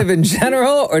 Sensitive in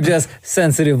general or just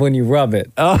sensitive when you rub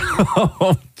it?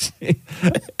 Oh, gee.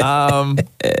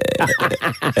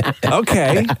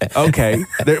 Okay.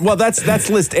 Well, that's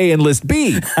list A and list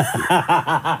B.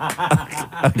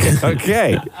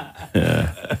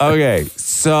 Okay.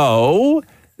 So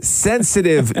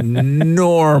sensitive,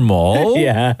 normal.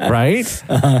 Yeah. Right.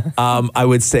 I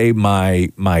would say my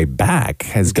back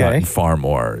has gotten far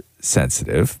more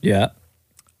sensitive. Yeah.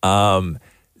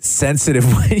 Sensitive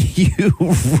when you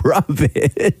rub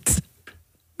it.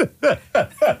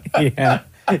 Yeah.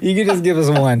 You can just give us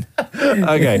one.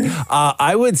 Okay.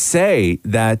 I would say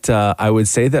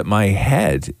that my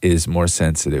head is more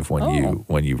sensitive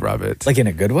when you rub it. Like in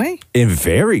a good way? In a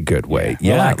very good way.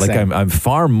 Yeah. Relaxing. Like I'm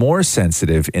far more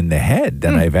sensitive in the head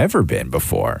than I've ever been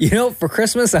before. You know, for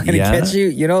Christmas, I'm going to catch you.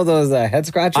 You know those head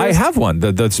scratchers? I have one.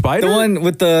 The spider? The one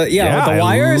with the, with the I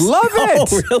wires? love it.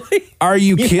 Oh, really? Are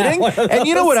you Yeah, kidding? one of And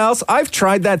you know those. what else? I've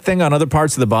tried that thing on other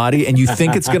parts of the body and you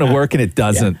think it's going to work and it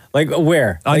doesn't. Like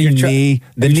where? On Like your you knee.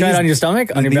 Have you tried it on your stomach?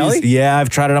 On your belly? Yeah, I've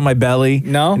tried it on my belly.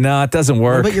 No? No, it doesn't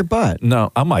work. What about your butt?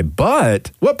 No, on my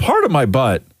butt? What part of my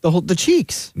butt? The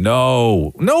cheeks.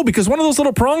 No, because one of those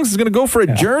little prongs is going to go for a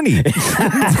journey.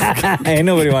 Ain't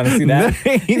nobody want to see that.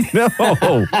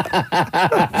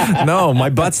 No, my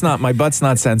butt's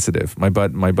not sensitive. My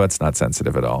butt's not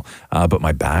sensitive at all. But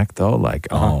my back though, like,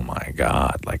 oh my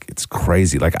God, like it's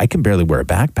crazy. Like I can barely wear a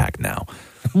backpack now.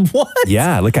 What?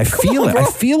 Yeah, like I feel it. I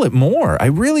feel it more. I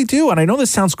really do. And I know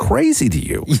this sounds crazy to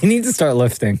you. You need to start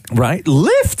lifting. Right?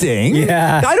 Lifting?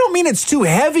 Yeah. I don't mean it's too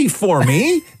heavy for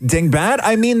me, dingbat.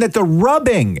 I mean that the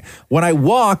rubbing, when I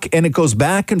walk and it goes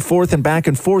back and forth and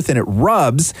it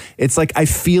rubs, it's like I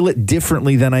feel it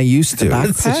differently than I used to.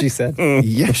 That's what she said.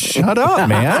 Yeah, shut up,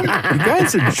 man. You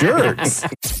guys are jerks.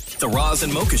 The Roz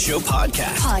and Mocha Show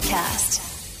podcast.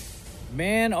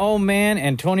 Man, oh man,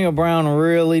 Antonio Brown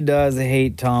really does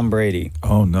hate Tom Brady.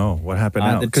 Oh no, what happened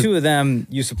now? The two of them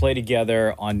used to play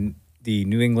together on the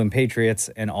New England Patriots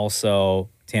and also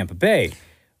Tampa Bay.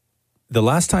 The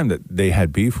last time that they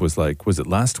had beef was it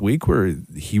last week where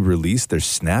he released their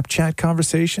Snapchat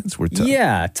conversations?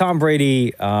 Yeah, Tom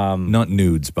Brady. Not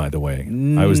nudes, by the way.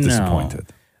 I was disappointed.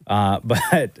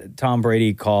 But Tom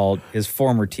Brady called his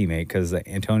former teammate, because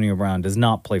Antonio Brown does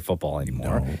not play football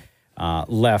anymore,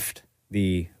 left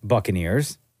the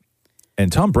Buccaneers.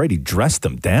 And Tom Brady dressed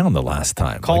him down the last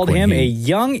time. Called him a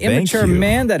young, immature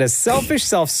man that is selfish,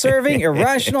 self-serving,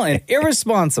 irrational, and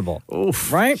irresponsible.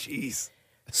 Oof, right? Jeez.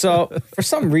 So, for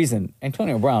some reason,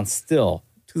 Antonio Brown still,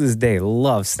 to this day,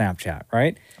 loves Snapchat,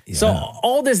 right? Yeah. So,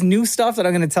 all this new stuff that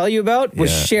I'm going to tell you about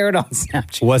was shared on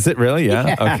Snapchat. Was it really?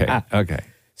 Yeah. Okay.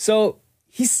 So,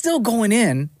 he's still going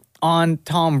in on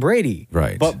Tom Brady.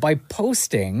 Right. But by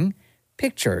posting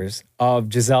pictures of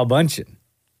Gisele Bündchen.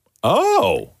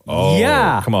 Oh.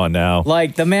 Yeah. Come on now.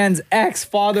 Like the man's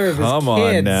ex-father of his kids. Come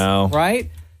on now. Right?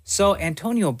 So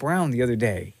Antonio Brown the other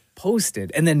day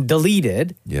posted and then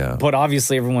deleted. Yeah. But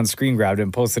obviously everyone screen grabbed it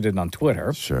and posted it on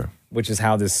Twitter. Sure. Which is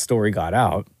how this story got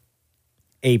out.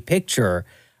 A picture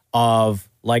of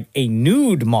like a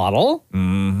nude model,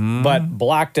 but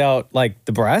blacked out like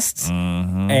the breasts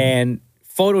and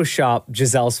Photoshop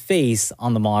Gisele's face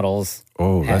on the model's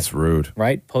head, that's rude.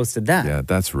 Right? Posted that. Yeah,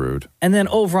 that's rude. And then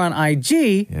over on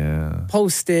IG,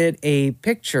 posted a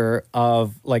picture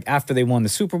of like after they won the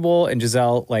Super Bowl and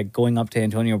Gisele like going up to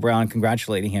Antonio Brown,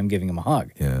 congratulating him, giving him a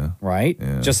hug. Yeah. Right?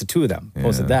 Just the two of them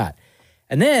posted that.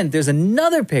 And then there's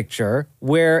another picture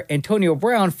where Antonio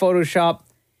Brown photoshopped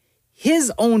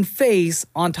his own face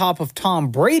on top of Tom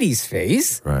Brady's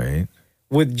face. Right.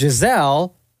 With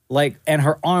Gisele like, and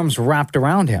her arms wrapped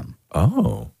around him.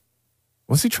 Oh.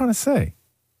 What's he trying to say?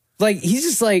 Like, he's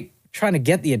just like trying to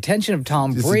get the attention of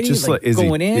Tom Brady, just like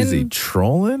going in. Is he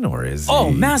trolling or is he? Oh,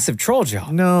 massive troll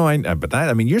job. No, I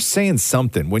mean, you're saying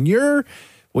something. When you're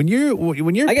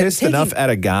pissed enough at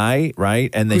a guy, right?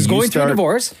 And then who's going through a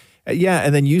divorce. Yeah,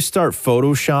 and then you start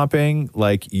photoshopping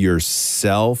like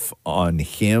yourself on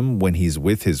him when he's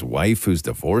with his wife who's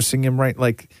divorcing him, right?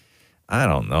 Like, I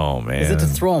don't know, man. Is it to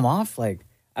throw him off? Like,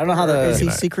 I don't know how Is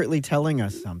he secretly telling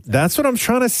us something? That's what I'm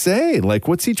trying to say. Like,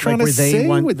 what's he trying to say?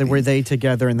 Were they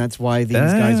together, and that's why these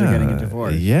guys are getting a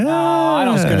divorce? Yeah, I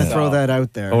don't just think going to so. throw that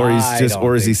out there. Or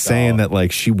is he saying that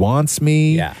like she wants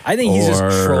me? Yeah, I think he's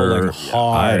just trolling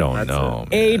hard. I don't know.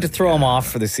 A, to throw him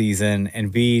off for the season, and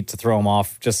B, to throw him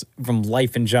off just from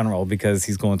life in general because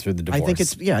he's going through the divorce.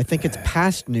 I think it's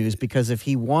past news, because if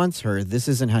he wants her, this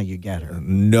isn't how you get her.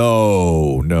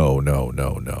 No,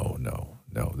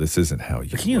 this isn't how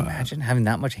you. Can you imagine having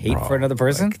that much hate for another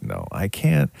person? Like, no, I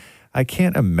can't. I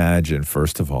can't imagine,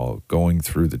 first of all, going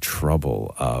through the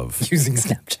trouble of using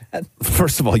Snapchat.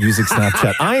 First of all, using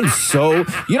Snapchat. I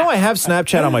have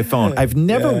Snapchat on my phone. I've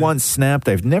never once snapped.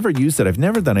 I've never used it. I've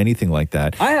never done anything like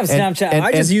that. I have Snapchat.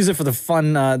 I just use it for the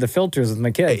fun, the filters with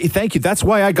my kids. Thank you. That's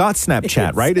why I got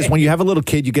Snapchat, right? Is when you have a little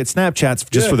kid, you get Snapchats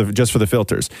just for the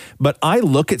filters. But I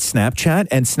look at Snapchat,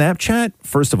 and Snapchat,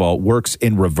 first of all, works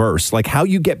in reverse. Like how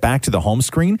you get back to the home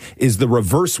screen is the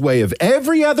reverse way of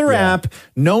every other app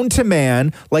known to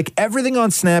man. Like everything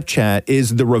on Snapchat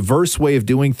is the reverse way of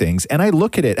doing things. And I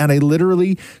look at it and I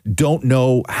literally don't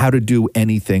know how to do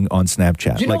anything on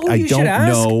Snapchat. Do you know like who I you don't should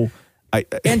ask? know.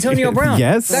 Antonio Brown.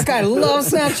 Yes. That guy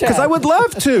loves Snapchat. Because I would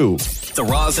love to. The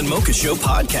Roz and Mocha Show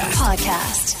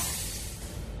podcast.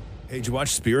 Hey, did you watch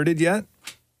Spirited yet?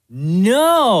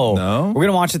 No. No? We're going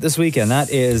to watch it this weekend. That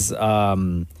is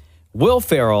Will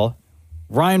Ferrell,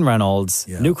 Ryan Reynolds,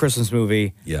 new Christmas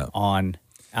movie on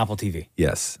Apple TV.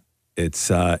 Yes.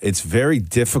 It's very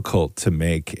difficult to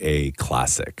make a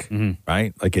classic,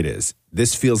 right? Like it is.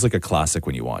 This feels like a classic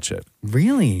when you watch it.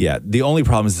 Really? Yeah. The only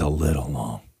problem is it's a little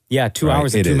long. Yeah, 2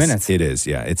 hours and 2 minutes. It is,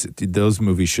 yeah. Those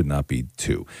movies should not be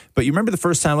 2. But you remember the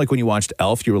first time, like when you watched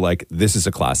Elf, you were like, "This is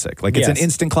a classic." Like it's an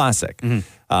instant classic.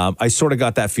 I sort of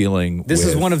got that feeling. This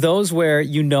is one of those where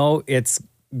you know it's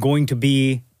going to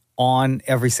be on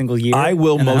every single year? I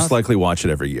will in the most house? likely watch it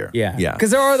every year. Yeah. Yeah.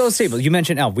 Because there are those staples. You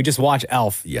mentioned Elf. We just watched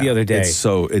Elf the other day. It's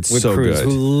so with so Cruz, good.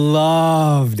 who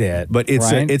loved it. But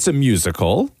it's right? it's a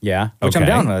musical. Yeah, which I'm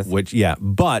down with.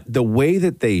 But the way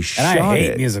that they shot I hate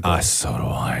it, musicals. so do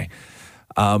I.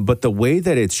 But the way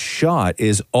that it's shot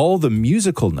is all the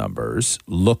musical numbers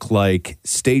look like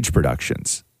stage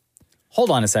productions. Hold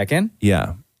on a second.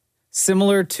 Yeah.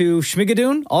 Similar to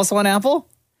Schmigadoon, also on Apple?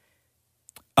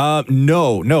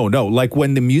 No. Like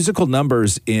when the musical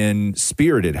numbers in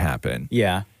Spirited happen.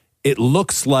 Yeah. It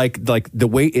looks like the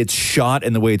way it's shot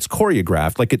and the way it's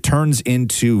choreographed, like it turns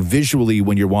into visually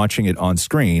when you're watching it on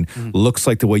screen, looks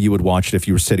like the way you would watch it if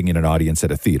you were sitting in an audience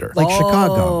at a theater. Like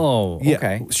Chicago. Oh, Yeah,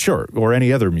 okay. sure. Or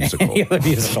any other musical. Any other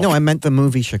musical. No, I meant the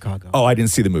movie Chicago. Oh, I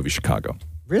didn't see the movie Chicago.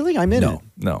 Really? I'm in it.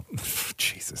 No.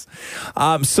 Jesus.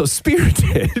 So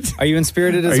Spirited. Are you in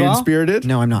Spirited as Are you well? in Spirited?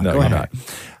 No, I'm not. No, Go you're ahead.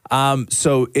 not.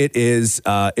 So it is,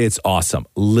 it's awesome.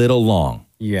 Little long.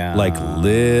 Yeah. Like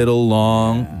little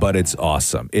long, but it's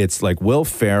awesome. It's like Will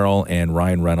Ferrell and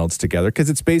Ryan Reynolds together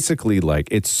because it's basically like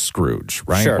it's Scrooge,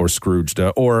 right? Sure. Or Scrooged,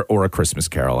 or A Christmas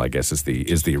Carol, I guess is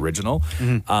the original.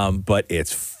 But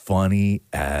it's funny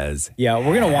as Yeah,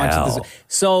 we're going to watch hell. it.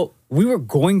 So we were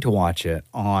going to watch it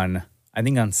on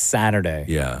Saturday.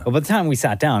 Yeah. But by the time we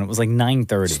sat down, it was like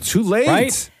 9:30. It's too late.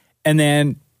 Right? And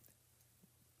then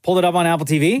pulled it up on Apple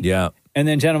TV. Yeah. And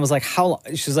then Jenna was like, how long?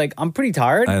 She's like, I'm pretty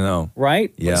tired. I know.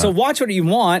 Right? Yeah. So watch what you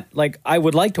want. Like, I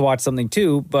would like to watch something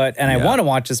too, I want to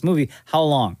watch this movie. How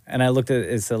long? And I looked at it,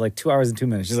 it said like 2 hours and 2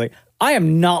 minutes. She's like, I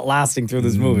am not lasting through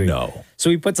this movie. No. So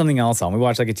we put something else on. We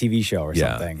watched like a TV show or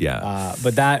Yeah, something. yeah.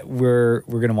 But that we're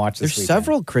going to watch this There's weekend.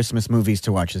 several Christmas movies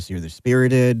to watch this year. There's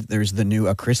Spirited. There's the new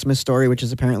A Christmas Story, which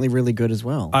is apparently really good as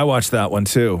well. I watched that one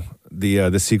too.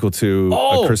 The sequel to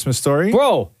A Christmas Story.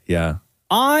 Bro, Yeah.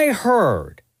 I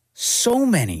heard so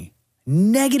many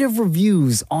negative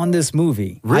reviews on this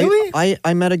movie. Really?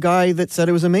 I met a guy that said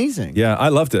it was amazing. Yeah, I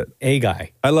loved it. A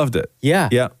guy. I loved it. Yeah.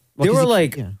 Yeah. There were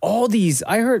like all these,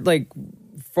 I heard like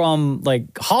from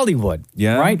like Hollywood,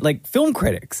 Yeah? right? Like film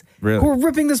critics Really? who were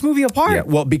ripping this movie apart. Yeah,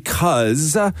 well,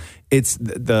 because it's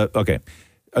okay.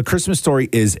 A Christmas Story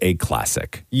is a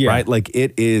classic, right? Like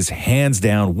it is hands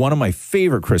down one of my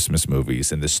favorite Christmas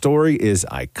movies, and the story is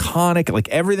iconic. Like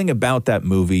everything about that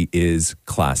movie is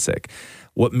classic.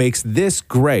 What makes this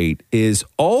great is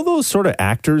all those sort of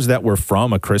actors that were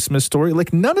from A Christmas Story,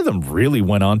 like none of them really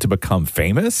went on to become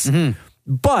famous.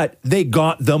 But they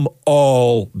got them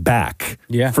all back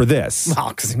for this. Well,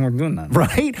 because they weren't doing that.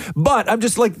 Right? But I'm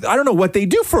just like, I don't know what they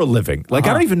do for a living. Like,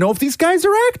 I don't even know if these guys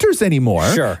are actors anymore.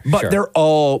 Sure, But sure. they're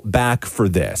all back for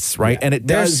this, right? And it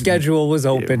Their does. schedule was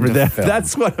open to film.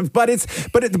 That's what, but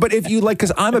if you like,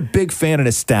 because I'm a big fan of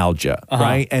nostalgia,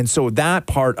 right? And so that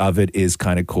part of it is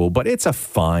kind of cool, but it's a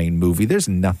fine movie. There's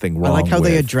nothing wrong I like how with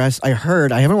they address. I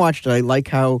haven't watched it. I like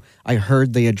how I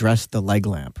heard they addressed the leg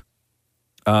lamp.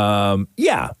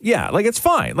 Yeah, like it's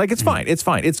fine. Like it's fine. It's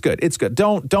fine. It's good. It's good.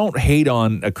 Don't hate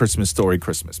on A Christmas Story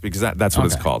Christmas because that's what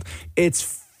it's called. It's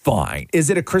fine. Is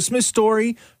it A Christmas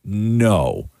Story?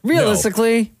 No.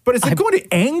 Realistically. No. But is it going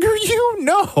to anger you?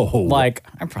 No. Like,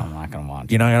 I'm probably not going to watch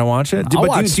it. You're not going to watch it? I'll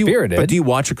watch Spirited. But do you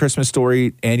watch A Christmas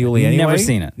Story annually anyway? Never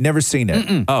seen it. Never seen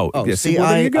it. Oh, yeah. See, Well,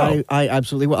 there you go. I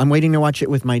absolutely will. I'm waiting to watch it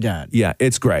with my dad. Yeah,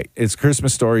 it's great. It's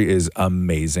Christmas Story is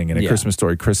amazing, and A Yeah. Christmas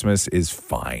Story Christmas is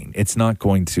fine. It's not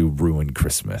going to ruin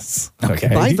Christmas. Okay.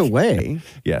 By the way,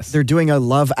 yes, they're doing a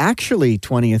Love Actually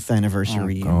 20th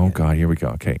anniversary. Oh God, here we go.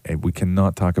 Okay, we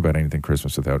cannot talk about anything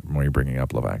Christmas without Maury bringing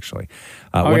up Love Actually.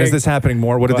 When Okay. is this happening?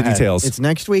 More? What are the details? It's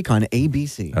next week on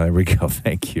ABC. There we go.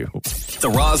 Thank you. The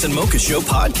Roz and Mocha Show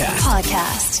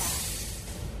podcast.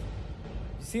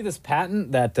 You see this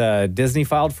patent that Disney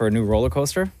filed for a new roller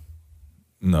coaster?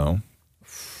 No.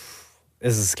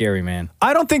 This is scary, man.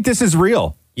 I don't think this is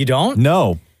real. You don't?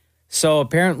 No. So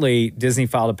apparently Disney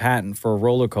filed a patent for a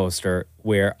roller coaster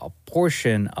where a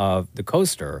portion of the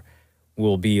coaster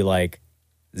will be like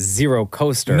zero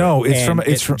coaster. No, it's and from-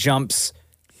 it's it from- jumps.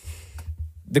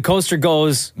 The coaster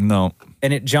goes No.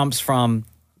 and it jumps from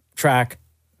track,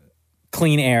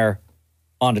 clean air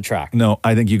onto track. No,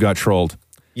 I think you got trolled.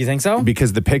 You think so?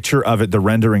 Because the picture of it, the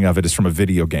rendering of it is from a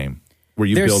video game where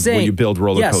you build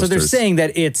roller coasters. So they're saying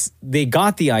that they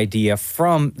got the idea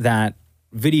from that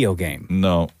video game.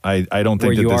 No, I don't think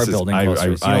Where that you this are is, building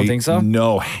coasters. You don't think so?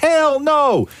 No, hell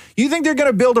no. You think they're going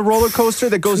to build a roller coaster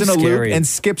that goes in a loop scary. and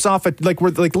skips off like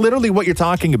literally what you're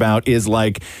talking about is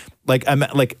like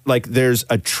there's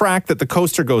a track that the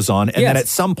coaster goes on, and then Yes. at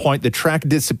some point the track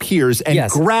disappears, and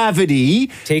Yes. gravity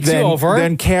Takes you then, over.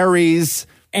 then carries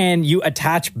and you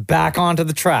attach back onto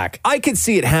the track. I could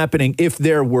see it happening if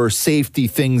there were safety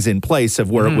things in place of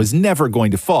where it was never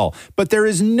going to fall. But there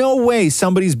is no way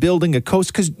somebody's building a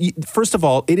coaster because, first of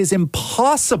all, it is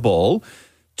impossible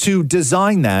to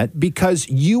design that because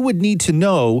you would need to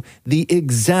know the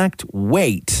exact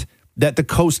weight that the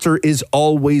coaster is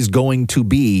always going to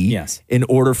be in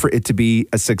order for it to be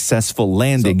a successful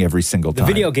landing every single time.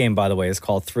 The video game, by the way, is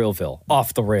called Thrillville,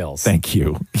 Off the Rails. Thank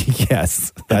you.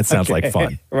 Yes, that sounds like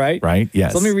fun. Right? Right?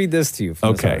 Yes. So let me read this to you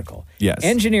from this article. Yes.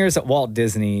 Engineers at Walt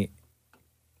Disney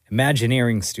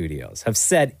Imagineering Studios have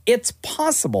said it's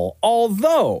possible,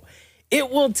 although it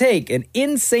will take an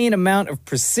insane amount of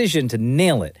precision to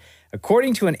nail it.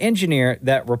 According to an engineer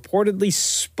that reportedly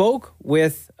spoke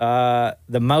with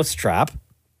the Mousetrap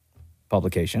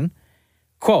publication,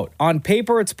 quote, on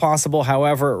paper it's possible,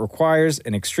 however, it requires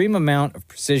an extreme amount of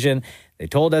precision. They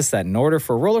told us that in order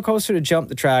for a roller coaster to jump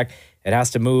the track, it has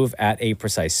to move at a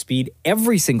precise speed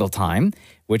every single time,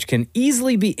 which can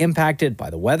easily be impacted by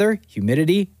the weather,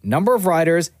 humidity, number of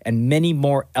riders, and many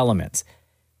more elements.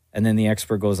 And then the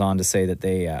expert goes on to say that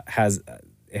they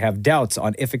have doubts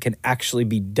on if it can actually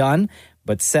be done,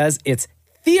 but says it's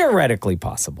theoretically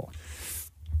possible.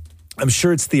 I'm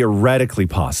sure it's theoretically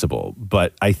possible,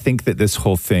 but I think that this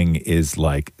whole thing is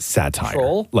like satire.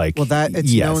 Troll? Like, Well,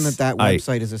 it's yes, known that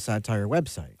website is a satire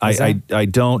website. I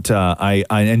don't,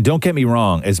 and don't get me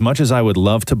wrong, as much as I would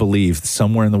love to believe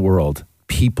somewhere in the world,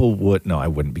 people would, no, I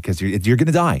wouldn't, because you're going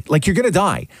to die. Like, you're going to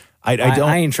die.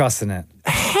 I ain't trusting it.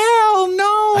 Hell no.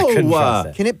 I couldn't trust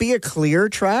it. Can it be a clear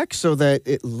track so that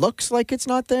it looks like it's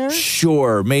not there?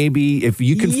 Sure, maybe if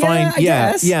you can find, I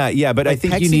guess. but I Like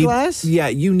think you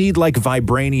plexiglass? you need like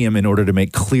vibranium in order to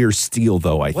make clear steel,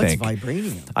 though. I What's think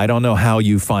vibranium? I don't know how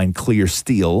you find clear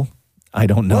steel. I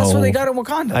don't know. Well, that's what they got in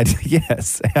Wakanda.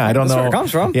 Yes, I don't That's know where it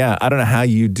comes from. Yeah, I don't know how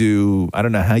you do. I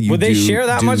don't know how you Would they do- share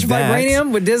that do much that.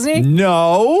 vibranium with Disney?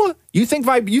 No, you think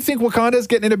Wakanda's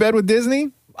getting into bed with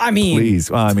Disney? I mean,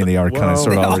 please. Well, I mean, they are kind of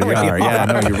sort of already are. Yeah,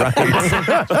 no, you're right.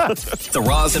 The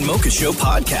Roz and Mocha Show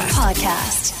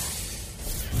podcast.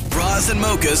 Roz and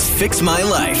Mocha's Fix My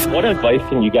Life. What advice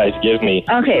can you guys give me?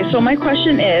 Okay, so my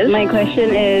question is...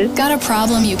 Got a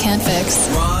problem you can't fix?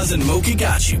 Roz and Mocha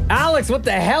got you. Alex, what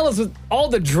the hell is with all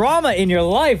the drama in your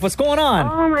life? What's going on?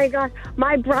 Oh my God.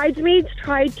 My bridesmaids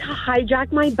tried to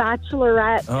hijack my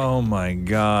bachelorette. Oh my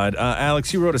God.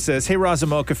 Alex, you wrote, it says, hey,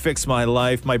 Razamoka, fix my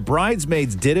life. My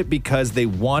bridesmaids did it because they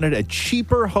wanted a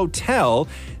cheaper hotel.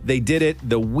 They did it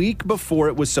the week before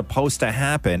it was supposed to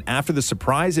happen. After the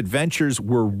surprise adventures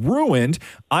were ruined,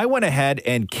 I went ahead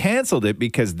and canceled it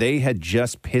because they had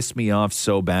just pissed me off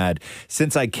so bad.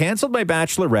 Since I canceled my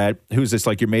bachelorette, who's this,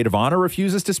 like your maid of honor,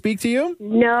 refuses to speak to you?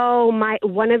 No,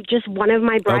 one of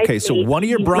my bridesmaids. Okay, so one of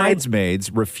your She's my-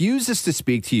 bridesmaids refuses to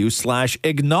speak to you /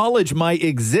 acknowledge my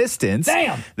existence.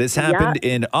 Damn! This happened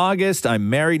in August. I'm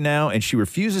married now, and she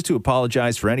refuses to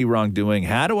apologize for any wrongdoing.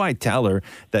 How do I tell her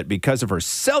that because of her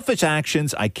selfish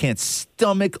actions, I can't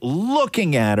stomach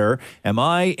looking at her? Am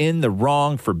I in the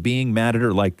wrong for being mad at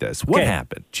her like this? What Okay,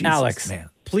 happened? Jesus, Alex, man.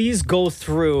 please go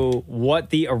through what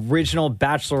the original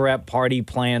bachelorette party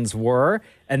plans were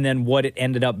and then what it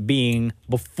ended up being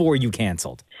before you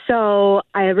canceled. So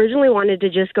I originally wanted to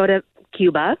just go to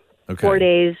Cuba, 4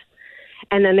 days.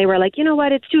 And then they were like, you know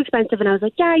what, it's too expensive. And I was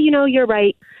like, yeah, you're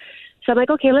right. So I'm like,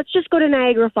 okay, let's just go to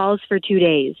Niagara Falls for 2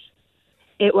 days.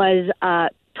 It was a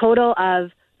total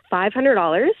of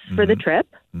 $500 for the trip.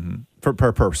 Per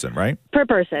person, right? Per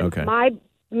person. Okay. My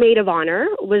maid of honor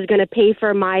was going to pay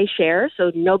for my share,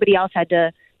 so nobody else had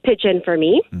to pitch in for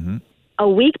me. A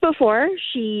week before,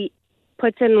 she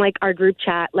puts in like our group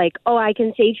chat, like, oh, I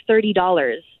can save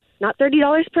 $30. Not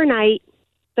 $30 per night,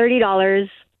 $30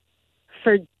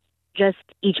 for just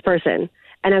each person.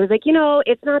 And I was like,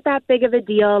 it's not that big of a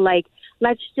deal. Like,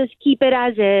 let's just keep it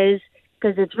as is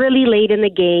because it's really late in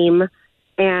the game.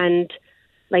 And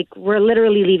like, we're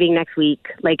literally leaving next week.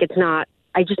 Like, it's not,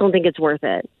 I just don't think it's worth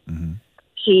it.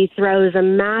 She throws a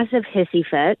massive hissy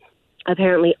fit.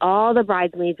 Apparently, all the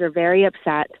bridesmaids are very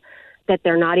upset that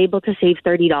they're not able to save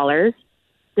 $30,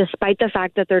 despite the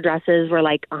fact that their dresses were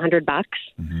like $100.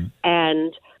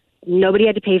 And nobody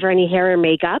had to pay for any hair or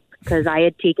makeup because I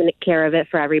had taken care of it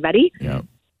for everybody.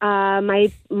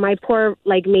 My poor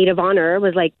like maid of honor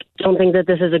was like, don't think that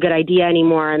this is a good idea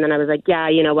anymore. And then I was like, yeah,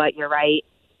 you know what? You're right.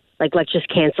 Like, let's just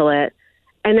cancel it.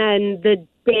 And then the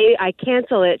day I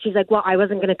cancel it, she's like, well, I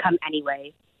wasn't going to come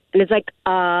anyway. And it's like,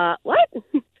 what?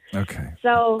 Okay.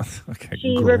 So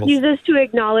she girls. refuses to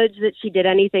acknowledge that she did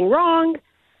anything wrong.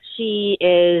 She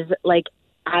is like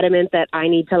adamant that I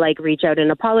need to like reach out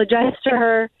and apologize to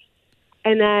her.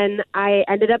 And then I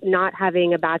ended up not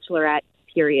having a bachelorette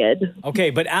period. Okay,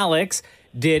 but Alex,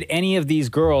 did any of these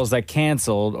girls that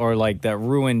canceled or like that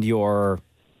ruined your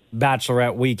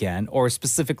bachelorette weekend, or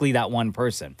specifically that one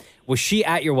person, was she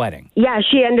at your wedding? Yeah,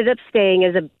 she ended up staying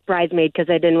as a bridesmaid because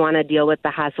I didn't want to deal with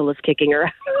the hassle of kicking her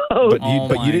out.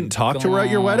 But you didn't talk to her at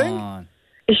your wedding?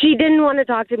 She didn't want to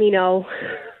talk to me, no.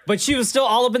 But she was still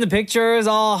all up in the pictures,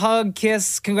 all hug,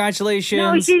 kiss,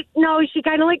 congratulations. No, she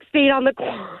kind of like stayed on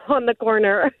the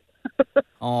corner.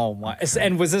 Oh my!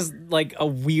 And was this like a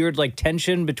weird like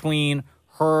tension between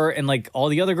her and like all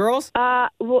the other girls?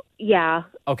 Well, yeah.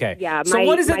 Okay. Yeah. So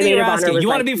what is it that you're asking? You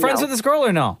want to be friends with this girl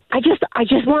or no? I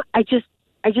just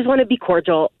want to be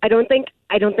cordial. I don't think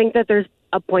that there's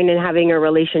a point in having a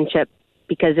relationship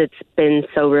because it's been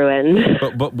so ruined.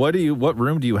 But what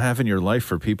room do you have in your life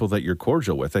for people that you're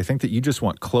cordial with? I think that you just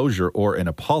want closure or an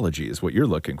apology is what you're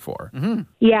looking for. Mm-hmm.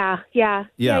 Yeah,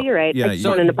 you're right. I just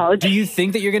want an apology. Do you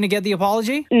think that you're going to get the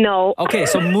apology? No. Okay,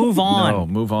 so move on. No,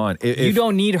 move on. You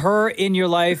don't need her in your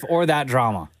life or that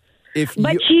drama.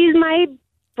 But she's my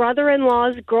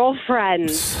brother-in-law's girlfriend.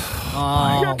 She's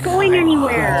not going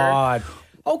anywhere. God.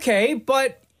 Okay,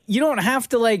 but you don't have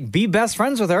to like be best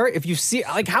friends with her if you see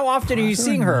like how often are you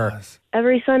seeing her?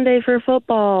 Every Sunday for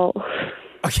football.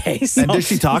 Okay. So. And does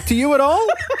she talk to you at all?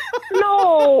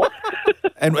 No.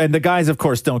 And the guys, of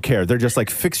course, don't care. They're just like,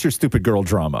 fix your stupid girl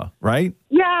drama, right?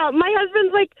 Yeah, my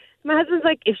husband's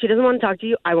like, if she doesn't want to talk to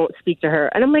you, I won't speak to her.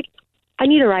 And I'm like, I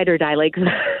need a ride or die. Like,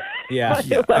 yeah.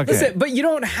 Okay. Listen, but you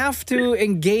don't have to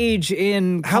engage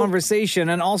in conversation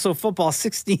and also football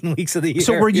 16 weeks of the year.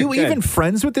 So were you You're even good.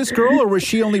 friends with this girl, or was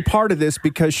she only part of this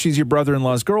because she's your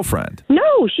brother-in-law's girlfriend?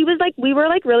 No, she was like, we were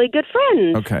like really good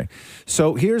friends. Okay.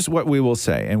 So here's what we will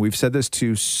say, and we've said this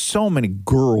to so many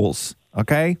girls,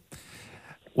 okay?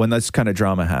 When this kind of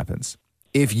drama happens.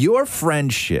 If your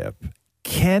friendship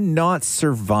cannot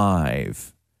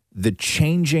survive the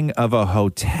changing of a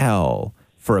hotel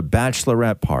for a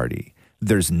bachelorette party,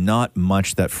 there's not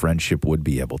much that friendship would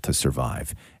be able to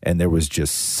survive. And there was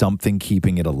just something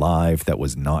keeping it alive that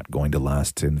was not going to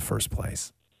last in the first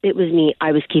place. It was me.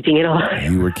 I was keeping it alive.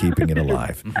 You were keeping it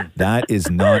alive. That is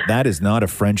not a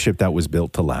friendship that was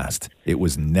built to last. It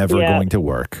was never going to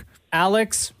work.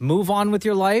 Alex, move on with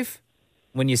your life.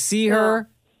 When you see her,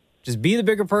 just be the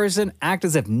bigger person. Act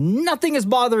as if nothing is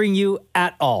bothering you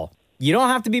at all. You don't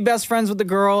have to be best friends with the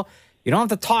girl. You don't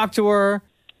have to talk to her.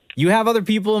 You have other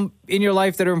people in your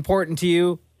life that are important to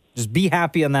you. Just be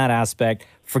happy on that aspect.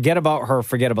 Forget about her.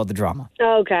 Forget about the drama.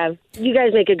 Okay. You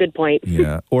guys make a good point.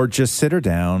 Yeah. Or just sit her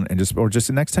down and just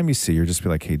the next time you see her, just be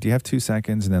like, hey, do you have 2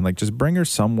 seconds? And then like just bring her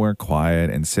somewhere quiet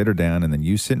and sit her down. And then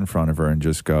you sit in front of her and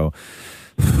just go,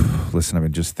 listen, I've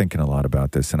been just thinking a lot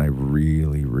about this. And I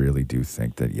really, really do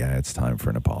think that, it's time for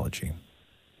an apology.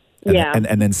 And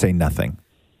and then say nothing.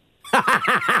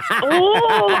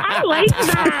 Oh, I like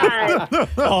that.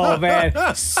 Oh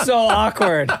man, so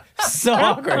awkward, so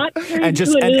awkward. And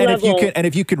just and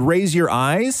if you could raise your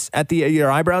eyes at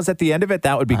your eyebrows at the end of it,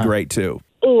 that would be great too.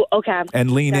 Oh, okay.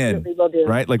 And lean Definitely in, will do.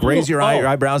 right? Like raise your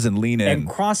eyebrows and lean in, and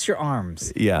cross your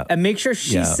arms. Yeah, and make sure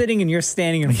she's sitting and you're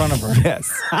standing in front of her.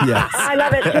 Yes. I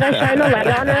love it. Should I shine a light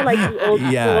on her like the old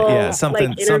school,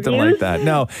 something like that.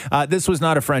 No, this was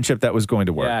not a friendship that was going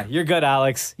to work. Yeah, you're good,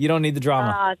 Alex. You don't need the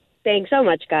drama. Thanks so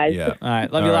much, guys. Yeah. All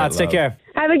right. Love you lots. Take care.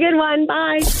 Have a good one.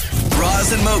 Bye.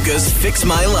 Roz and Mocha's Fix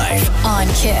My Life on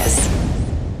Kiss.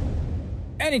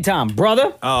 Anytime,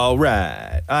 brother. All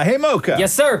right. Hey, Mocha.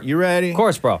 Yes, sir. You ready? Of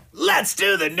course, bro. Let's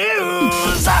do the news.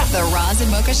 The Roz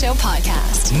and Mocha Show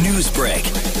podcast. News break.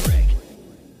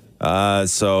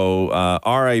 So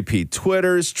RIP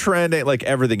Twitter's trending like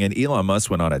everything, and Elon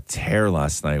Musk went on a tear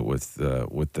last night with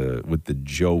the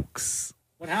jokes.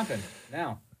 What happened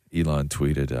now? Elon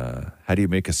tweeted, "How do you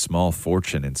make a small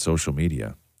fortune in social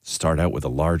media? Start out with a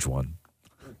large one."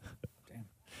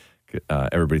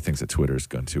 Everybody thinks that Twitter is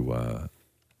going to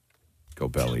go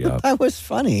belly up. That was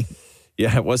funny.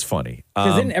 Yeah, it was funny.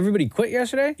 Because didn't everybody quit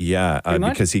yesterday? Yeah,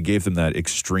 because he gave them that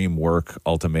extreme work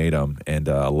ultimatum, and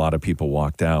a lot of people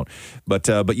walked out. But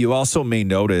you also may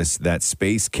notice that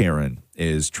Space Karen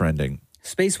is trending.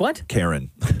 Space what?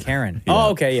 Karen. Karen. Yeah. Oh,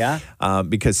 okay, yeah.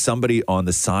 Because somebody on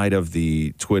the side of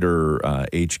the Twitter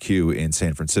HQ in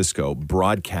San Francisco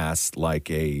broadcast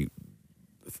like a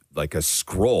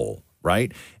scroll,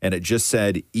 right? And it just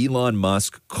said Elon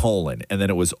Musk : and then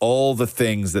it was all the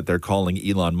things that they're calling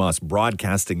Elon Musk,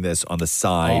 broadcasting this on the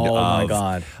side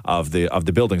of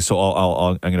the building. So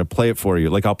I'm going to play it for you.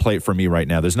 Like I'll play it for me right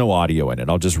now. There's no audio in it.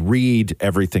 I'll just read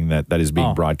everything that is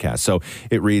being broadcast. So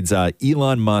it reads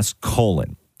Elon Musk :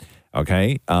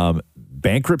 okay,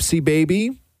 bankruptcy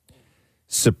baby,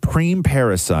 supreme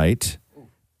parasite,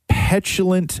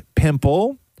 petulant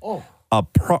pimple,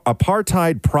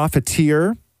 apartheid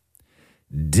profiteer,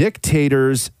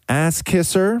 dictator's ass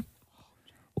kisser,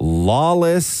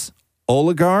 lawless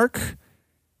oligarch,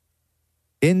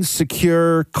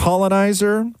 insecure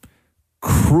colonizer,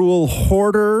 cruel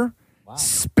hoarder,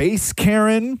 space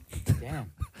Karen,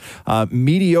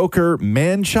 mediocre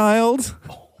man-child,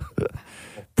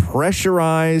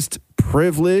 pressurized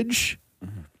privilege,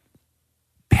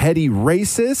 petty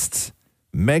racist,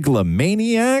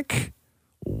 megalomaniac,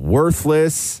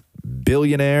 worthless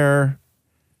billionaire,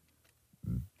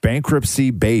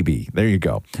 bankruptcy baby. There you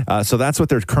go. So that's what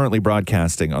they're currently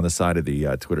broadcasting on the side of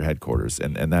the Twitter headquarters,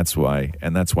 and that's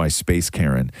why Space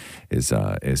Karen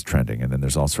is trending. And then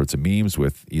there's all sorts of memes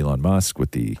with Elon Musk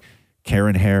with the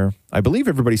Karen hair. I believe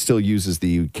everybody still uses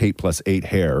the Kate plus 8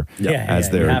 hair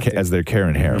as their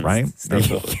Karen hair, right?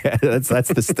 Yeah, that's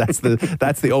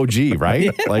the OG,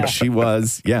 right? Like she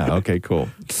was. Yeah. Okay. Cool.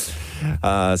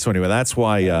 So anyway, that's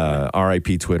why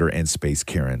RIP Twitter and Space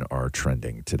Karen are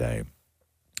trending today.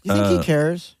 You think he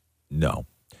cares? No.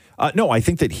 No, I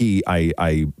think that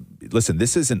listen,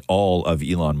 this isn't all of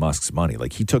Elon Musk's money.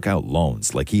 Like he took out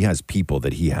loans. Like he has people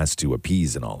that he has to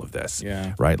appease in all of this.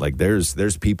 Yeah. Right? Like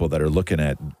there's people that are looking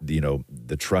at,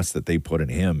 the trust that they put in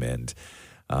him, and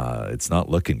it's not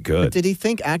looking good. But did he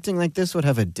think acting like this would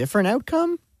have a different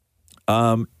outcome?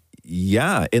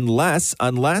 Yeah,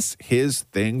 unless his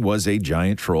thing was a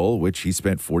giant troll, which he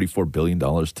spent $44 billion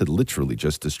to literally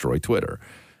just destroy Twitter.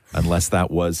 Unless that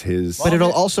was his But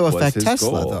it'll also affect his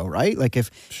Tesla, goal. though, right? Like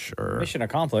if Mission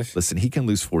accomplished. Listen, he can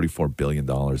lose $44 billion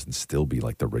and still be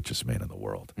like the richest man in the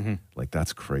world. Mm-hmm. Like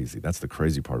that's crazy. That's the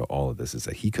crazy part of all of this is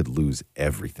that he could lose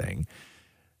everything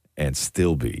and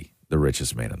still be the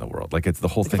richest man in the world. Like it's the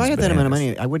whole thing. If I had that amount of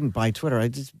money, I wouldn't buy Twitter.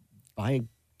 I'd just buy a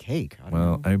cake. I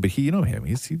don't know. But you know him.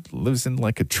 He lives in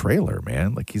like a trailer,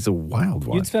 man. Like he's a wild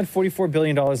one. You'd spend $44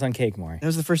 billion on cake, Maury. That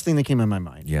was the first thing that came in my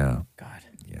mind. Yeah. God.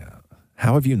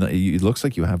 How have you? It looks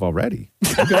like you have already.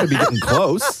 You got to be getting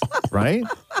close, right?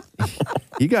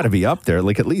 You got to be up there,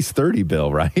 like at least 30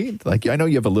 bill, right? Like I know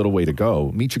you have a little way to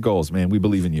go. Meet your goals, man. We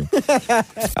believe in you.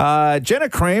 Jenna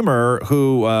Kramer,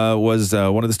 who was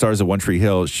one of the stars of One Tree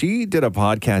Hill, she did a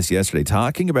podcast yesterday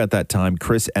talking about that time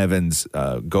Chris Evans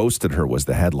ghosted her was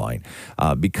the headline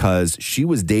because she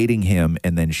was dating him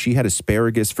and then she had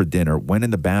asparagus for dinner, went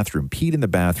in the bathroom, peed in the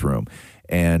bathroom.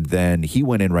 And then he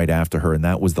went in right after her, and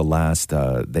that was the last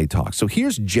they talked. So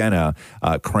here's Jenna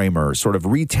Kramer sort of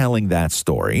retelling that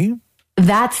story.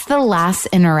 That's the last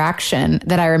interaction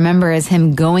that I remember is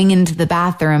him going into the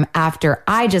bathroom after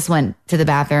I just went to the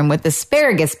bathroom with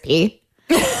asparagus pee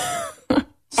and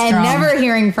never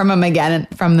hearing from him again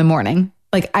from the morning.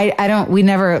 Like we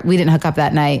didn't hook up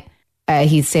that night.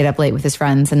 He stayed up late with his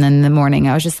friends. And then in the morning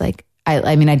I was just like,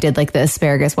 I did like the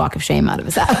asparagus walk of shame out of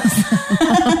his house.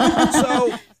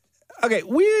 So, okay,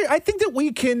 I think that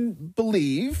we can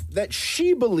believe that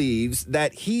she believes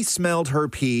that he smelled her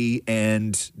pee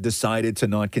and decided to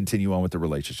not continue on with the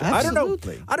relationship.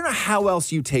 Absolutely. I don't know how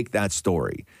else you take that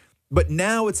story. But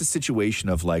now it's a situation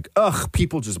of like,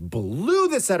 people just blew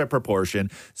this out of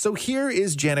proportion. So here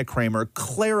is Jenna Kramer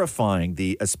clarifying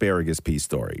the asparagus pee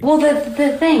story. Well,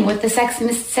 the thing with the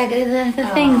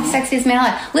sexiest man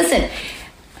alive. Listen,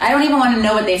 I don't even want to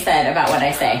know what they said about what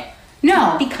I say.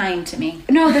 No. Be kind to me.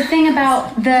 No, the thing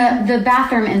about the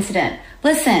bathroom incident.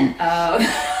 Listen,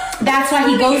 that's why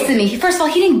he ghosted me. First of all,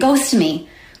 he didn't ghost me.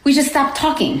 We just stopped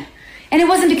talking. And it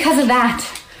wasn't because of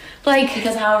that. Like,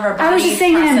 because however, I was just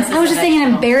saying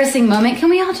an embarrassing moment.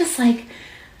 Can we all just like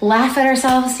laugh at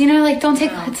ourselves? Don't take.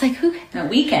 It's like who? No,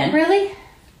 we can. Really?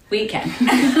 We can.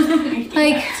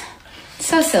 Like,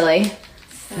 so silly.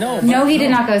 No, he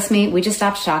did not ghost me. We just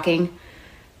stopped talking.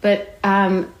 But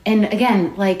and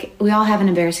again, like we all have an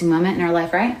embarrassing moment in our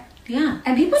life, right? Yeah,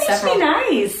 and people need to be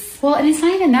nice. Well, and it's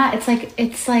not even that.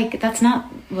 It's like that's not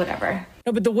whatever.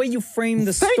 No, but the way you frame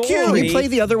the story. Thank you. Can we play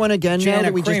the other one again Jenna now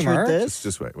that we Kramer, just heard this?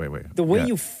 Just wait. The way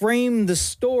you frame the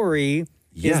story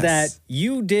is that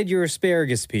you did your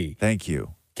asparagus pee. Thank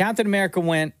you. Captain America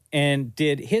went and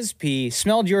did his pee,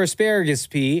 smelled your asparagus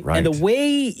pee. Right. And the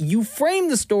way you frame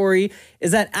the story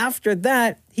is that after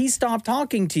that, he stopped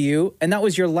talking to you. And that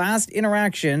was your last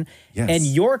interaction. Yes. And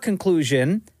your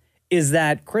conclusion is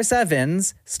that Chris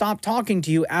Evans stopped talking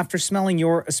to you after smelling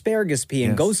your asparagus pee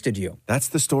and ghosted you. That's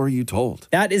the story you told.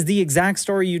 That is the exact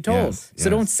story you told. So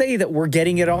don't say that we're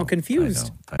getting it all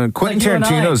confused. Quentin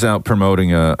Tarantino's out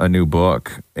promoting a new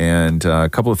book, and a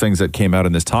couple of things that came out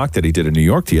in this talk that he did in New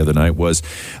York the other night was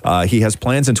he has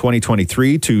plans in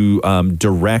 2023 to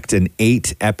direct an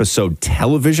 8-episode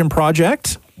television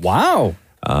project. Wow.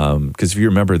 Because if you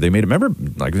remember,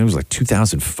 like it was like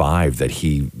 2005 that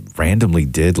he randomly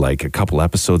did like a couple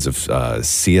episodes of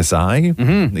CSI.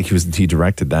 Mm-hmm. He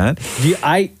directed that.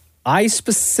 I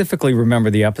specifically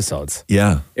remember the episodes.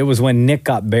 Yeah. It was when Nick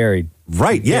got buried.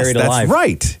 Right. Yes, Buried that's alive.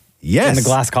 right. Yes. In the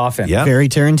glass coffin. Yeah. Very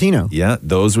Tarantino. Yeah,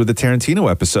 those were the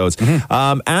Tarantino episodes.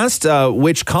 Asked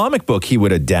which comic book he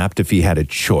would adapt if he had a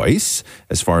choice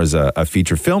as far as a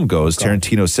feature film goes.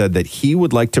 Tarantino said that he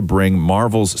would like to bring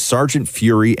Marvel's Sergeant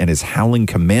Fury and his Howling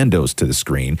Commandos to the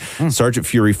screen. Sergeant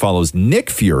Fury follows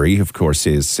Nick Fury, of course,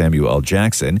 is Samuel L.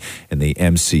 Jackson in the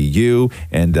MCU,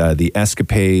 and the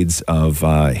escapades of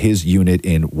his unit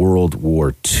in World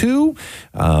War II.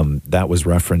 That was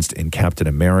referenced in Captain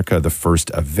America, the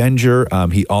First Avenger.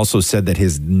 He also said that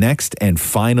his next and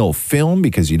final film,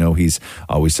 because he's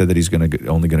always said that he's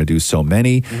only going to do so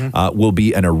many, will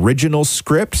be an original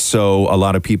script. So a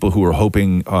lot of people who are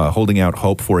holding out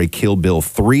hope for a Kill Bill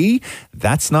 3,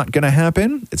 that's not going to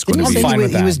happen. It's going to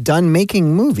be. He was done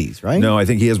making movies, right? No, I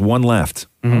think he has one left.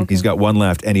 He's got one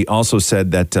left. And he also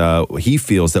said that he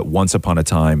feels that Once Upon a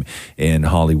Time in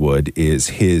Hollywood is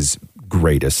his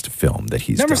greatest film that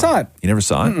he's Never done. saw it. You never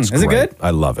saw it? It's Is it great. good? I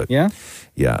love it. Yeah?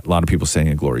 Yeah. A lot of people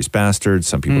saying Inglourious Bastards.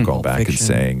 Some people going Pulp back Fiction. and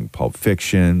saying Pulp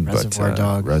Fiction. Reservoir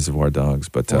Dogs. Reservoir Dogs.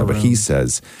 But he Rooms.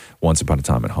 says Once Upon a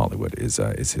Time in Hollywood is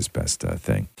his best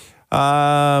thing.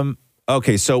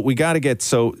 Okay, so we got to get...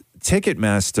 So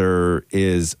Ticketmaster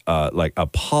is like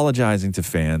apologizing to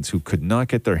fans who could not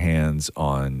get their hands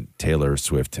on Taylor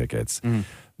Swift tickets.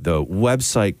 The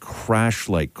website crashed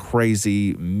like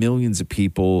crazy. Millions of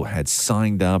people had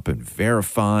signed up and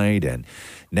verified, and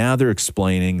now they're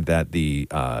explaining that the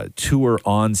tour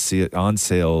on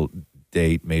sale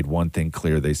date made one thing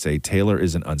clear. They say Taylor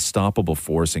is an unstoppable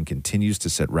force and continues to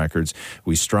set records.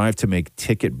 We strive to make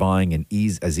ticket buying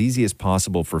as easy as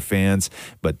possible for fans,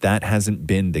 but that hasn't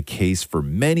been the case for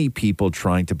many people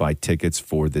trying to buy tickets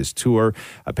for this tour.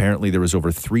 Apparently, there was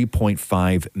over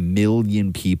 3.5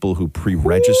 million people who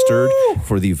pre-registered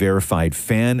for the verified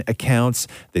fan accounts.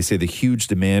 They say the huge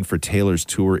demand for Taylor's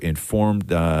tour informed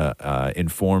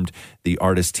the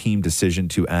artist team decision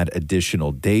to add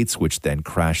additional dates, which then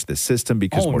crashed the system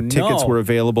because more tickets were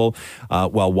available.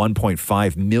 While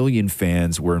 1.5 million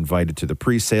fans were invited to the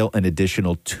pre-sale, an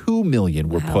additional 2 million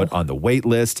were put on the wait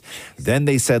list. Then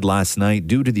they said last night,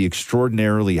 due to the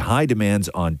extraordinarily high demands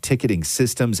on ticketing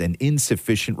systems and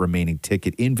insufficient remaining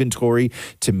ticket inventory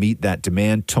to meet that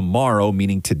demand, tomorrow,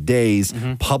 meaning today's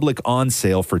public on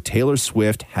sale for Taylor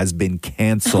Swift has been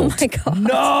canceled. Oh my God.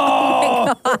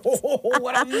 No!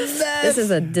 What a mess. This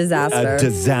is a disaster. A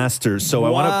disaster. So I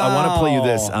want to play you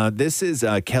this. This is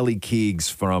Kelly Keegs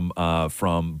from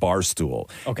Barstool.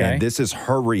 Okay. And this is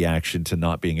her reaction to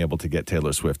not being able to get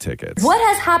Taylor Swift tickets. What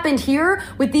has happened here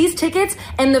with these tickets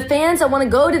and the fans that want to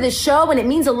go to this show and it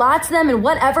means a lot to them and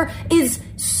whatever is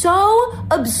so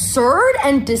absurd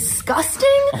and disgusting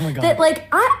that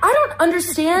I don't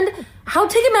understand how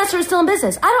Ticketmaster is still in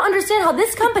business. I don't understand how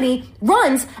this company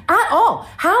runs at all.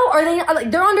 How are they,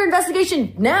 they're under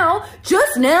investigation now,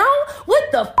 just now? What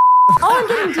the I'm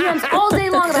getting DMs all day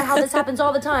long about how this happens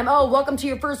all the time. Oh, welcome to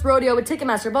your first rodeo with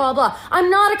Ticketmaster, blah, blah, blah. I'm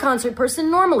not a concert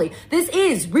person normally. This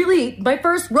is really my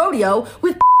first rodeo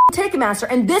with Ticketmaster.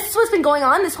 And this is what's been going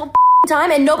on this whole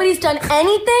time and nobody's done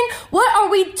anything? What are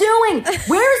we doing?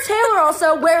 Where's Taylor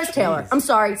also? Where's Taylor? I'm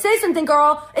sorry. Say something,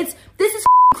 girl. This is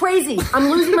crazy. I'm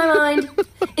losing my mind.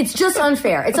 It's just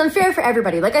unfair. It's unfair for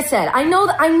everybody. Like I said, I know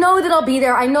that I'll be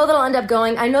there. I know that I'll end up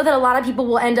going. I know that a lot of people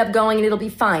will end up going and it'll be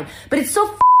fine. But it's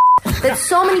so that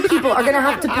so many people are going to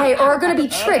have to pay or are going to be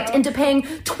tricked into paying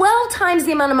 12 times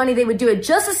the amount of money they would do it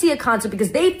just to see a concert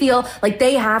because they feel like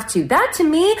they have to. That to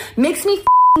me makes me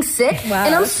sick. Wow.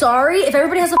 And I'm sorry if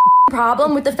everybody has a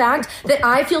problem with the fact that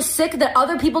I feel sick that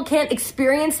other people can't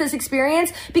experience this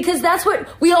experience because that's what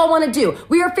we all want to do.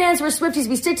 We are fans, we're Swifties,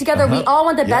 we stick together, we all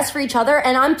want the best for each other,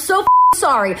 and I'm so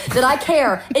sorry that I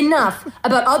care enough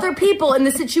about other people in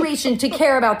the situation to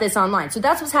care about this online. So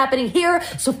that's what's happening here.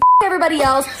 So everybody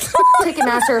else,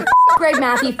 Ticketmaster, Greg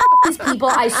Matthew, these people.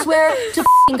 I swear to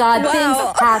God, things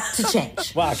have to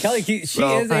change. Wow, Kelly, she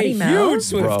is a huge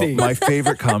Swiftie. My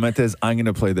favorite comment is, I'm going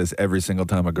to play this every single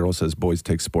time a girl says boys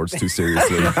take sports too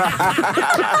seriously.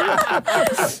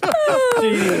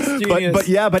 Genius.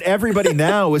 But everybody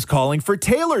now is calling for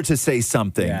Taylor to say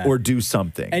something or do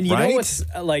something. And you right? know what's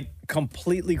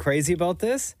completely crazy about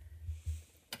this?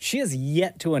 She has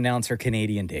yet to announce her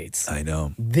Canadian dates. I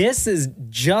know. This is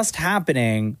just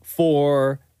happening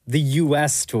for the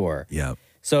U.S. tour. Yeah.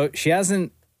 So she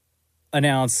hasn't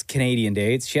announced Canadian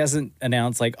dates. She hasn't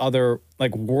announced other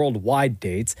worldwide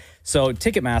dates. So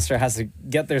Ticketmaster has to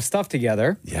get their stuff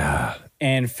together. Yeah.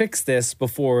 and fix this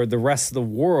before the rest of the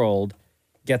world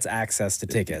gets access to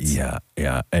tickets. Yeah.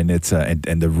 And it's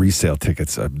and the resale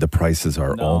tickets, the prices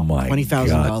are, oh my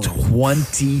God,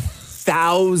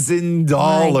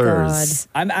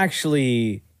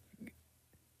 $20,000.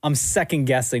 I'm second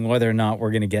guessing whether or not we're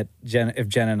going to get if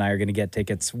Jen and I are going to get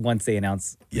tickets once they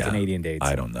announce Canadian dates.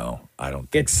 I don't know.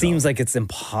 It seems like it's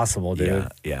impossible, dude.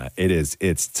 Yeah, it is.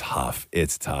 It's tough.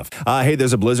 Hey,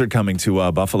 there's a blizzard coming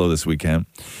to Buffalo this weekend.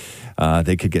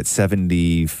 They could get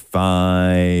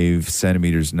 75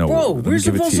 centimeters. No, bro, we're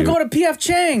supposed to go to PF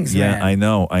Chang's, man. Yeah, I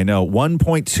know.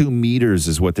 1.2 meters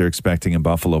is what they're expecting in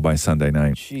Buffalo by Sunday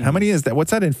night. Jeez. How many is that? What's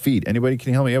that in feet? Anybody can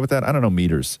you help me out with that? I don't know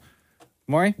meters.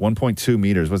 Maury? 1.2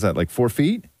 meters. What's that, like 4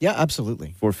 feet? Yeah,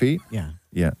 absolutely. 4 feet? Yeah.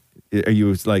 Yeah. Are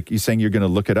you saying you're going to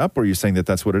look it up, or are you saying that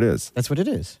that's what it is? That's what it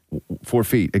is. 4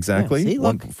 feet, exactly. Yeah, see,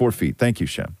 look. 4 feet. Thank you,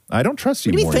 Shem. I don't trust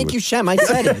you. What do you mean, thank you, Shem? I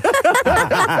said it.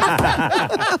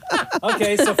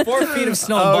 Okay, so 4 feet of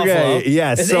snow in Buffalo.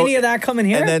 Yeah. Is any of that coming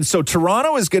here? And then, so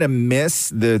Toronto is going to miss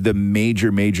the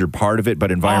major part of it,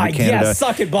 but Environment Canada yes,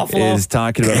 suck it, Buffalo. is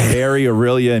talking about Barrie,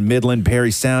 Orillia, and Midland,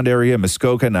 Parry Sound area,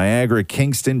 Muskoka, Niagara,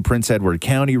 Kingston, Prince Edward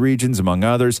County regions, among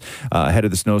others, ahead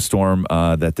of the snowstorm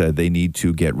that they need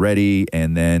to get ready.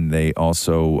 And then they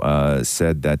also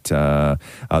said that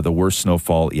the worst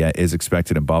snowfall is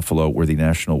expected in Buffalo, where the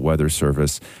National Weather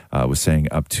Service was saying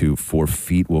up to 4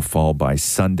 feet will fall by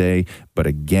Sunday. But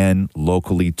again,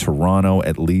 locally, Toronto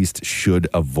at least should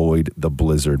avoid the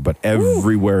blizzard. But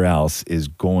everywhere else is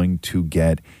going to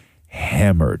get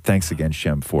hammered. Thanks again,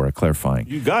 Shem, for clarifying.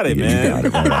 You got it, man. You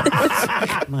got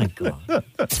it. My God.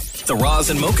 The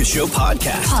Roz and Mocha Show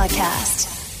podcast.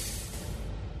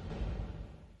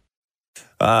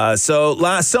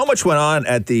 So much went on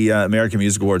at the American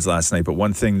Music Awards last night, but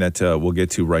one thing that we'll get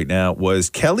to right now was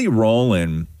Kelly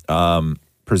Rowland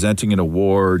presenting an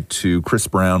award to Chris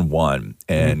Brown won,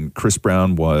 and Chris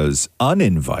Brown was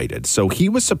uninvited. So he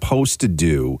was supposed to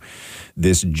do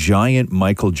this giant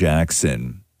Michael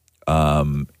Jackson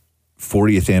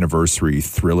 40th anniversary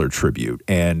Thriller tribute,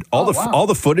 and all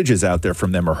the footage is out there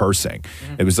from them rehearsing.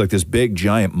 It was like this big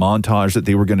giant montage that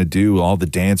they were going to do. All the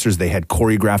dancers, they had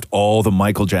choreographed all the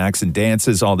Michael Jackson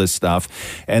dances, all this stuff,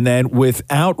 and then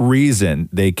without reason,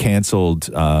 they canceled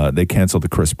the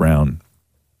Chris Brown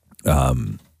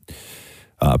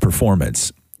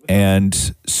performance,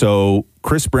 and so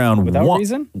Chris Brown without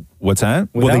reason. What's that?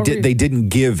 They didn't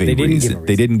give a reason.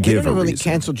 They didn't give a reason. Really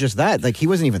canceled just that. Like, he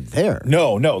wasn't even there.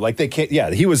 No. Like, they can't. Yeah,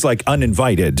 he was like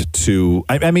uninvited to.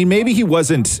 I mean, maybe he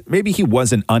wasn't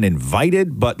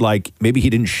uninvited, but like maybe he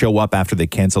didn't show up after they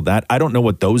canceled that. I don't know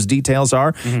what those details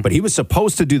are. But he was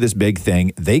supposed to do this big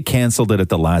thing. They canceled it at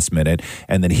the last minute,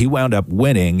 and then he wound up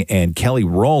winning. And Kelly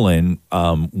Rowland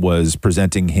was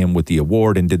presenting him with the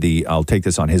award and did the "I'll take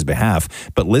this on his behalf."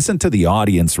 But listen to the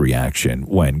audience reaction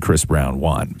when Chris Brown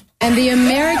won. And the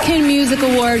American Music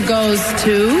Award goes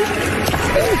to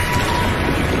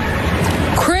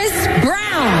Chris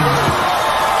Brown.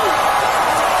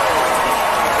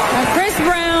 Now, Chris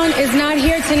Brown is not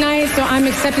here tonight, so I'm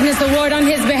accepting this award on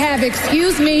his behalf.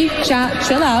 Excuse me,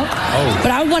 chill out. But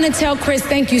I want to tell Chris,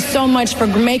 thank you so much for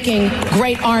making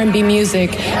great R&B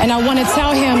music. And I want to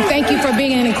tell him, thank you for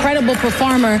being an incredible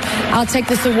performer. I'll take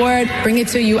this award, bring it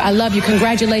to you. I love you.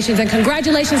 Congratulations. And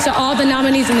congratulations to all the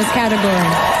nominees in this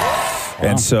category.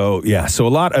 And so a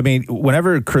lot, I mean,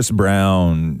 whenever Chris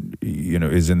Brown,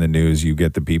 is in the news, you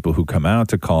get the people who come out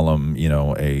to call him,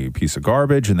 a piece of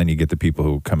garbage. And then you get the people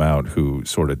who come out who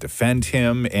sort of defend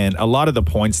him. And a lot of the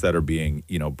points that are being,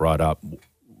 brought up,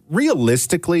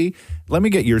 realistically, let me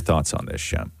get your thoughts on this,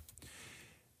 Shem.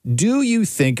 Do you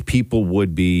think people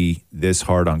would be this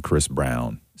hard on Chris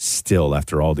Brown still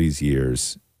after all these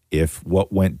years if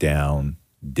what went down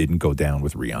didn't go down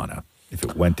with Rihanna? If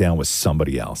it went down with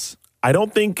somebody else? I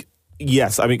don't think,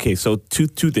 yes. I mean, okay, so two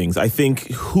things. I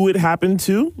think who it happened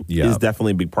to is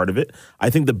definitely a big part of it.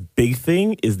 I think the big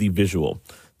thing is the visual.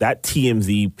 That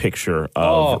TMZ picture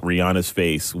of Rihanna's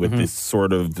face with this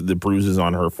sort of the bruises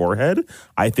on her forehead,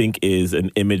 I think is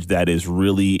an image that is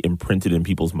really imprinted in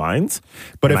people's minds.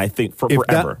 But I think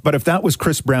forever. But if that was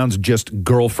Chris Brown's just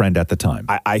girlfriend at the time,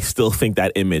 I still think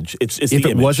that image. It's if the it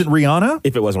image. wasn't Rihanna,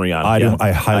 if it wasn't Rihanna,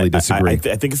 I highly disagree. I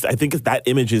think that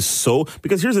image is so,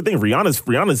 because here's the thing: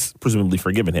 Rihanna's presumably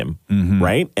forgiven him,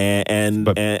 right? And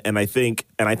I think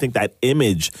that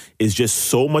image is just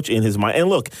so much in his mind. And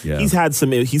look, he's had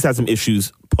some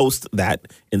issues post that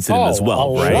incident as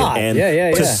well, right? Lot.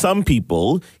 And to some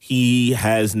people, he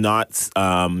has not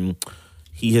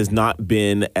he has not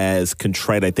been as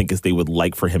contrite, I think, as they would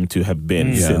like for him to have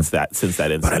been since that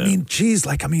incident. But I mean, geez,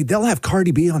 they'll have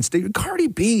Cardi B on stage. Cardi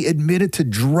B admitted to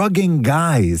drugging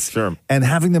guys and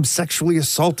having them sexually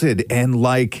assaulted and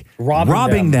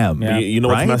robbing them. Yeah. You know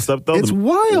what's messed up though? It's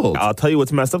wild. I'll tell you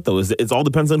what's messed up though is it all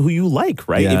depends on who you like,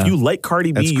 right? Yeah. If you like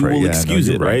Cardi B, you will excuse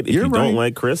it, right? If You're you right. don't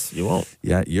like Chris, you won't.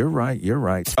 Yeah, you're right.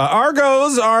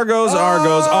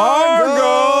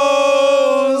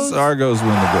 Argos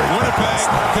win the break. Winnipeg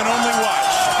can only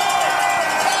watch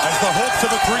as the hopes of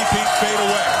a three-peat fade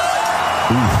away.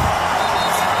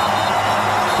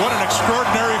 What an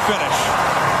extraordinary finish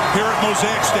here at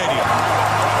Mosaic Stadium.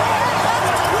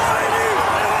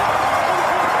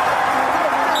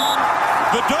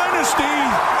 The dynasty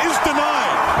is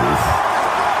denied.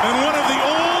 And one of the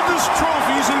oldest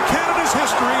trophies in Canada's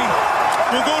history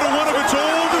will go to one of its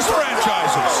oldest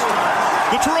franchises.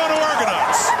 The Toronto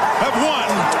Argonauts have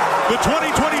won the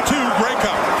 2022 Grey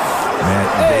Cup.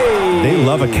 Man, they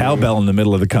love a cowbell in the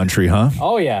middle of the country, huh?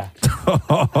 Oh, yeah.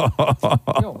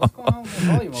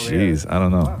 Jeez, I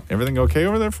don't know. Everything okay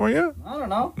over there for you? I don't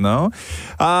know. No?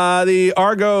 The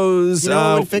Argos... You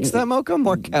know what would fix that, Mocha?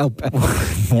 More cowbell.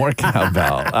 More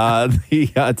cowbell.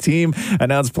 The team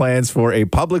announced plans for a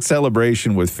public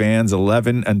celebration with fans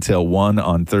 11 until 1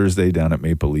 on Thursday down at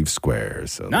Maple Leaf Square.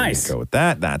 So Nice. Go with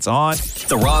that. That's on.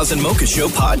 The Roz and Mocha Show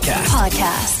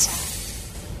podcast.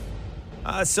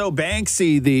 So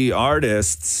Banksy, the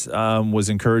artist, was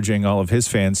encouraging all of his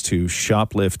fans to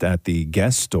shoplift at the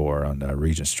Guess store on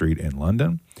Regent Street in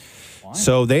London. Why?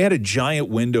 So they had a giant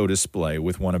window display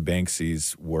with one of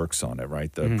Banksy's works on it,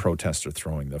 right? The protester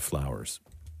throwing the flowers.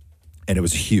 And it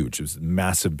was huge. It was a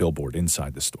massive billboard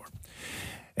inside the store.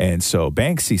 And so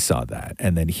Banksy saw that,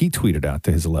 and then he tweeted out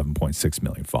to his 11.6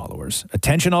 million followers,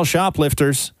 "Attention all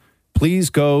shoplifters. Please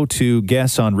go to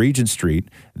Guess on Regent Street.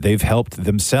 They've helped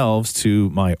themselves to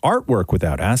my artwork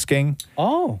without asking.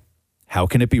 Oh. How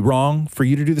can it be wrong for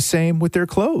you to do the same with their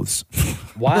clothes?"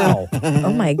 Wow.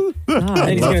 Oh, my God. And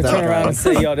he's going to turn around and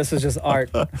say, yo, this is just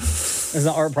art. This is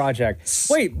an art project.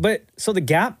 Wait, but so the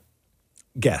Gap?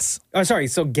 Guess. Oh, sorry.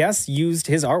 So Guess used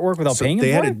his artwork without paying him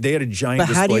for it? They had a giant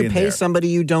But how do display you in pay there. somebody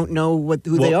you don't know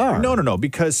who they are? No.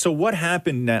 Because so what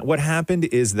happened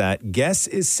is that Guess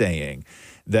is saying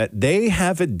that they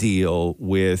have a deal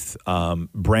with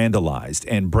Brandalized,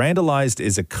 and Brandalized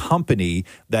is a company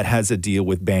that has a deal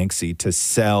with Banksy to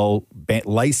sell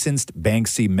licensed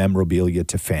Banksy memorabilia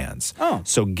to fans. Oh.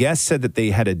 So Guess said that they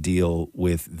had a deal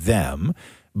with them,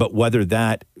 but whether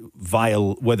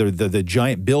the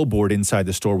giant billboard inside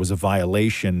the store was a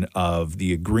violation of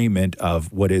the agreement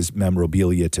of what is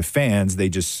memorabilia to fans, they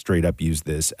just straight up use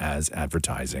this as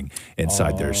advertising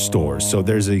inside their stores. So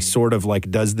there's a sort of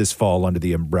does this fall under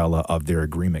the umbrella of their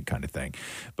agreement kind of thing?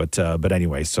 But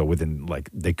anyway, so within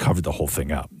they covered the whole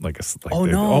thing up.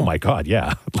 Oh my God,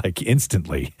 yeah,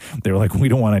 instantly they were like, we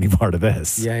don't want any part of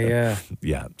this. Yeah.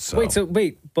 Yeah. So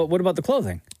But what about the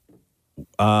clothing?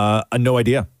 No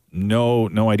idea.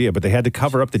 No idea. But they had to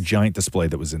cover up the giant display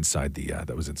that was inside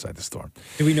the store.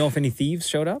 Do we know if any thieves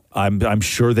showed up? I'm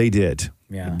sure they did.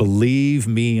 Yeah. Believe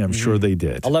me, I'm sure they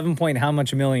did. 11 point how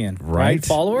much million? Right?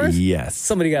 Followers? Yes.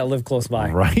 Somebody got to live close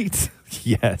by. Right?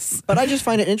 Yes. But I just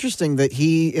find it interesting that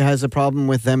he has a problem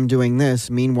with them doing this.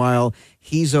 Meanwhile,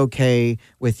 he's okay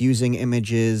with using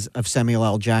images of Samuel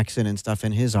L. Jackson and stuff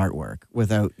in his artwork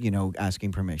without,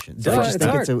 asking permission. So I just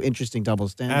think it's an interesting double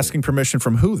standard. Asking permission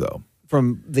from who, though?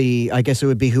 From I guess it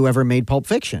would be whoever made Pulp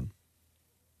Fiction.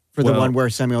 For the one where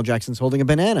Samuel Jackson's holding a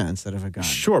banana instead of a gun.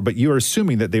 Sure, but you're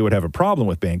assuming that they would have a problem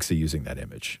with Banksy using that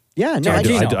image. Yeah, no,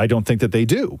 I don't think that they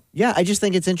do. Yeah, I just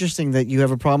think it's interesting that you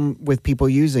have a problem with people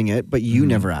using it, but you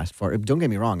never asked for it. Don't get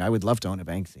me wrong. I would love to own a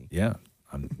Banksy. Yeah,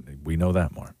 we know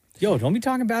that more. Yo, don't be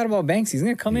talking bad about Banksy. He's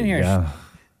going to come in here. Yeah.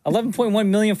 11.1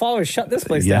 million followers. Shut this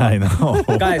place down. Yeah, I know.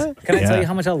 Guys, can I tell you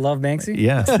how much I love Banksy?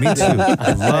 Yes, me too.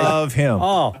 I love him.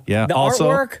 Oh, yeah. The also,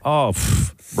 artwork. Oh,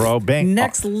 bro,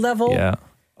 Next level. Yeah.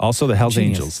 Also, the Hells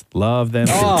Angels. Love them.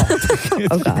 Oh,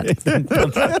 God.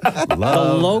 The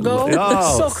logo.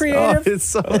 Oh, so creative.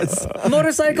 It's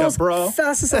Motorcycles. Yeah, bro.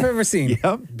 Fastest I've ever seen.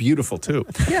 Yeah, beautiful too.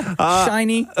 Yeah.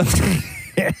 Shiny.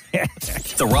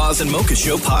 The Roz and Mocha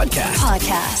Show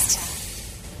podcast.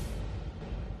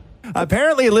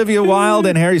 Apparently, Olivia Wilde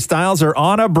and Harry Styles are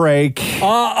on a break.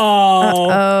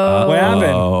 Uh-oh. What happened?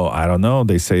 Oh, I don't know.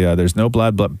 They say there's no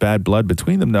bad blood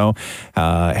between them, though.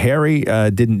 Harry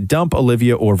didn't dump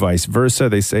Olivia or vice versa.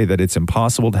 They say that it's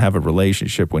impossible to have a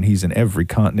relationship when he's in every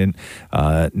continent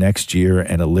next year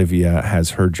and Olivia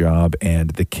has her job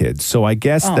and the kids. So I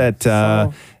guess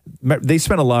they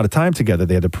spent a lot of time together.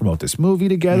 They had to promote this movie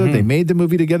together. They made the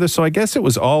movie together. So I guess it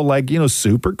was all like,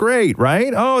 super great,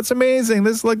 right? Oh, it's amazing.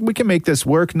 This we can make this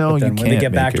work. No, you can't. When they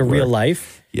get back to real work.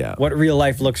 life, what real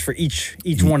life looks for each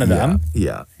one of them.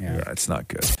 Yeah, it's not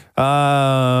good.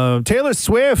 Taylor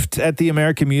Swift at the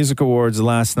American Music Awards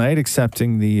last night,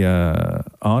 accepting the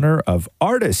honor of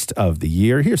Artist of the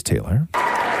Year. Here's Taylor.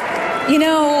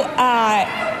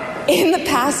 In the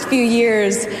past few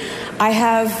years, I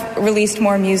have released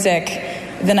more music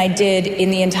than I did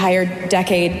in the entire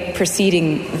decade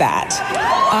preceding that.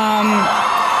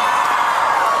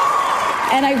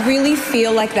 And I really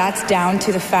feel like that's down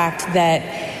to the fact that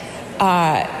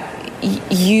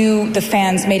you, the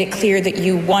fans, made it clear that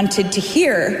you wanted to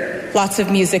hear lots of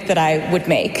music that I would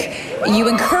make. You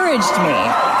encouraged me.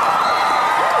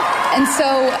 And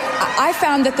so I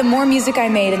found that the more music I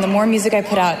made and the more music I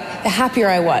put out, the happier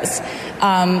I was.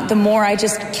 The more I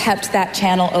just kept that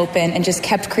channel open and just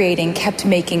kept creating, kept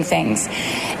making things.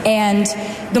 And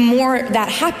the more that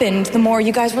happened, the more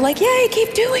you guys were like, yay,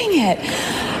 keep doing it.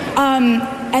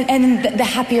 And the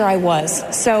happier I was.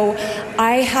 So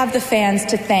I have the fans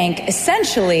to thank,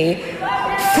 essentially,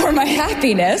 for my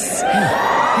happiness.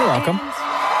 You're welcome.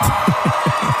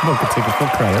 We'll take full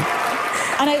credit.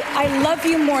 And I love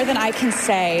you more than I can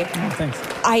say. Oh, thanks.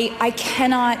 I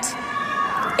cannot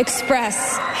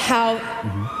express how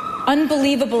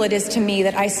unbelievable it is to me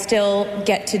that I still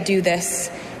get to do this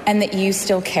and that you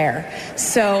still care.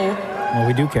 So... Well,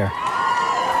 we do care.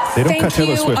 They don't thank cut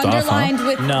Taylor you, Swift underlined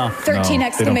off, huh? with 13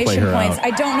 exclamation points. I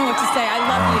don't know what to say. I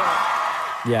love you.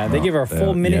 Yeah, they give her a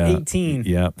full minute 18.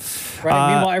 Yeah.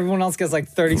 Right. Meanwhile, everyone else gets like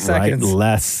 30 seconds.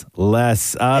 Less.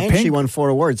 And Pink, she won 4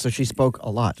 awards, so she spoke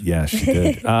a lot. Yeah, she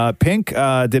did. Pink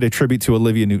did a tribute to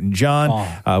Olivia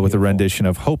Newton-John with a rendition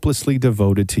of Hopelessly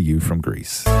Devoted to You from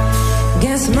Grease.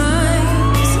 Guess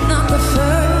mine's not the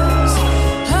first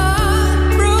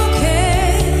heartbroken.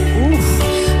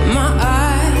 My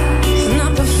eyes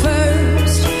not the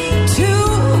first to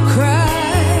cry.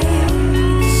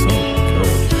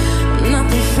 Not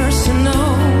the first to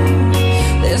know.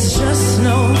 There's just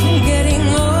no getting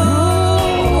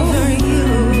over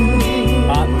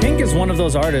you. Pink is one of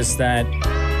those artists that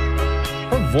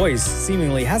her voice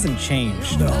seemingly hasn't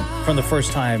changed from the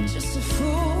first time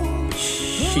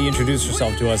she introduced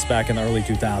herself to us back in the early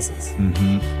 2000s.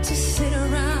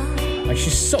 Like,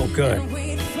 she's so good.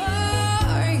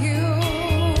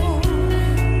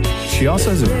 She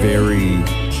also has a very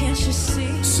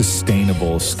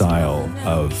sustainable style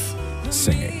of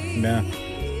singing. Yeah.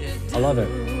 I love it.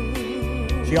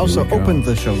 She also opened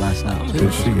the show last night, too.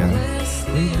 Did she?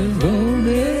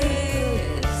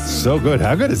 So good.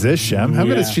 How good is this, Shem? How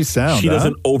good does she sound? She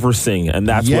doesn't oversing, and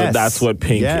that's what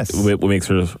Pink what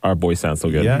makes our voice sound so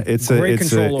good. Yeah, it's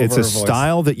a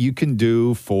style that you can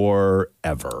do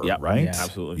forever, right? Yeah,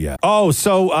 absolutely. Yeah. Oh,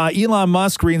 so Elon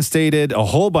Musk reinstated a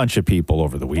whole bunch of people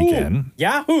over the weekend.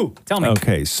 Yeah? Who? Tell me.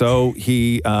 Okay, so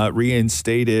he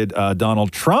reinstated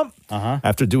Donald Trump.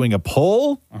 After doing a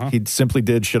poll, he simply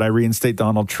did, should I reinstate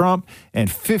Donald Trump?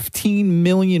 And 15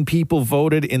 million people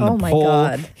voted in the poll.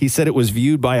 God. He said it was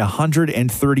viewed by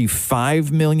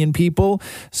 135 million people.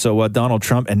 So Donald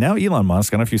Trump, and now Elon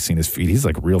Musk, I don't know if you've seen his feed, he's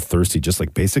like real thirsty, just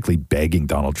like basically begging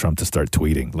Donald Trump to start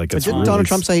tweeting. Like, But didn't Donald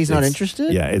Trump say he's not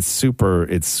interested? Yeah, it's super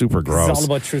gross. It's all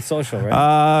about Truth Social,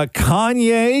 right?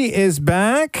 Kanye is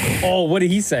back. Oh, what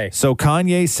did he say? So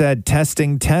Kanye said,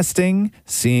 testing,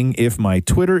 seeing if my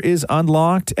Twitter is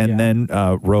unlocked, and then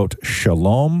wrote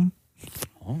shalom.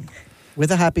 With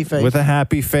a happy face. With a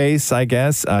happy face, I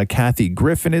guess. Kathy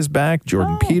Griffin is back.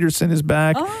 Jordan Peterson is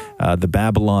back. The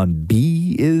Babylon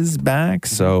Bee is back.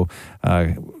 So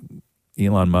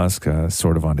Elon Musk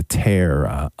sort of on a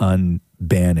tear,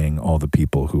 unbanning all the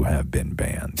people who have been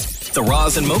banned. The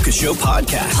Roz and Mocha Show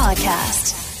podcast.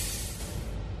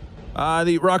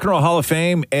 The Rock and Roll Hall of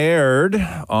Fame aired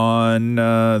on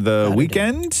the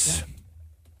weekend.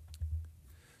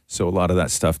 So a lot of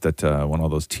that stuff that when all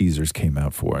those teasers came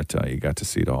out for it, you got to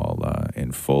see it all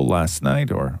in full last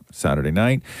night or Saturday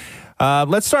night.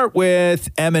 Let's start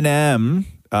with Eminem,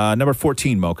 number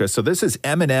 14, Mocha. So this is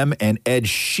Eminem and Ed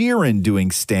Sheeran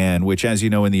doing Stan, which, as you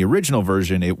know, in the original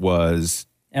version, it was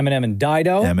Eminem and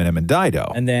Dido. And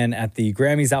then at the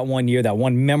Grammys that one year, that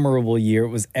one memorable year, it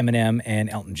was Eminem and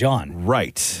Elton John.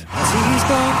 Right. He's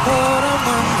gone cold, I'm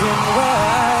wondering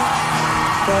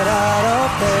why. But I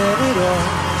don't bet it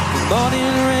all. Morning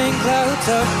rain clouds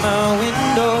up my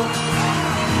window,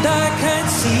 and I can't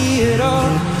see it all.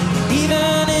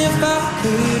 Even if I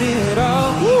could, it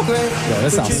all be great. Yeah,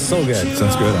 that sounds so good.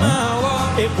 Sounds good,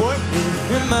 huh? It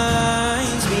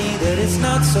reminds me that it's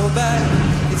not so bad.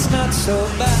 It's not so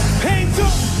bad. Hands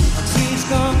up. She's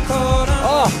gone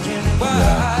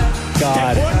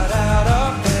God.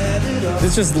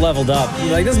 This just leveled up.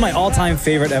 Like, this is my all-time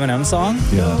favorite Eminem song.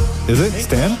 Yeah. Is it,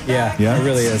 Stan? Yeah, Yeah? it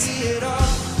really is.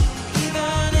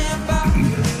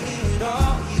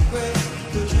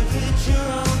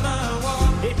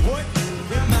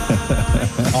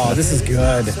 Oh, this is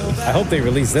good. I hope they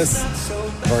release this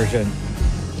version.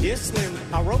 Yes, Slim,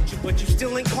 I wrote you, but you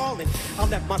still ain't calling. I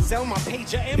left my cell, my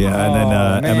pager, and Yeah, and then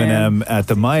man. Eminem at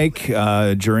the mic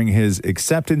during his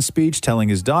acceptance speech telling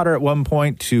his daughter at one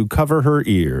point to cover her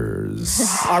ears.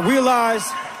 I realize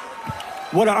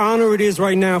what an honor it is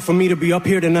right now for me to be up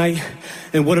here tonight,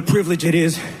 and what a privilege it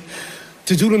is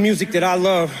to do the music that I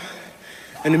love,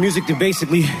 and the music that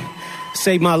basically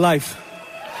saved my life.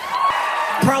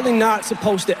 Probably not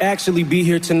supposed to actually be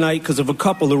here tonight because of a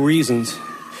couple of reasons.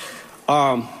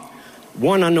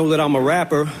 One, I know that I'm a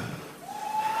rapper,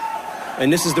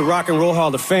 and this is the Rock and Roll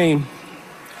Hall of Fame.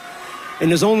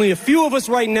 And there's only a few of us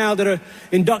right now that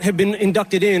have been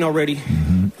inducted in already.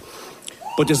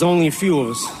 But there's only a few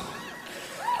of us.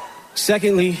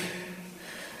 Secondly,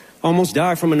 I almost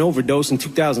died from an overdose in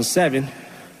 2007,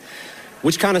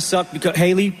 which kind of sucked because,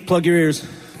 Haley, plug your ears.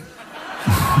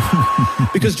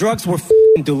 Because drugs were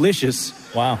delicious.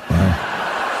 Wow.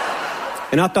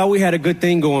 And I thought we had a good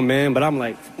thing going, man, but I'm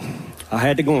like, I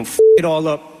had to go and it all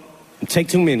up and take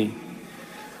too many.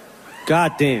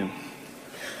 God damn.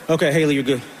 Okay, Haley, you're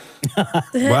good.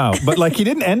 Wow. But like, he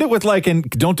didn't end it with like, and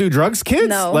don't do drugs, kids?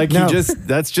 No. Like, No.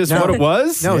 that's just what it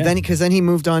was? No, because then he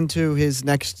moved on to his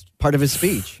next part of his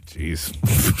speech.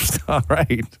 Jeez. All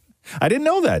right. I didn't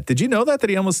know that. Did you know that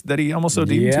he almost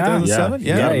OD'd in 2007? He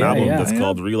got an album that's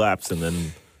called Relapse, and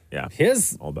then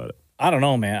all about it. I don't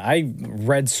know, man. I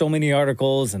read so many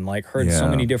articles and like heard so Yeah.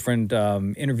 many different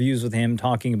interviews with him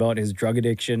talking about his drug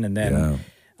addiction and then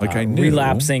Like, I knew.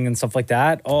 relapsing and stuff like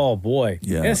that. Oh boy,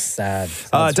 Yeah. it's sad.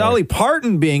 Dolly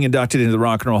Parton being inducted into the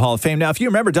Rock and Roll Hall of Fame. Now, if you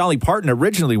remember Dolly Parton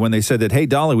originally, when they said that, hey,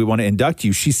 Dolly, we want to induct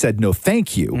you, she said no,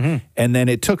 thank you. And then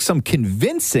it took some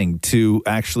convincing to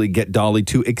actually get Dolly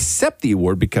to accept the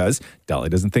award because Dolly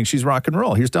doesn't think she's rock and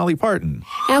roll. Here's Dolly Parton.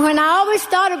 And when I always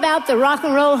thought about the Rock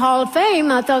and Roll Hall of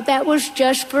Fame, I thought that was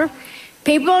just for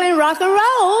people in rock and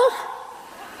roll.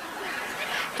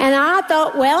 And I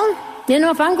thought, well, you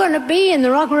know, if I'm going to be in the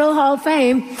Rock and Roll Hall of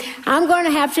Fame, I'm going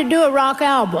to have to do a rock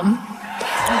album.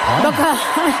 Because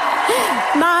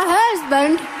my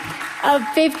husband of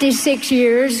 56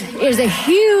 years is a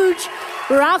huge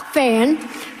rock fan,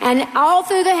 and all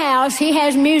through the house, he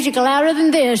has music louder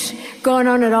than this going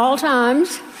on at all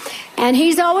times. And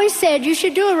he's always said, you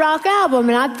should do a rock album.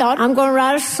 And I thought, I'm going to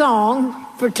write a song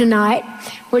for tonight,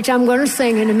 which I'm going to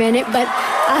sing in a minute. But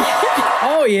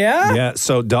oh, yeah? Yeah.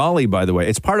 So Dolly, by the way,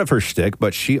 it's part of her shtick,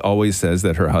 but she always says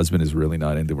that her husband is really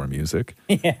not into her music.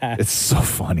 Yeah. It's so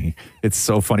funny. It's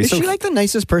so funny. Is she like the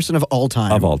nicest person of all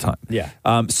time? Of all time. Yeah.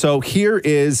 So here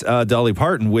is Dolly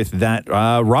Parton with that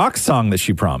rock song that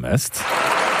she promised.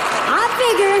 I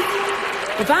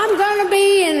figure if I'm going to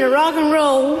be in the Rock and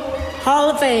Roll Hall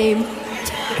of Fame,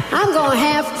 I'm going to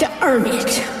have to earn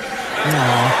it.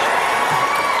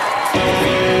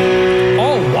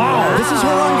 Oh, wow. This is her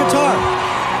on guitar.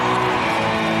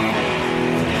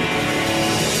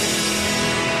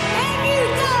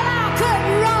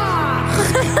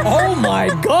 Oh, my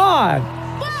God.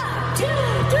 1, 2,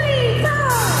 3,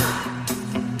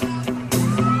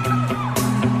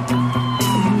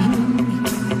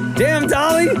 4. Damn,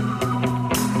 Dolly.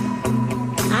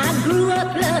 I grew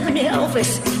up loving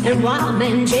Elvis and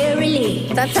Wildman Jerry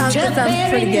Lee. That sounds Chuck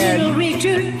pretty Berry, good. Little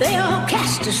Richard, they all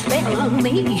cast a spell on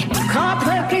me. Carl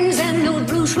Perkins and those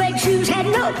blue suede shoes had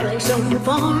no place on the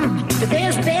farm. But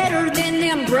there's better than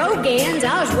them brogans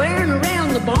I was wearing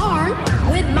around the barn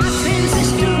with my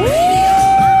transistor radio.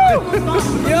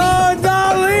 Yo,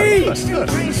 Dolly!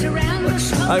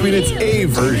 I mean, it's a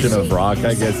version of rock,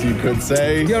 I guess you could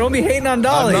say. Yo, don't be hating on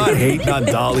Dolly. I'm not hating on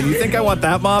Dolly. You think I want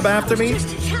that mob after me?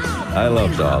 I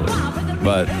love Dolly,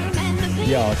 but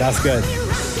yo, that's good.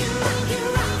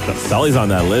 Dolly's on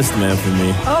that list, man, for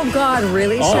me. Oh, God,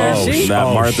 really? Oh, Sure.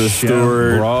 that Martha shit,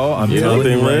 Stewart. bro, I'm telling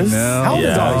you right list. now. How old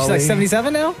is Dolly? She's like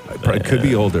 77 now? Probably could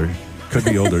be older. Could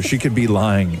be older. She could be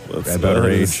lying about her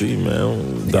age. See,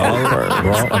 man. Dolly,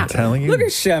 bro, I'm telling you. Look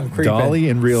at Shem creeping. Dolly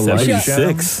in real life.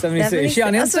 76. 76. Is she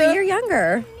on Insta? So you're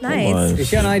younger. Nice. Is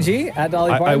she on IG at Dolly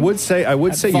Parton? I would say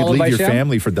you'd Followed by leave your Shem?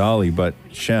 family for Dolly, but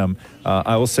Shem,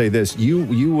 I will say this: you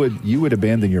would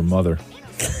abandon your mother.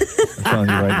 I'm telling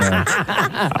you right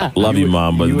now. Love you,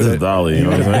 Mom, but this is Dolly. You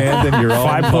know what I'm saying? Abandon your own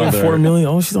 5.4 mother. million.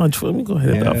 Oh, she's on Twitter. Let me go ahead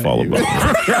and hit that follow button.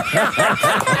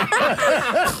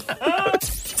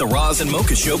 The Roz and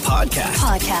Mocha Show podcast.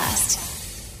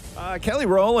 Kelly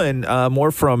Rowland,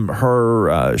 more from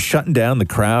her shutting down the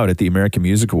crowd at the American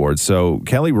Music Awards. So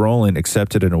Kelly Rowland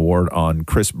accepted an award on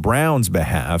Chris Brown's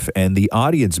behalf, and the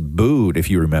audience booed, if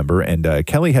you remember. And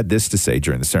Kelly had this to say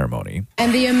during the ceremony.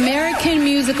 And the American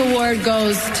Music Award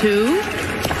goes to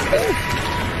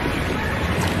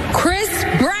Chris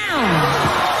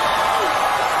Brown.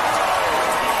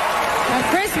 Now,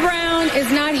 Chris Brown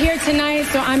is not here tonight,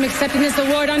 so I'm accepting this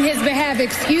award on his behalf.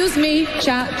 Excuse me,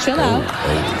 chill out.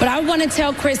 But I want to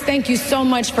tell Chris, thank you so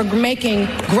much for making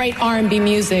great R&B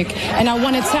music. And I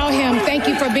want to tell him, thank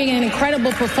you for being an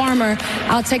incredible performer.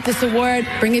 I'll take this award,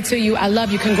 bring it to you. I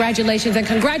love you. Congratulations. And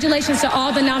congratulations to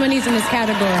all the nominees in this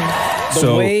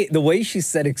category. The way she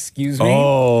said excuse me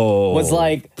was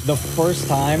like the first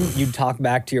time you talk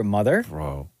back to your mother.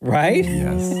 Bro. Right?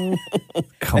 Yes.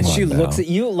 And she looks at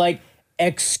you like,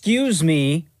 excuse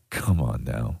me. Come on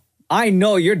now. I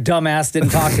know your dumbass didn't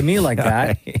talk to me like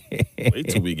that. Wait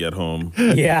till we get home.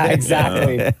 Yeah,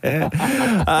 exactly.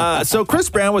 So Chris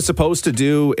Brown was supposed to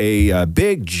do a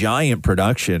big, giant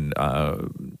production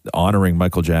honoring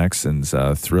Michael Jackson's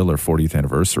Thriller 40th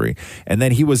anniversary. And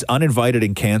then he was uninvited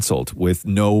and canceled with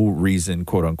no reason,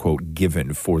 quote unquote,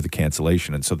 given for the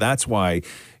cancellation. And so that's why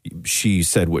she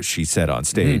said what she said on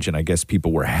stage. And I guess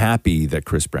people were happy that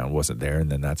Chris Brown wasn't there.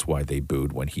 And then that's why they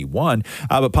booed when he won.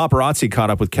 But paparazzi caught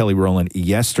up with Kelly Rowland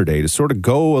yesterday to sort of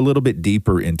go a little bit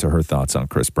deeper into her thoughts on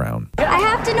Chris Brown. I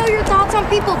have to know your thoughts on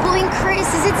people booing Chris.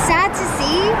 Is it sad to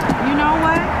see? You know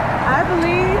what? I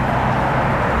believe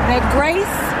that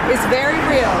grace is very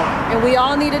real, and we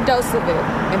all need a dose of it.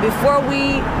 And before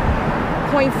we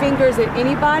point fingers at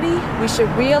anybody, we should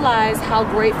realize how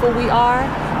grateful we are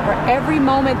for every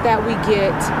moment that we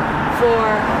get,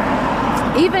 for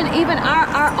even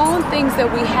our own things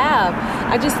that we have.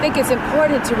 I just think it's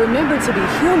important to remember to be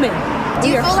human. Do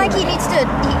you feel like he needs to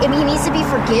be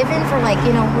forgiven for, like,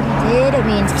 you know, what he did? I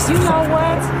mean, you know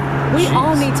what? We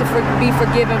all need to be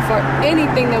forgiven for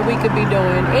anything that we could be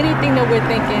doing, anything that we're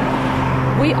thinking.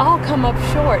 We all come up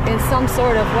short in some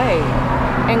sort of way.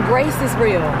 And grace is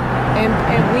real. And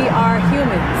we are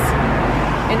humans.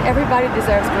 And everybody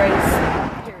deserves grace.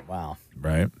 Wow.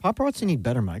 Right. Paparazzi need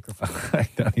better microphones.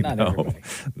 Not everybody.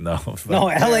 No,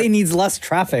 LA needs less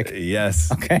traffic.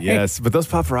 Yes. Okay. Yes. But those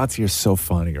paparazzi are so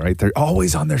funny, right? They're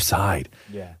always on their side.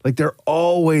 Yeah. Like they're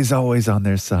always on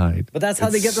their side. But that's how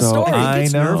they get the so- story.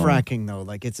 It's I know. nerve wracking though.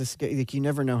 Like like you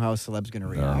never know how a celeb's going to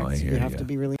react. You have to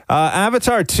be really.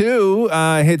 Avatar 2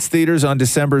 hits theaters on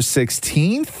December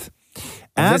 16th.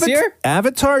 This year?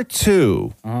 Avatar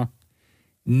 2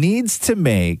 needs to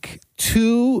make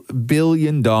 $2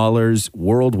 billion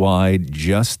worldwide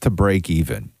just to break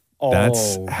even.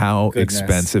 That's how goodness.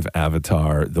 expensive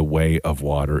Avatar: The Way of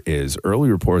Water is. Early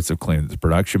reports have claimed that the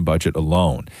production budget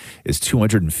alone is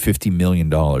 $250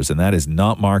 million, and that is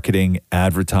not marketing,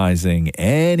 advertising,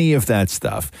 any of that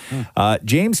stuff.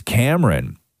 James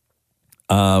Cameron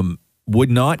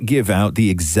would not give out the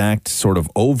exact sort of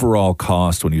overall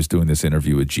cost when he was doing this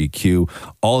interview with GQ.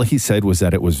 All he said was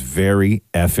that it was very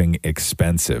effing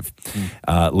expensive.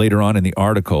 Later on in the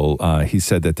article, he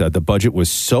said that the budget was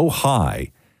so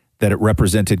high that it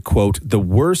represented, quote, the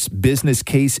worst business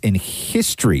case in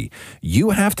history. You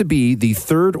have to be the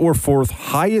third or fourth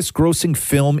highest grossing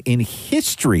film in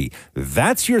history.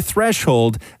 That's your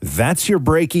threshold. That's your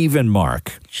break-even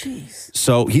mark. Jeez.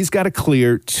 So he's got to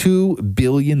clear $2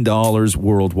 billion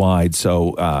worldwide.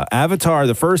 So Avatar,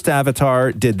 the first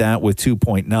Avatar, did that with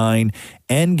 2.9.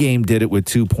 Endgame did it with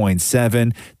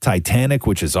 2.7. Titanic,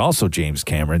 which is also James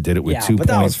Cameron, did it with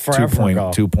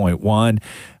 2.1.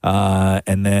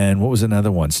 And then what was another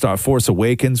one? Star Force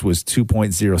Awakens was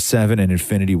 2.07 and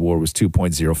Infinity War was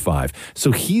 2.05.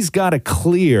 So he's got to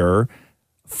clear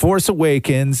Force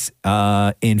Awakens,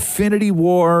 Infinity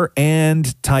War,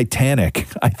 and Titanic,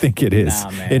 I think it is,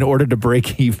 in order to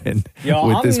break even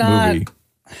with this movie.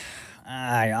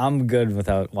 I'm good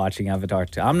without watching Avatar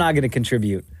 2. I'm not going to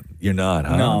contribute. You're not,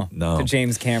 huh? No. To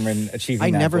James Cameron achieving I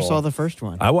that never goal. saw the first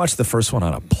one. I watched the first one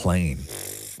on a plane.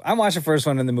 I watched the first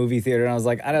one in the movie theater, and I was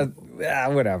like,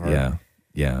 whatever. Yeah.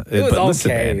 Yeah. It was but listen,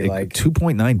 okay, man, like-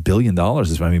 $2.9 billion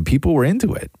is, I mean, people were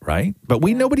into it, right? But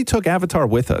nobody took Avatar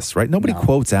with us, right? Nobody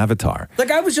quotes Avatar.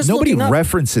 Like, I was just Nobody looking up-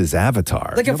 references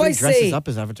Avatar. Like, if Nobody I dresses say up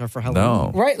as Avatar for Halloween.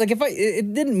 No. right, like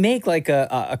it didn't make like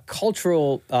a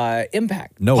cultural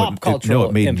impact. No, pop cultural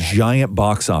it made impact. giant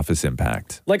box office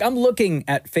impact. Like, I'm looking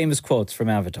at famous quotes from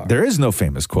Avatar. There is no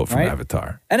famous quote from Right?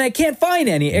 Avatar. And I can't find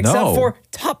any except No. for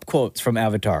top quotes from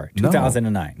Avatar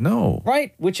 2009. No.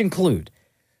 Right? Which include,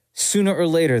 sooner or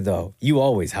later, though, you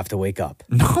always have to wake up.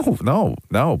 No.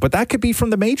 But that could be from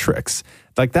The Matrix.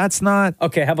 Like, that's not.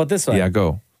 Okay, how about this one? Yeah,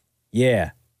 go.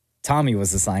 Yeah. Tommy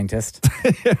was the scientist.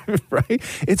 Right?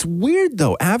 It's weird,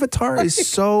 though. Avatar is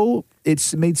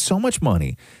it's made so much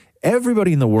money.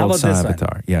 Everybody in the world saw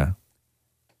Avatar. Yeah.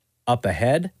 Up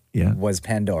ahead was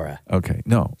Pandora. Okay.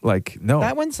 No.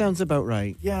 That one sounds about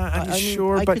right. Yeah, I'm I mean,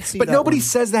 sure. I could see But that nobody one.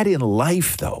 says that in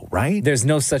life, though, right? There's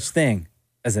no such thing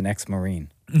as an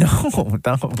ex-Marine. No,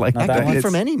 like Not that one. it's-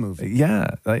 from any movie.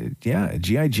 Yeah,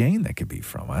 G.I. Jane that could be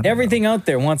from. I don't Everything out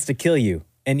there wants to kill you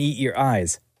and eat your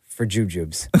eyes for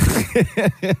jujubes.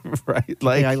 right?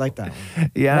 Like, Yeah, I like that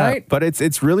one. yeah, Right? but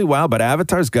it's really wild. But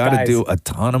Avatar's got to Guys. do a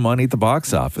ton of money at the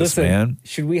box office, Listen, man.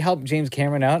 should we help James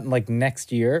Cameron out and like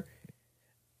next year?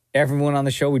 Everyone on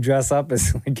the show, we dress up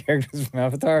as like characters from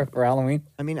Avatar for Halloween.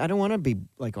 I mean, I don't want to be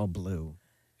like all blue.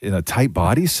 In a tight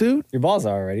bodysuit? Your balls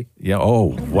are already. Yeah.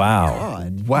 Oh, wow.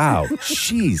 Wow.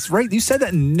 Jeez. Right. You said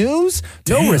that in news?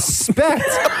 No respect.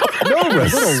 No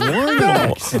respect.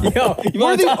 We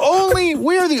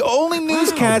are the only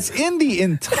newscasts in the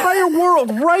entire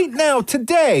world right now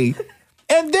today.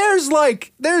 And there's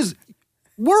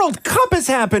World Cup is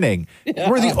happening. Yeah.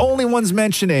 We're the only ones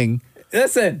mentioning.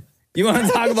 Listen, you want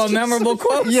to talk about memorable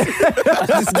quotes? Yeah. I'll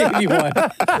just give you one.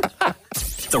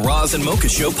 The Roz and Mocha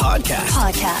Show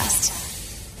podcast.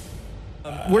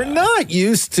 We're not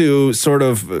used to sort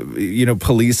of,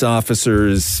 police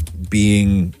officers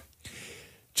being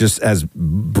just as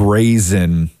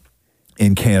brazen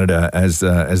in Canada as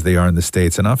they are in the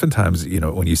States. And oftentimes,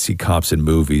 when you see cops in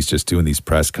movies just doing these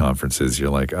press conferences, you're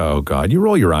like, oh God, you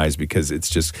roll your eyes because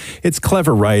it's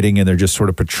clever writing and they're just sort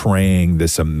of portraying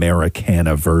this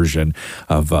Americana version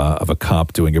of a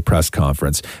cop doing a press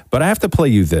conference. But I have to play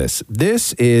you this.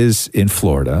 This is in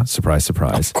Florida, surprise,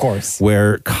 surprise. Of course.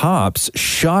 Where cops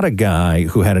shot a guy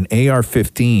who had an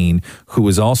AR-15 who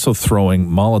was also throwing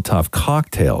Molotov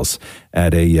cocktails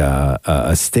at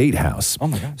a state house. Oh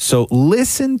my God. So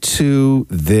listen to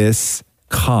this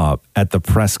cop at the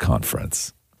press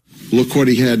conference. Look what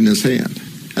he had in his hand,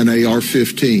 an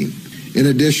AR-15. In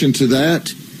addition to that,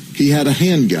 he had a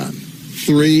handgun.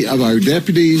 3 of our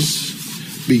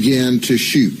deputies began to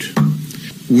shoot.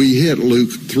 We hit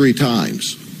Luke 3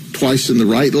 times, twice in the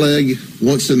right leg,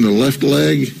 once in the left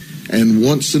leg, and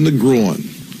once in the groin.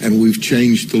 And we've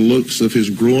changed the looks of his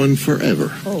groin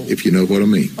forever, if you know what I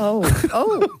mean.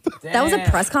 That was a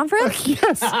press conference?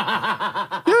 Yes.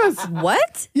 Yes.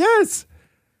 What? Yes.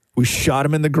 We shot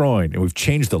him in the groin, and we've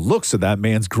changed the looks of that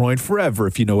man's groin forever,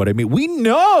 if you know what I mean. We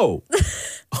know.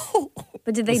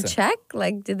 But did they check?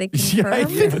 Like, did they Yeah, I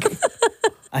confirm? think.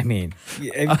 I mean,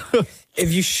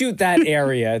 if you shoot that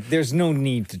area, there's no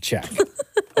need to check.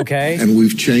 Okay? And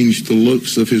we've changed the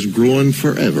looks of his groin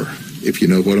forever, if you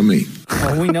know what I mean.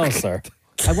 Oh, we know, sir.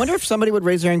 I wonder if somebody would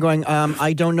raise their hand going,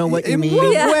 I don't know what you mean. In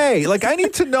what way? Like, I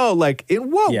need to know,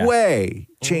 in what way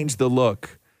change the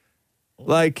look?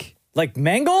 Like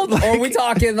mangled? Or are we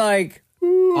talking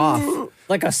off?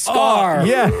 Like a scar?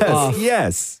 Yes.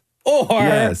 Off.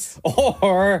 Yes.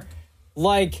 Or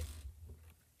like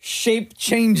shape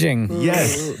changing.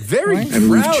 Yes. Very And proud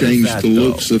we've of changed that, the though.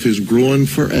 looks of his groin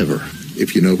forever,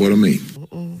 if you know what I mean.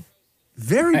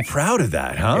 Very proud of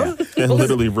that, huh? And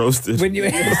literally roasted. When you,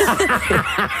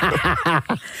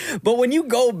 but when you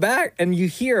go back and you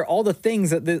hear all the things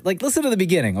that, listen to the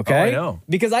beginning, okay? Oh, I know.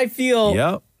 Because I feel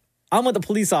Yep. I'm with the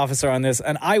police officer on this,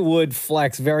 and I would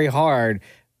flex very hard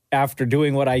after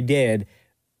doing what I did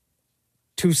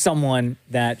to someone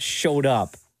that showed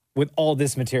up with all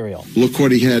this material. Look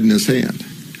what he had in his hand,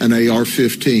 an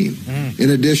AR-15. In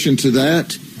addition to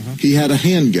that, he had a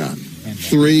handgun.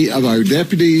 3 of our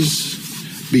deputies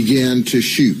began to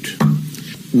shoot.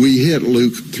 We hit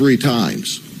Luke 3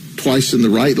 times, twice in the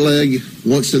right leg,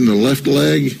 once in the left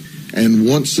leg, and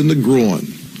once in the groin.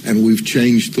 And we've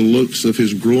changed the looks of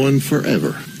his groin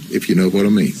forever, if you know what I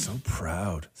mean. So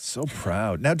proud. So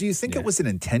proud. Now, do you think it was an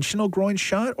intentional groin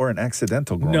shot or an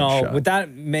accidental groin shot? No, with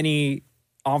that many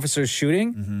officers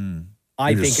shooting,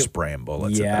 I They're think just spraying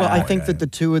bullets. Yeah. Well, I think that the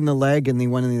 2 in the leg and the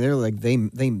 1 in the other leg,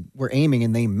 they were aiming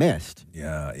and they missed.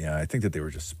 Yeah. I think that they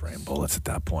were just spraying bullets at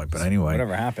that point. But anyway,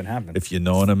 whatever happened. if you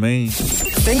know what I mean.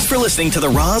 Thanks for listening to the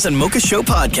Roz and Mocha Show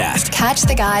podcast. Catch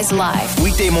the guys live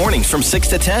Weekday mornings from 6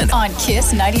 to 10. on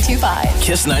Kiss 92.5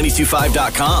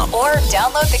 Kiss925.com. or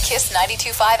download the Kiss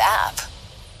 92.5 app.